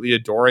absolutely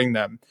adoring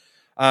them.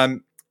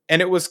 And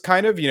it was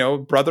kind of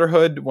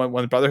Brotherhood,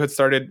 when Brotherhood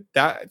started,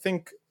 that I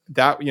think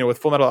that with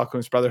Full Metal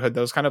Alchemist Brotherhood,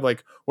 that was kind of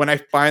like when I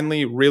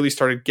finally really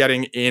started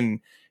getting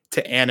in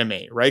to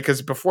anime, right?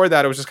 Because before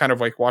that, it was just kind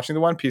of like watching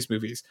the One Piece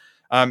movies.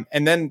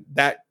 And then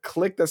that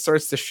click that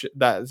starts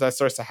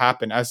to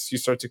happen as you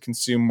start to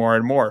consume more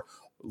and more,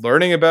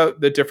 learning about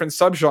the different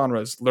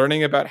subgenres,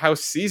 learning about how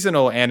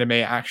seasonal anime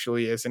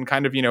actually is, and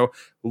kind of,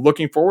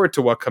 looking forward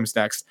to what comes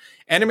next.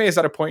 Anime is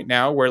at a point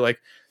now where like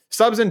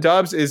subs and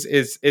dubs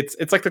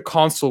it's like the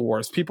console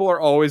wars. People are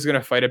always going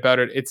to fight about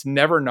it. It's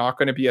never not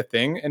going to be a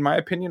thing, in my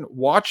opinion.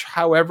 Watch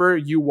however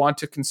you want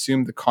to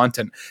consume the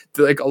content.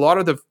 Like a lot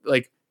of the,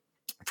 like,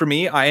 for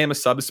me, I am a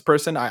subs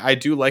person. I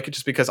do like it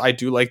just because I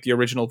do like the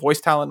original voice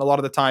talent a lot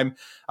of the time.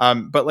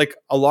 But like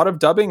a lot of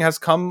dubbing has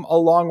come a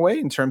long way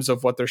in terms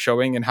of what they're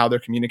showing and how they're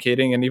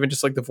communicating, and even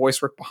just like the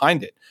voice work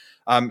behind it.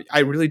 I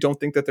really don't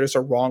think that there's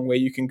a wrong way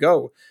you can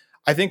go.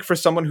 I think for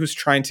someone who's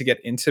trying to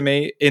get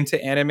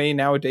into anime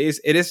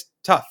nowadays, it is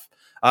tough.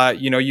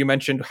 You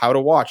mentioned how to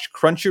watch.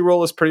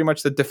 Crunchyroll is pretty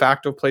much the de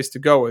facto place to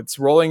go. It's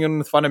rolling in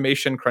with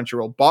Funimation.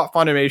 Crunchyroll bought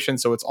Funimation,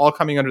 so it's all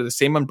coming under the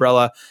same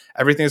umbrella.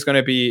 Everything is going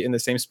to be in the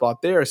same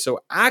spot there. So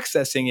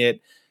accessing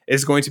it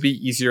is going to be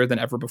easier than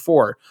ever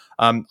before.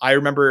 I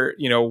remember,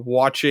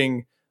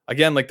 watching,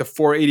 again, like the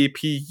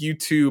 480p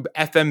YouTube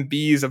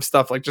FMVs of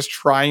stuff, like just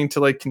trying to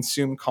like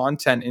consume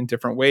content in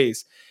different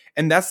ways.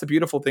 And that's the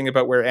beautiful thing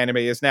about where anime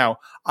is now.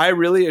 I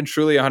really and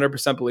truly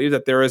 100% believe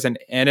that there is an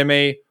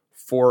anime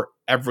for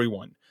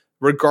everyone,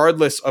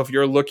 regardless of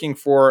you're looking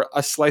for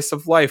a slice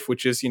of life,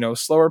 which is,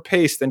 slower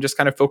paced and just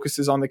kind of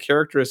focuses on the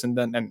characters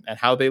and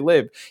how they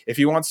live. If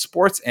you want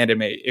sports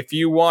anime, if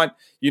you want,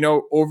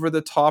 over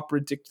the top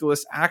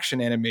ridiculous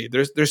action anime,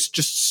 there's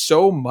just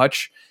so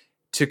much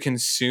to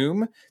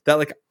consume that,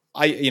 like,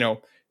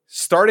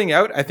 starting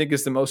out, I think,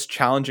 is the most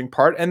challenging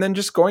part. And then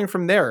just going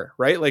from there,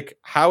 right? Like,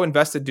 how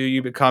invested do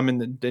you become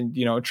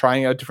in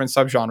trying out different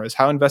subgenres?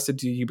 How invested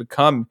do you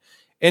become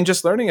in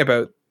just learning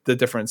about the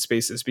different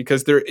spaces?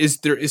 Because there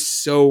is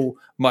so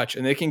much,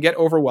 and they can get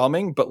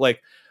overwhelming, but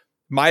like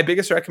my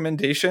biggest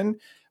recommendation,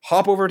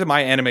 hop over to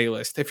my anime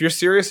list. If you're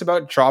serious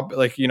about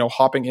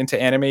hopping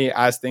into anime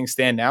as things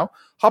stand now,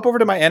 hop over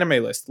to my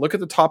anime list. Look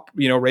at the top,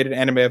 rated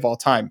anime of all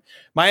time.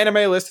 My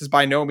anime list is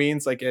by no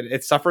means like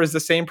it suffers the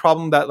same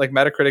problem that like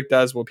Metacritic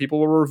does, where people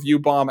will review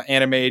bomb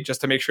anime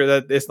just to make sure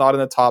that it's not in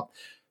the top.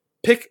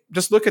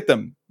 Just look at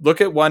them.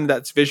 Look at one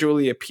that's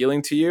visually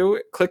appealing to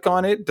you. Click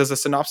on it. Does the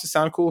synopsis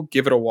sound cool?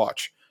 Give it a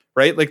watch.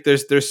 Right? Like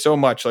there's so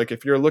much. Like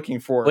if you're looking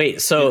for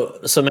so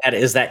Matt,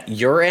 is that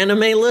your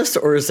anime list,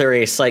 or is there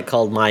a site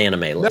called My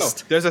Anime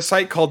List? No, there's a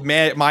site called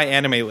My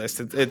Anime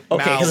List. Okay,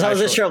 because I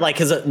wasn't sure. Like,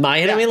 is it My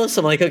Anime List?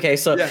 I'm like, okay,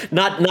 so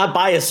not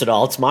biased at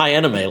all. It's My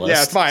Anime List.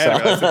 Yeah, it's My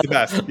Anime List. It's the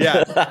best.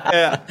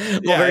 Yeah.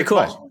 Well, very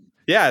cool.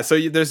 Yeah, so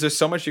there's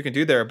so much you can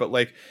do there, but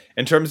like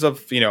in terms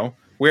of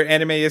where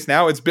anime is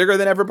now, it's bigger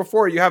than ever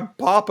before. You have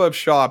pop-up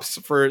shops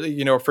for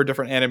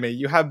different anime.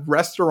 You have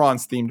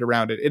restaurants themed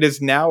around it. It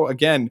is now,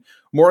 again,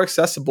 more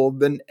accessible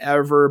than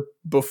ever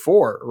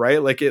before,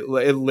 right? Like it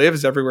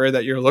lives everywhere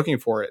that you're looking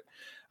for it.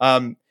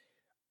 I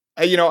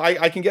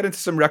can get into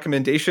some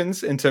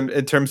recommendations in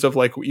terms of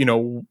like,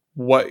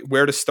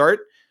 where to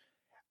start.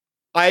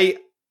 My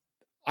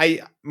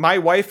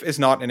wife is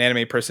not an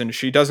anime person.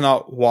 She does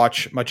not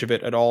watch much of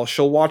it at all.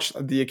 She'll watch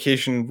the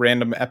occasion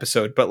random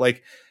episode, but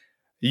like,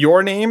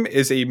 Your Name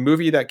is a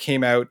movie that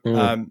came out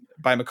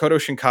by Makoto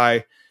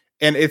Shinkai,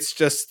 and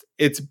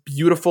it's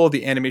beautiful.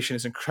 The animation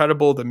is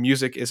incredible. The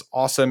music is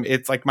awesome.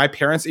 It's like my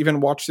parents even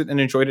watched it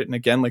and enjoyed it. And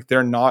again, like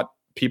they're not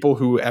people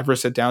who ever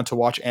sit down to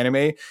watch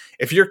anime.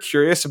 If you're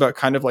curious about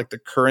kind of like the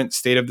current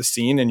state of the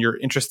scene and you're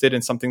interested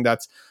in something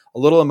that's a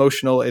little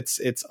emotional, it's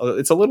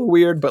a little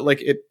weird, but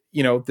like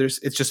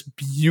it's just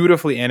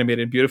beautifully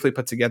animated, beautifully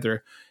put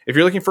together. If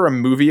you're looking for a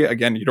movie,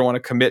 again, you don't want to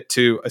commit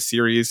to a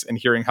series and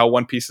hearing how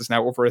One Piece is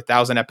now over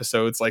 1,000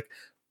 episodes. Like,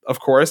 of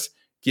course,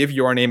 give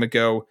Your Name a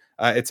go.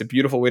 It's a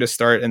beautiful way to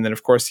start. And then,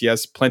 of course, he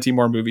has plenty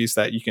more movies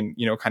that you can,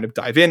 kind of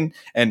dive in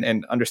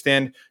and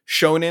understand.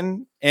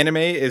 Shonen anime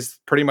is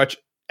pretty much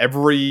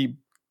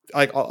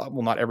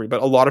not every,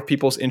 but a lot of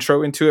people's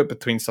intro into it,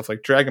 between stuff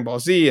like Dragon Ball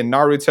Z and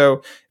Naruto.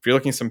 If you're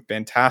looking some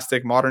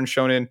fantastic modern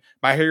shonen,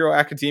 My Hero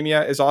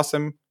Academia is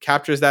awesome.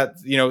 Captures that,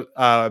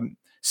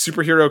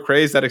 superhero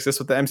craze that exists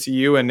with the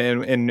MCU and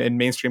in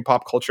mainstream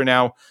pop culture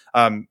now.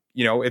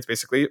 It's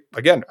basically,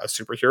 again, a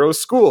superhero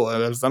school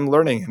as them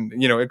learning, and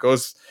it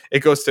goes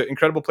to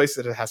incredible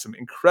places. It has some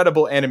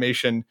incredible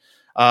animation.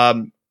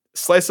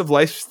 Slice of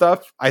life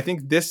stuff. I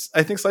think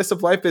slice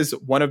of life is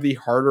one of the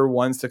harder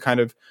ones to kind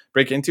of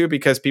break into,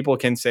 because people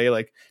can say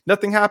like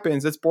nothing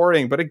happens, it's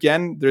boring, but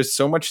again, there's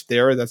so much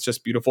there that's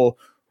just beautiful.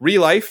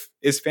 Real Life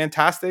is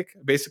fantastic.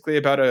 Basically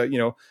about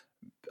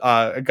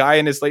a guy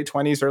in his late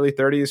 20s, early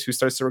 30s who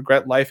starts to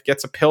regret life,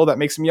 gets a pill that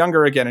makes him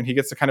younger again, and he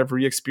gets to kind of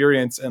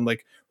re-experience and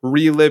like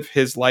relive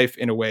his life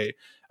in a way.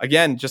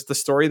 Again, just the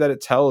story that it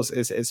tells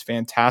is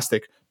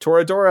fantastic.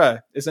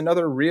 Toradora is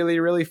another really,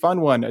 really fun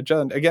one.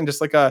 Again,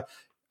 just like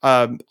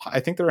I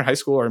think they're in high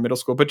school or middle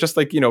school, but just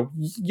like,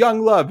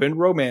 young love and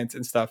romance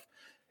and stuff.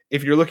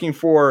 If you're looking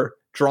for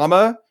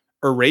drama,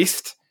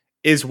 Erased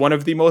is one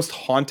of the most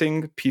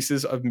haunting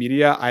pieces of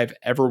media I've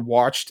ever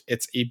watched.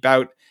 It's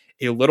about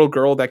a little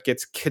girl that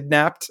gets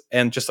kidnapped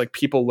and just like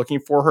people looking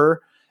for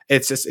her.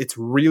 It's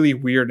really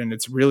weird, and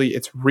it's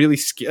really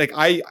scary.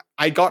 Like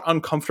I got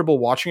uncomfortable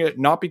watching it,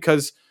 not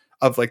because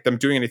of like them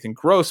doing anything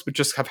gross, but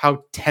just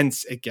how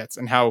tense it gets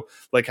and how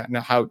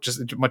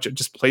just much it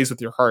just plays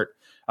with your heart.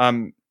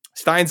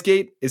 Steins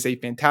Gate is a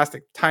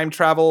fantastic time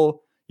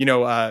travel,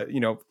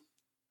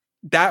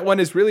 that one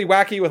is really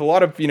wacky with a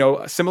lot of,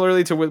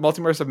 similarly to with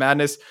Multiverse of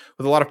Madness,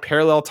 with a lot of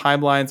parallel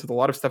timelines, with a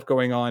lot of stuff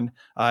going on.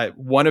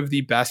 One of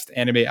the best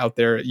anime out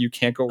there. You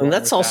can't go wrong. And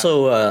that's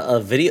also a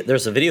video.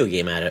 There's a video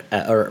game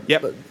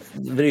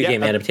video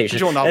game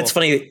adaptation. That's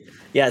funny.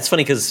 Yeah, it's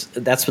funny because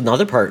that's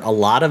another part. A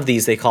lot of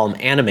these, they call them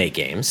anime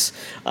games,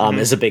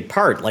 is a big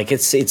part. Like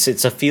it's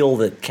a field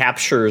that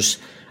captures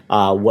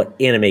what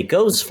anime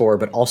goes for,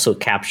 but also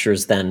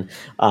captures then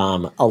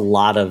a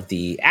lot of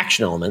the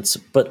action elements.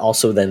 But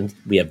also then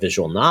we have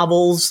visual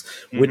novels,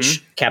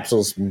 which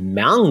capsules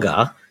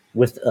manga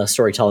with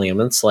storytelling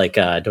elements like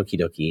Doki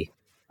Doki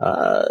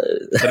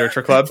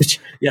Literature Club.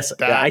 Yes,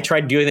 I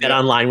tried doing that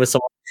online with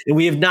someone, and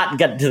we have not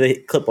gotten to the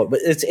clipboard. But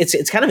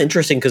it's kind of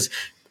interesting because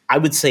I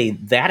would say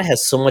that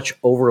has so much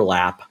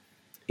overlap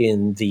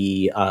in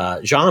the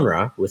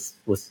genre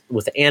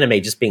with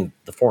anime just being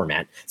the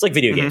format. It's like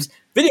video games.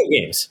 Video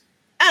games,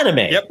 anime.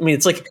 Yep. I mean,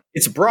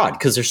 it's broad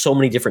because there's so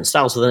many different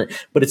styles within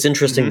it. But it's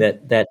interesting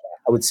that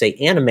I would say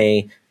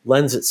anime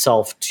lends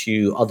itself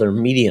to other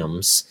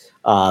mediums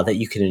that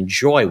you can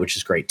enjoy, which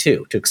is great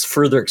too, to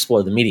further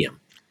explore the medium.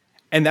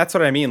 And that's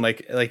what I mean.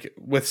 Like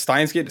with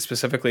Steins Gate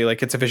specifically,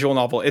 like it's a visual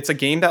novel. It's a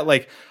game that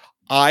like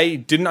I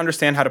didn't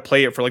understand how to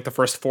play it for like the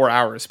first 4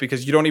 hours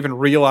because you don't even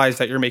realize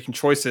that you're making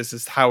choices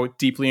is how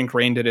deeply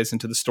ingrained it is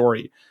into the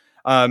story.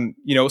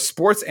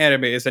 Sports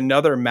anime is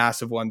another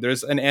massive one.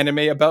 There's an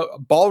anime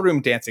about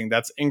ballroom dancing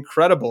that's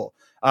incredible.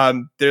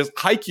 There's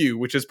Haikyuu,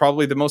 which is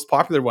probably the most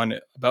popular one,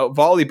 about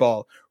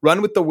volleyball.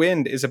 Run with the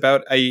Wind is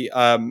about a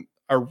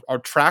a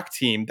track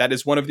team that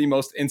is one of the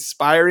most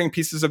inspiring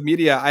pieces of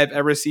media I've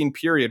ever seen,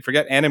 period.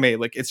 Forget anime.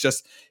 Like, it's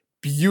just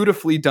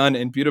beautifully done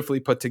and beautifully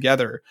put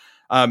together.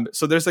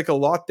 So there's like a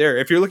lot there.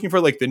 If you're looking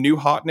for like the new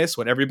hotness,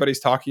 what everybody's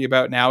talking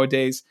about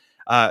nowadays,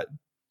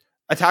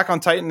 Attack on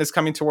Titan is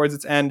coming towards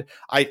its end.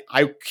 I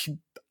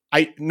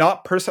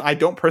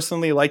don't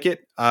personally like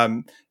it.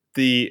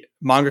 The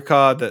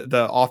mangaka,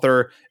 the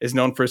author, is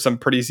known for some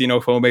pretty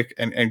xenophobic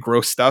and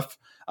gross stuff.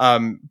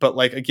 But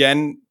like,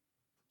 again,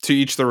 to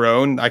each their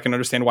own. I can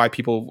understand why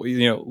people,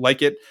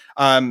 like it.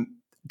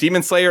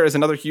 Demon Slayer is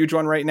another huge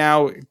one right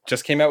now. It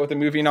just came out with a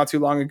movie not too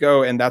long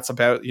ago, and that's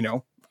about,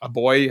 a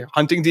boy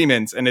hunting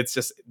demons, and it's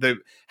just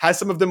has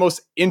some of the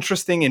most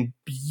interesting and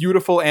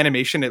beautiful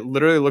animation. It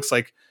literally looks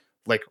like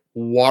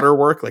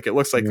waterwork, like it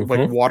looks like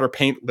water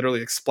paint literally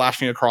like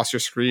splashing across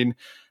your screen.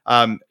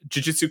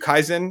 Jujutsu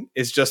Kaisen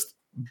is just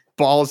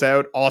balls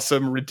out,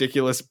 awesome,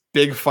 ridiculous,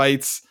 big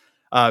fights,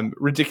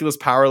 ridiculous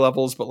power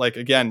levels. But like,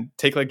 again,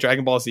 take like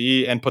Dragon Ball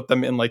Z and put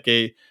them in like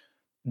a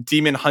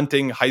demon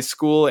hunting high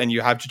school, and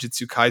you have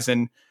Jujutsu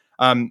Kaisen.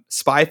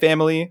 Spy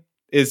Family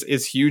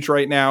is huge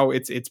right now.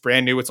 It's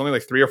brand new. It's only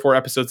like 3 or 4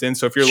 episodes in.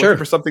 So if you're looking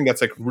for something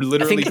that's like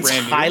literally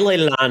brand new,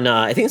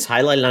 I think it's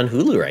highlighted on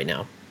Hulu right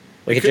now.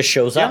 Like, it just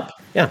shows up.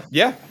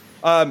 Yeah.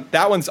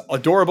 That one's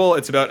adorable.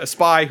 It's about a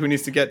spy who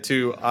needs to get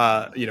to,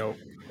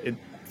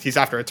 he's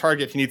after a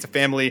target. He needs a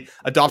family,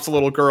 adopts a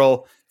little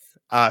girl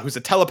who's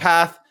a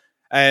telepath,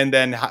 and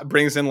then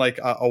brings in like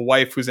a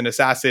wife who's an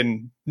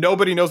assassin.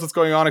 Nobody knows what's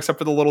going on except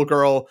for the little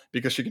girl,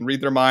 because she can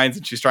read their minds,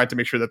 and she's trying to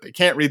make sure that they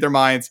can't read their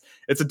minds.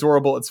 It's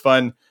adorable. It's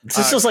fun.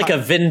 This is like a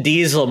Vin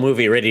Diesel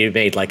movie ready to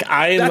be made. Like,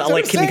 I'm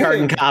like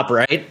kindergarten cop,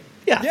 right?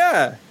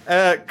 Yeah.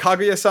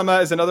 Kaguya-sama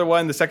is another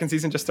one. The second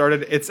season just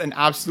started. It's an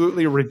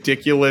absolutely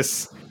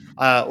ridiculous,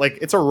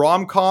 it's a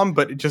rom-com,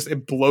 but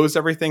it blows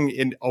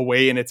everything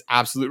away in its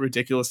absolute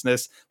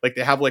ridiculousness. Like,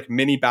 they have like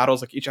mini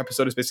battles. Like, each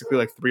episode is basically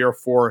like 3 or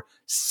 4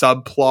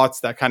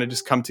 subplots that kind of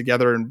just come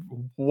together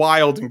in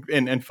wild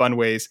and fun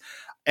ways.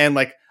 And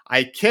like,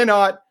 I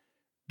cannot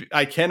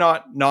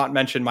not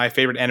mention my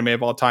favorite anime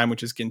of all time,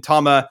 which is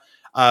Gintama.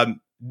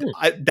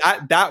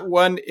 That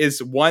one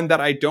is one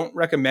that I don't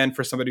recommend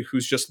for somebody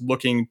who's just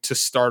looking to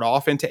start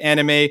off into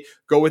anime.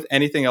 Go with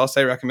anything else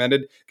I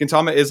recommended.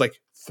 Gintama is like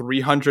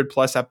 300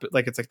 plus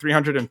it's like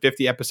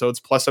 350 episodes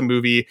plus a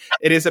movie.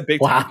 It is a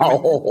big time.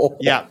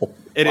 Yeah,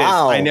 it is.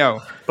 I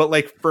know. But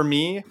like, for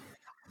me,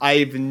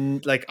 I've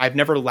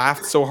never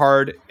laughed so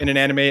hard in an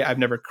anime. I've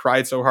never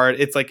cried so hard.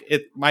 It's like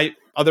my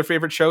other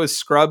favorite show is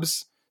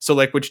Scrubs. So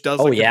like, which does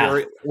like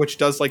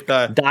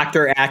the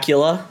Dr.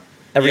 Acula.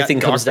 Everything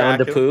comes down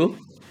to poo.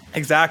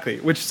 Exactly.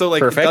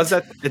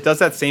 It does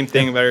that same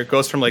thing where it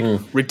goes from like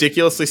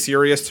ridiculously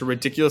serious to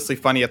ridiculously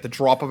funny at the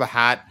drop of a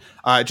hat.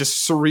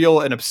 Just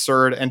surreal and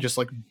absurd and just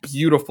like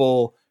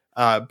beautiful.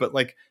 But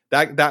like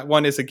that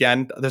one is,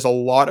 again, there's a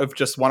lot of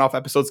just one-off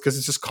episodes because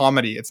it's just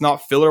comedy. It's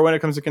not filler when it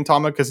comes to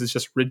Gintama because it's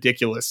just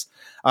ridiculous.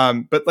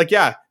 But like,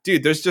 yeah,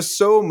 dude, there's just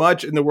so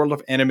much in the world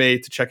of anime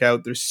to check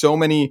out. There's so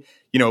many,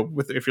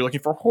 if you're looking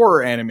for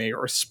horror anime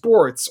or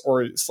sports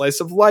or slice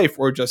of life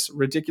or just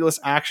ridiculous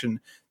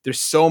action, there's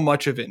so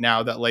much of it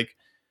now that like,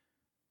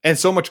 and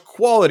so much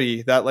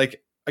quality that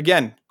like,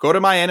 again, go to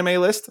my anime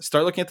list,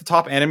 start looking at the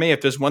top anime.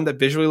 If there's one that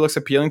visually looks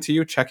appealing to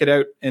you, check it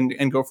out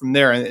and go from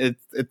there. And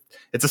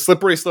it's a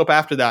slippery slope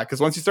after that.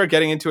 Because once you start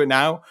getting into it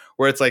now,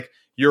 where it's like,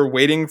 you're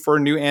waiting for a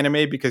new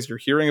anime because you're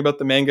hearing about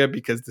the manga,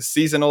 because the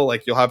seasonal,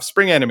 like you'll have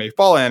spring anime,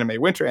 fall anime,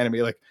 winter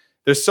anime. Like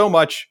there's so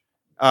much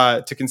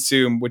to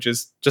consume, which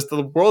is just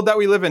the world that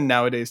we live in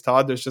nowadays,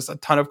 Todd. There's just a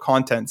ton of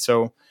content.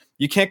 So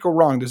you can't go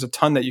wrong. There's a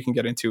ton that you can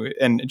get into it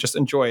and just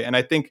enjoy. And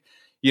I think,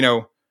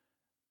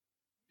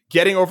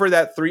 getting over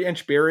that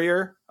 3-inch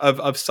barrier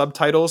of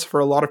subtitles for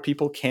a lot of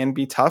people can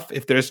be tough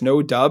if there's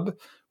no dub,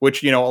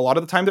 which, a lot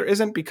of the time there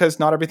isn't, because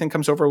not everything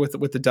comes over with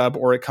the dub,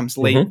 or it comes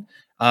late.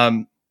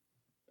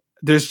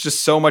 There's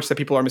just so much that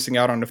people are missing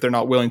out on if they're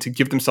not willing to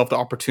give themselves the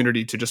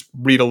opportunity to just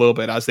read a little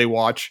bit as they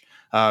watch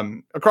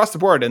across the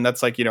board. And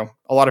that's like, a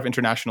lot of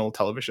international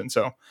television.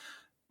 So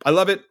I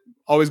love it.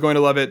 Always going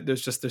to love it.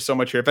 There's so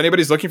much here. If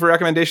anybody's looking for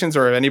recommendations,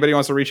 or if anybody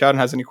wants to reach out and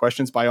has any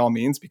questions, by all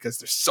means, because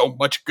there's so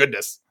much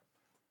goodness.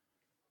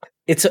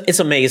 It's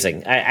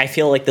amazing. I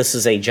feel like this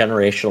is a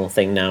generational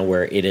thing now,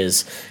 where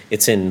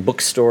it's in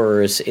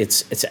bookstores,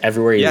 it's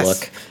everywhere you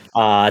look.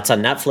 It's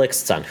on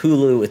Netflix, it's on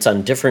Hulu, it's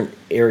on different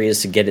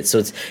areas to get it.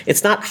 So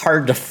it's not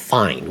hard to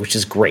find, which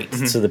is great.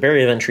 So the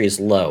barrier of entry is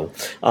low.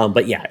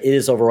 But yeah, it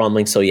is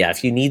overwhelming. So yeah,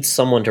 if you need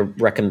someone to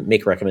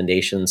make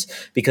recommendations,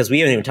 because we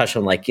haven't even touched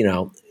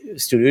on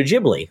Studio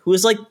Ghibli, who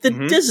is like the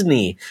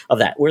Disney of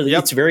that, where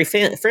it's very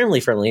family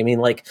friendly. I mean,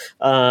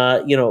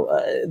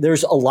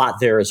 there's a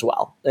lot there as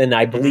well. And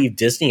I believe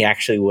Disney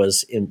actually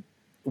was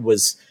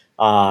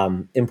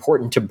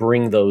important to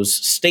bring those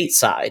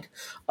stateside,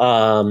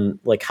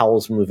 like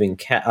Howl's Moving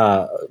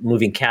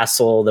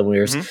Castle. Then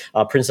there's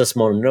Princess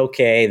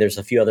Mononoke. There's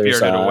a few others.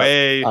 Spirited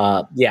Away.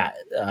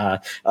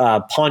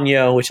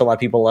 Ponyo, which a lot of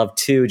people love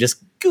too.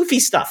 Just goofy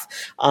stuff.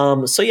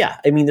 So yeah,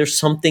 I mean, there's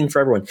something for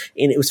everyone.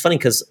 And it was funny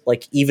because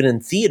like even in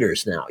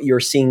theaters now, you're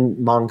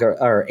seeing manga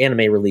or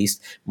anime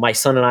released. My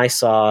son and I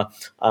saw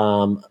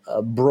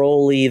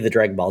Broly, the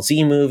Dragon Ball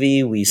Z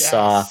movie. We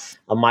saw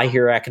My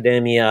Hero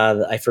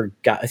Academia. I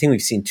think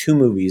we've seen 2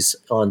 movies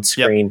on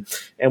screen.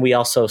 And we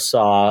also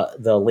saw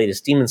the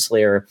latest Demon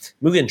Slayer,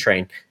 Mugen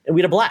Train. And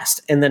we had a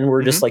blast. And then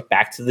we're just like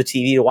back to the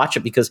TV to watch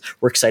it because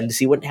we're excited to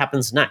see what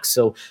happens next.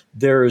 So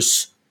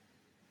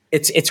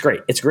it's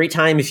great. It's a great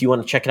time if you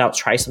want to check it out,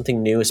 try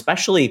something new.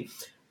 Especially,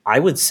 I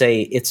would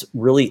say it's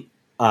really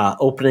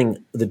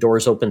opening the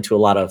doors open to a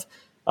lot of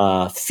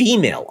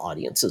female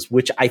audiences,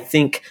 which I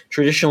think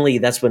traditionally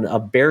that's been a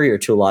barrier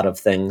to a lot of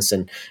things.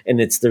 And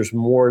there's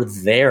more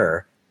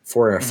there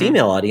for a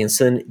female audience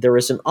than there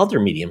is in other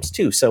mediums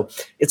too. So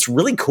it's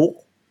really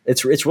cool.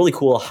 It's really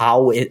cool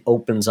how it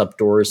opens up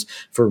doors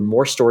for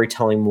more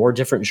storytelling, more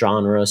different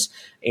genres.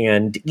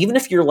 And even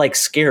if you're like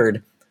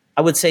scared,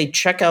 I would say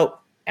check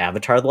out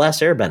Avatar: The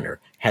Last Airbender.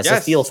 Has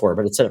a feel for it,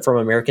 but it's from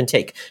American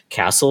Take.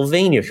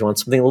 Castlevania, if you want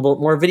something a little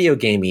bit more video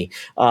gamey.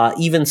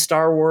 Even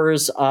Star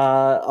Wars,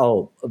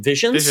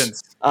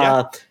 Visions.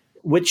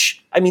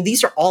 Which, I mean,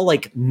 these are all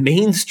like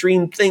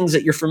mainstream things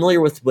that you're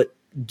familiar with, but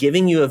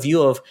giving you a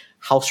view of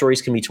how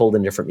stories can be told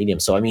in different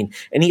mediums. So, I mean,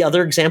 any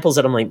other examples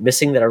that I'm like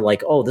missing that are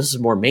like, oh, this is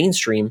more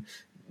mainstream,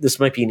 this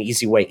might be an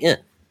easy way in?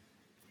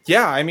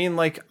 Yeah, I mean,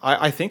 like,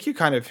 I think you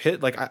kind of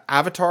hit, like,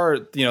 Avatar,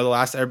 The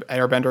Last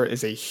Airbender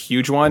is a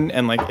huge one,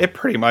 and, like, it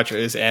pretty much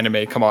is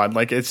anime. Come on.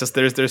 Like, it's just,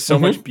 there's so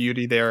much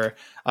beauty there.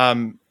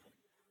 I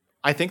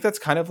think that's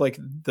kind of, like,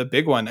 the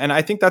big one. And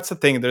I think that's the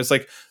thing. There's,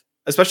 like,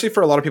 especially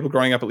for a lot of people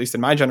growing up, at least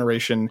in my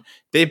generation,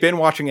 they've been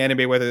watching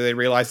anime whether they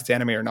realize it's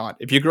anime or not.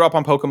 If you grew up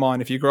on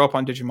Pokemon, if you grew up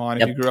on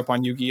Digimon, if you grew up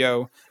on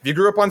Yu-Gi-Oh!, if you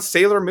grew up on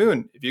Sailor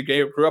Moon, if you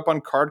grew up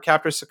on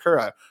Cardcaptor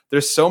Sakura,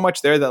 there's so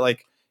much there that,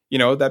 like,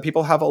 that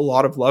people have a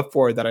lot of love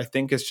for, that I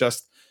think is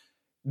just,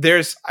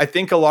 I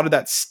think a lot of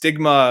that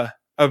stigma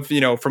of,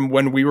 from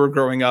when we were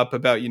growing up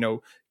about,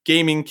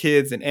 gaming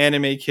kids and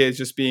anime kids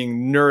just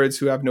being nerds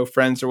who have no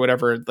friends or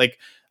whatever. Like,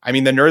 I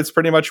mean, the nerds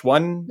pretty much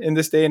won in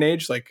this day and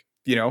age. Like,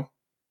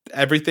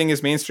 everything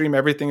is mainstream,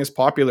 everything is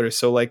popular.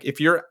 So like,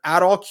 if you're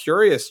at all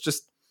curious,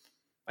 just,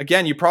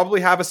 again, you probably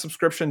have a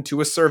subscription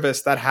to a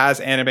service that has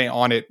anime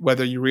on it,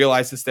 whether you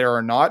realize it's there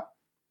or not.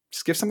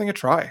 Just give something a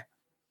try.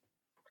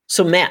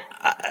 So Matt,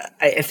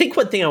 I think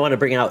one thing I want to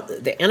bring out,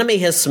 the anime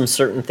has some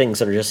certain things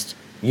that are just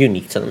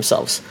unique to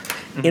themselves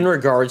in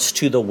regards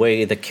to the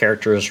way the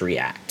characters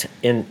react.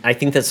 And I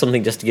think that's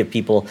something just to give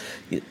people,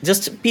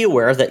 just be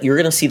aware that you're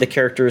going to see the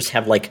characters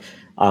have like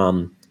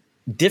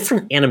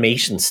different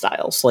animation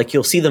styles. Like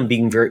you'll see them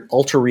being very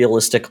ultra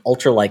realistic,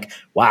 ultra like,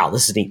 wow,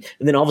 this is neat.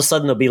 And then all of a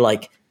sudden they'll be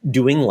like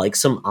doing like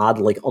some odd,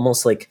 like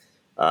almost like,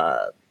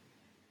 I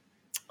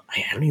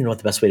don't even know what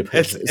the best way to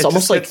put it. It's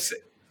almost like...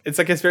 It's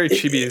like it's very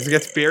chibi. It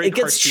gets very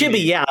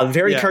chibi, yeah,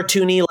 very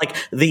cartoony. Like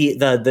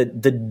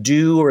the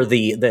dew or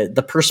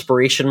the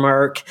perspiration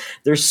mark.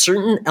 There's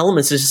certain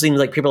elements. It just seems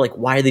like people are like,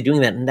 why are they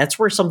doing that? And that's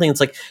where something that's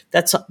like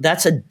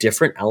that's a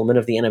different element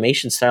of the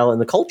animation style and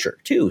the culture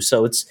too.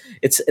 So it's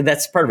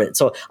that's part of it.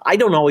 So I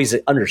don't always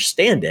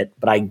understand it,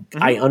 but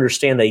I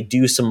understand they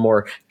do some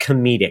more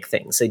comedic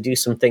things. They do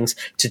some things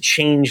to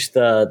change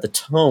the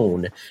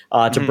tone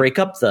to break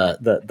up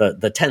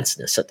the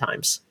tenseness at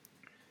times.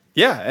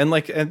 Yeah, and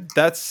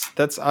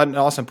that's an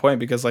awesome point,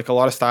 because like a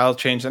lot of styles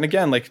change, and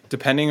again, like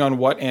depending on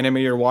what anime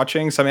you're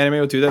watching, some anime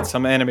will do that,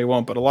 some anime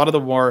won't. But a lot of the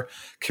more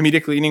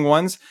comedic leaning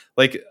ones,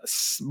 like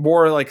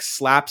more like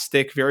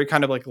slapstick, very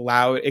kind of like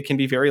loud. It can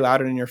be very loud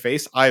and in your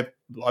face. I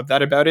love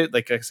that about it.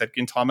 Like I said,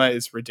 Gintama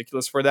is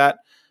ridiculous for that.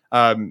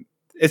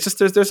 It's just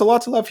there's a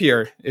lot to love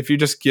here if you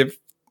just give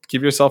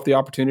yourself the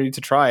opportunity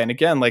to try. And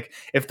again, like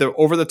if the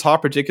over the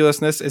top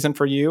ridiculousness isn't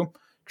for you,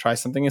 try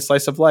something in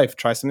slice of life.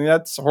 Try something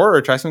that's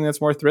horror. Try something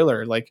that's more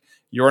thriller. Like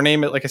Your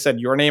Name, like I said,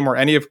 Your Name or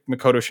any of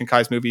Makoto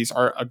Shinkai's movies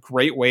are a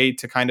great way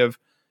to kind of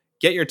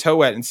get your toe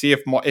wet and see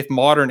if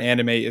modern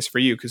anime is for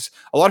you. Because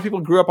a lot of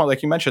people grew up on,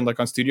 like you mentioned, like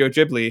on Studio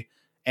Ghibli.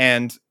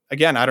 And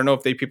again, I don't know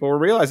if people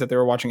realized that they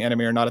were watching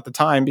anime or not at the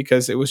time,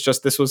 because it was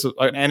just, this was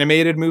an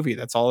animated movie.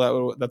 That's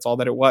all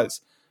that it was.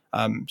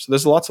 So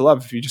there's a lot to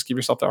love if you just give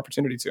yourself the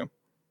opportunity to.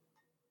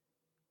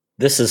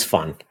 This is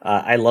fun.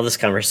 I love this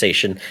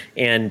conversation.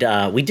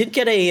 And we did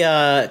get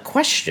a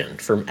question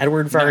from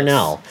Edward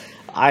Varnell. Nice.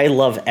 I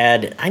love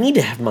Ed. I need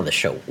to have him on the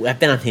show. I've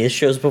been on his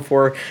shows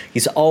before.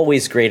 He's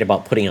always great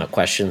about putting out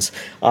questions.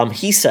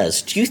 He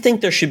says, do you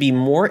think there should be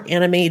more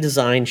anime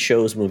design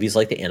shows, movies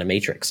like The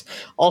Animatrix?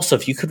 Also,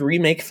 if you could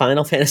remake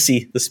Final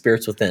Fantasy The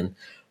Spirits Within,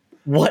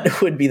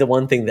 what would be the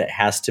one thing that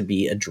has to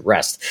be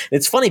addressed? And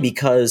it's funny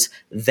because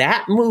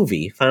that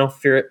movie, Final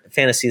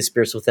Fantasy The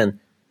Spirits Within,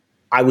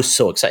 I was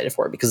so excited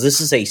for it because this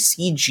is a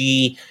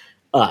CG,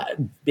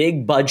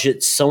 big budget.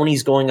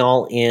 Sony's going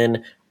all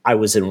in. I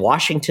was in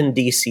Washington,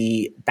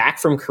 D.C., back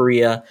from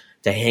Korea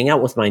to hang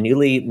out with my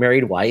newly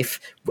married wife.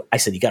 I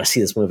said, you got to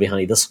see this movie,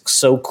 honey. This looks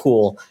so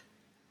cool.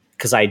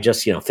 Because I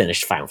just,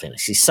 finished Final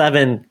Fantasy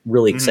VII,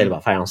 really excited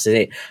about Final Fantasy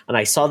VIII. And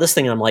I saw this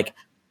thing and I'm like,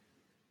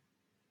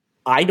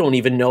 I don't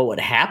even know what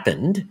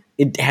happened.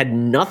 It had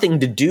nothing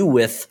to do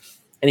with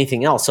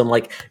anything else. So I'm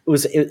like,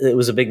 it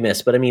was a big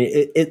miss. But I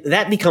mean,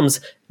 that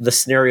becomes the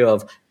scenario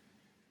of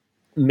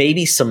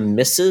maybe some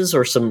misses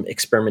or some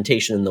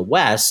experimentation in the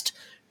West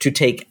to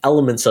take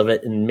elements of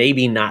it and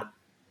maybe not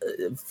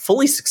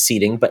fully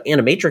succeeding. But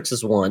Animatrix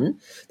is one.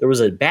 There was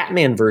a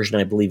Batman version,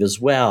 I believe, as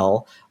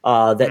well,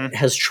 that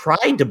has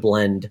tried to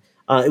blend.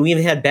 We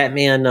even had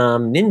Batman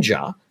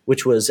Ninja,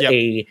 which was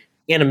a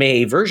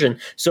anime version.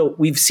 So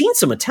we've seen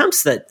some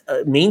attempts that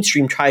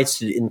mainstream tries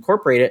to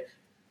incorporate it.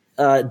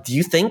 Do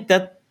you think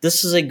that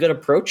this is a good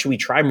approach? Should we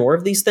try more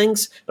of these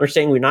things?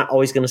 Understanding we're not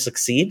always going to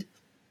succeed?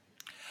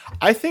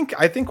 I think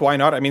why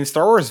not? I mean,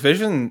 Star Wars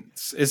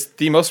Visions is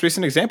the most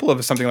recent example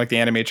of something like the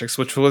Animatrix,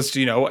 which was,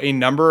 a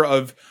number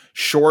of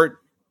short,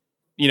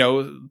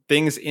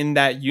 things in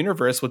that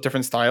universe with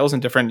different styles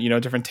and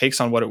different takes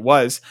on what it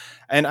was.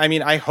 And I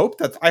mean, I hope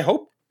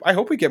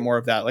we get more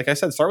of that. Like I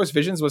said, Star Wars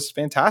Visions was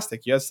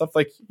fantastic. You had stuff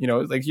like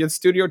you had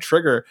Studio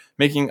Trigger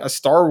making a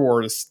Star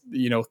Wars,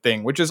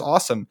 thing, which is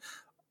awesome.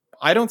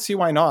 I don't see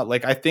why not.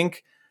 Like, I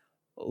think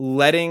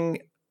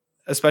letting,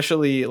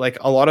 especially like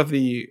a lot of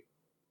the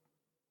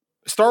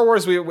Star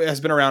Wars has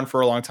been around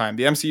for a long time.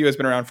 The MCU has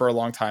been around for a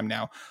long time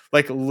now.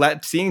 Like,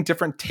 seeing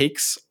different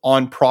takes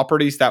on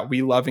properties that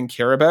we love and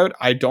care about,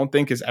 I don't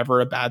think is ever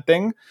a bad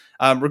thing.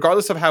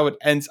 Regardless of how it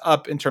ends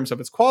up in terms of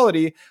its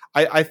quality,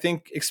 I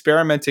think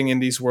experimenting in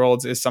these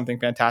worlds is something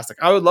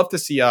fantastic. I would love to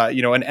see, an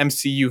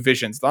MCU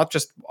Visions, not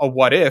just a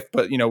what if,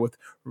 but, with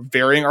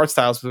varying art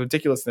styles with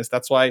ridiculousness.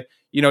 That's why,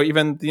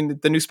 even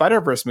the new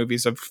Spider-Verse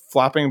movies of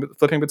flipping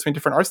between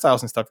different art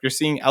styles and stuff, you're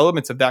seeing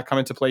elements of that come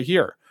into play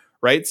here.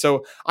 Right.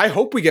 So I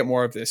hope we get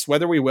more of this.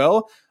 Whether we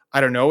will,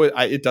 I don't know.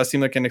 It does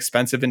seem like an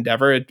expensive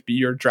endeavor.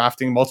 You're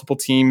drafting multiple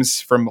teams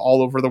from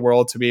all over the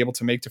world to be able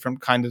to make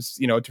different kinds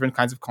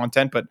of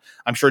content. But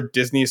I'm sure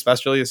Disney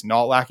especially is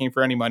not lacking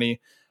for any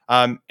money.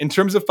 In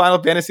terms of Final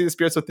Fantasy: The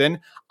Spirits Within,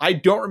 I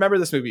don't remember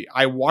this movie.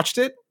 I watched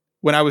it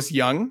when I was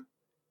young,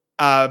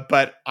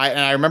 but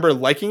I remember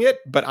liking it,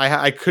 but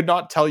I could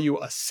not tell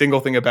you a single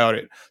thing about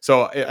it.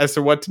 So as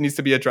to what needs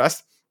to be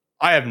addressed,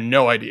 I have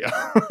no idea.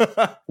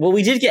 Well,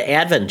 we did get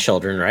Advent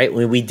Children, right?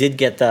 We did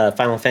get the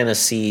Final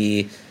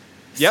Fantasy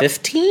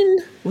 15.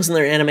 Wasn't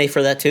there anime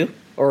for that too?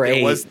 Or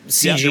it was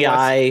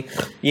CGI?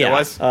 Yeah, it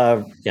was.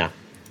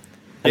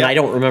 And I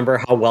don't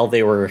remember how well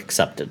they were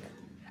accepted.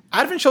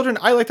 Advent Children,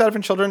 I liked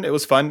Advent Children. It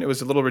was fun. It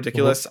was a little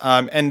ridiculous.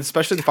 And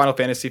especially the Final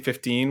Fantasy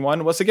 15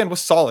 one was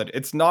solid.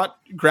 It's not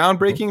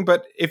groundbreaking,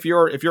 but if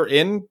you're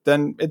in,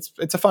 then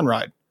it's a fun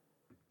ride.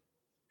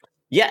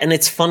 Yeah, and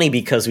it's funny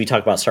because we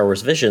talk about Star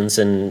Wars Visions,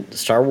 and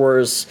Star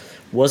Wars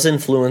was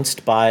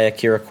influenced by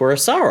Akira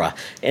Kurosawa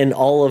and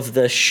all of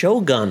the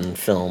Shogun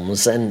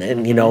films, and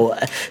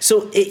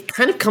so it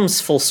kind of comes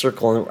full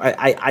circle.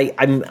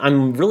 And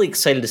I'm really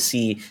excited to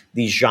see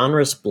these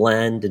genres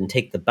blend and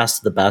take the best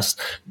of the best.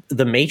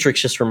 The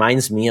Matrix just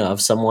reminds me of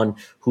someone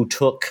who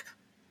took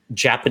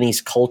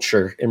Japanese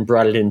culture and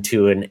brought it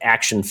into an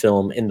action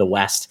film in the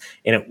West,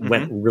 and it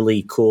went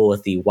really cool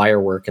with the wire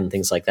work and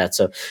things like that.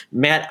 So,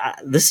 Matt,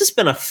 this has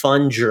been a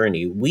fun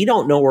journey. We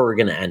don't know where we're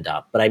going to end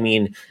up, but I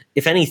mean,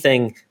 if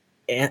anything,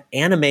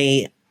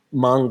 anime,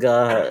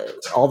 manga,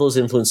 all those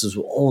influences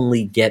will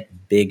only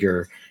get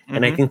bigger.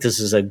 And I think this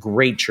is a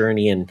great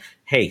journey. And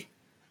hey,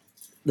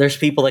 there's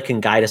people that can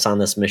guide us on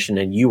this mission,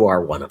 and you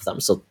are one of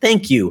them. So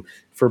thank you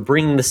for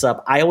bringing this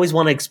up. I always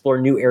want to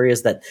explore new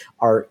areas that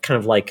are kind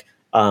of like,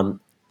 I'm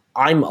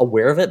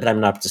aware of it, but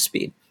I'm not up to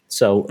speed.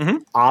 So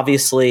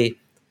obviously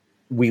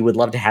we would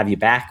love to have you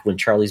back when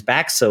Charlie's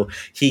back so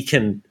he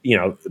can,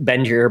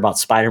 bend your ear about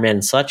Spider-Man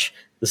and such.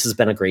 This has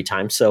been a great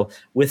time. So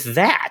with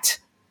that,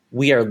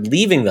 we are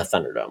leaving the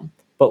Thunderdome,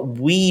 but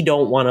we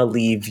don't want to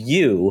leave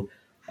you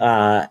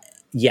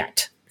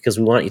yet, because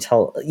we want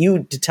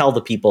you to tell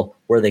the people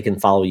where they can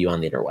follow you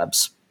on the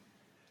interwebs.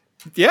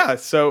 Yeah.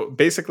 So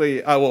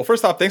basically, well,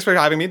 first off, thanks for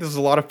having me. This is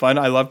a lot of fun.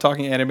 I love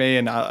talking anime,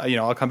 and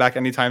I'll come back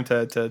anytime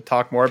to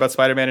talk more about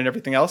Spider-Man and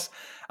everything else.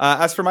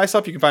 As for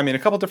myself, you can find me in a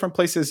couple different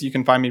places. You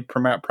can find me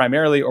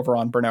primarily over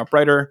on Burnout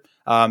Brighter,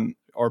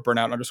 or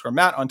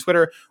Burnout_Matt on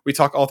Twitter. We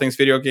talk all things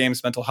video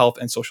games, mental health,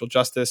 and social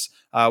justice.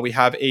 We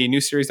have a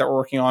new series that we're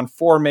working on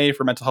for May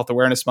for Mental Health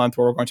Awareness Month,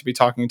 where we're going to be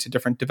talking to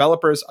different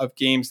developers of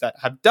games that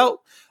have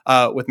dealt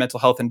with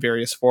mental health in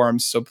various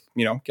forms. So,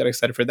 get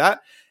excited for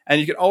that. And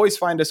you can always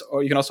find us,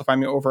 or you can also find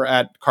me over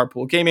at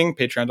Carpool Gaming,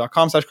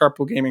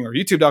 patreon.com/Carpool Gaming, or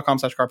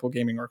youtube.com/Carpool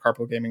Gaming, or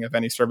Carpool Gaming of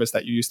any service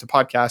that you use to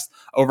podcast,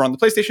 over on the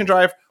PlayStation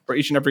Drive, where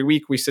each and every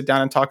week we sit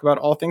down and talk about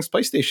all things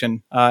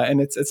PlayStation.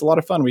 And it's a lot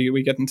of fun.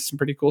 We get into some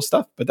pretty cool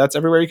stuff, but that's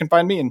everywhere you can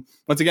find me. And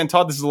once again,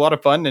 Todd, this is a lot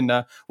of fun, and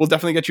we'll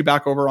definitely get you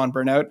back over on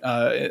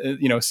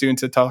Burnout, soon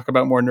to talk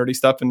about more nerdy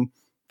stuff. And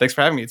thanks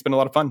for having me. It's been a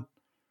lot of fun.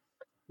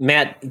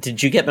 Matt,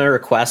 did you get my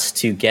request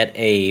to get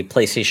a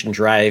PlayStation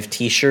Drive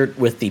t-shirt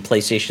with the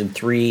PlayStation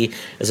 3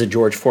 as a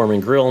George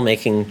Foreman grill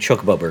making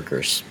Chocobo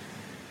burgers?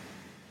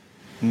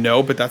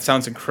 No, but that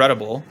sounds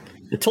incredible.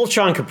 I told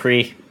Sean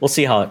Capri. We'll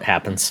see how it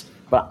happens.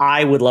 But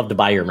I would love to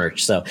buy your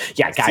merch. So,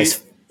 yeah,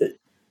 guys.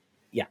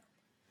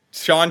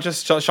 Sean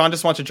just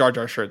wants a Jar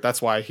Jar shirt.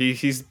 That's why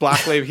he's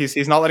Black Label.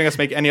 He's not letting us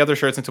make any other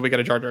shirts until we get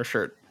a Jar Jar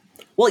shirt.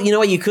 Well, you know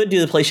what? You could do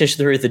the PlayStation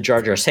 3 with the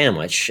Jar Jar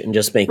sandwich and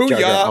just make Jar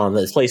Jar on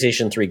the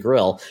PlayStation 3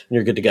 grill, and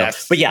you're good to go.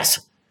 Yes. But yes,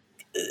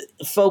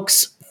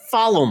 folks,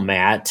 follow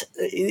Matt.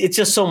 It's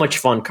just so much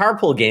fun.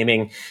 Carpool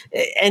Gaming,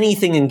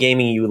 anything in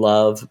gaming you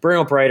love.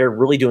 Bruno Breiter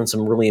really doing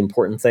some really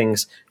important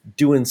things,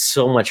 doing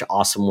so much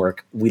awesome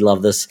work. We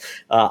love this.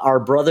 Our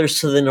brothers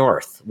to the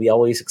north, we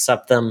always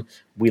accept them.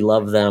 We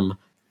love them.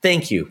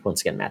 Thank you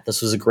once again, Matt.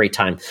 This was a great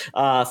time.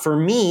 For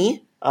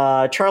me,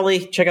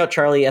 Charlie, check out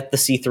Charlie at the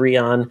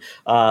C3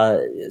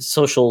 on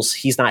socials.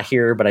 He's not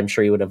here, but I'm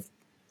sure he would have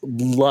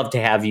loved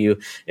to have you,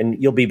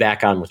 and you'll be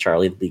back on with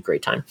Charlie. It'll be a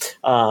great time.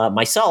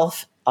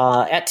 Myself,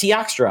 at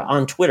Teoxtra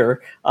on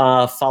Twitter.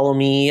 Follow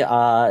me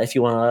if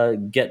you want to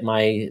get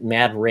my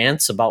mad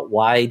rants about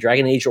why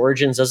Dragon Age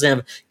Origins doesn't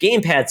have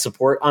gamepad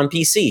support on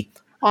PC.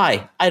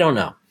 Why? I don't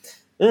know.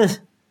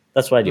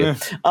 That's what I do.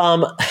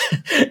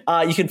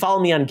 You can follow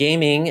me on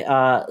gaming,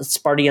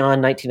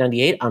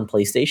 Spartion1998 on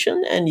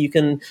PlayStation, and you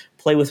can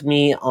play with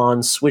me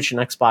on Switch and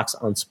Xbox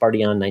on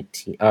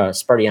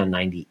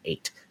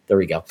Spartion98. There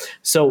we go.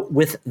 So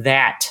with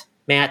that,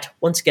 Matt,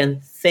 once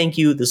again, thank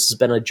you. This has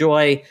been a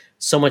joy.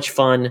 So much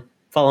fun.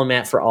 Follow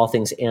Matt for all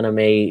things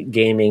anime,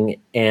 gaming,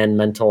 and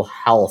mental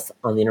health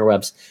on the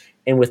interwebs.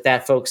 And with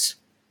that, folks,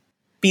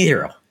 be the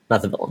hero,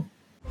 not the villain.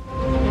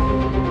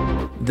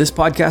 This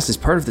podcast is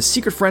part of the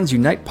Secret Friends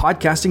Unite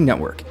podcasting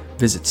network.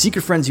 Visit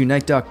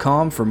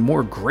secretfriendsunite.com for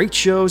more great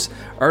shows,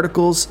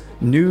 articles,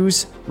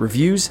 news,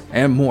 reviews,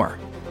 and more.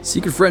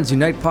 Secret Friends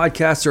Unite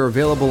podcasts are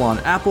available on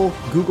Apple,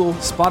 Google,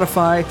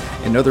 Spotify,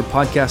 and other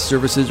podcast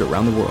services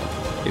around the world.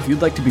 If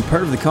you'd like to be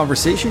part of the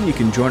conversation, you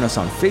can join us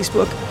on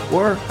Facebook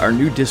or our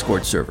new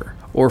Discord server,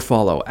 or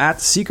follow at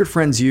Secret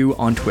Friends U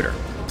on Twitter.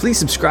 Please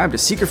subscribe to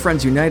Secret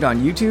Friends Unite on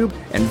YouTube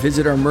and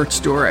visit our merch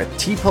store at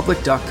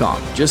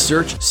tpublic.com. Just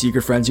search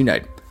Secret Friends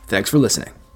Unite. Thanks for listening.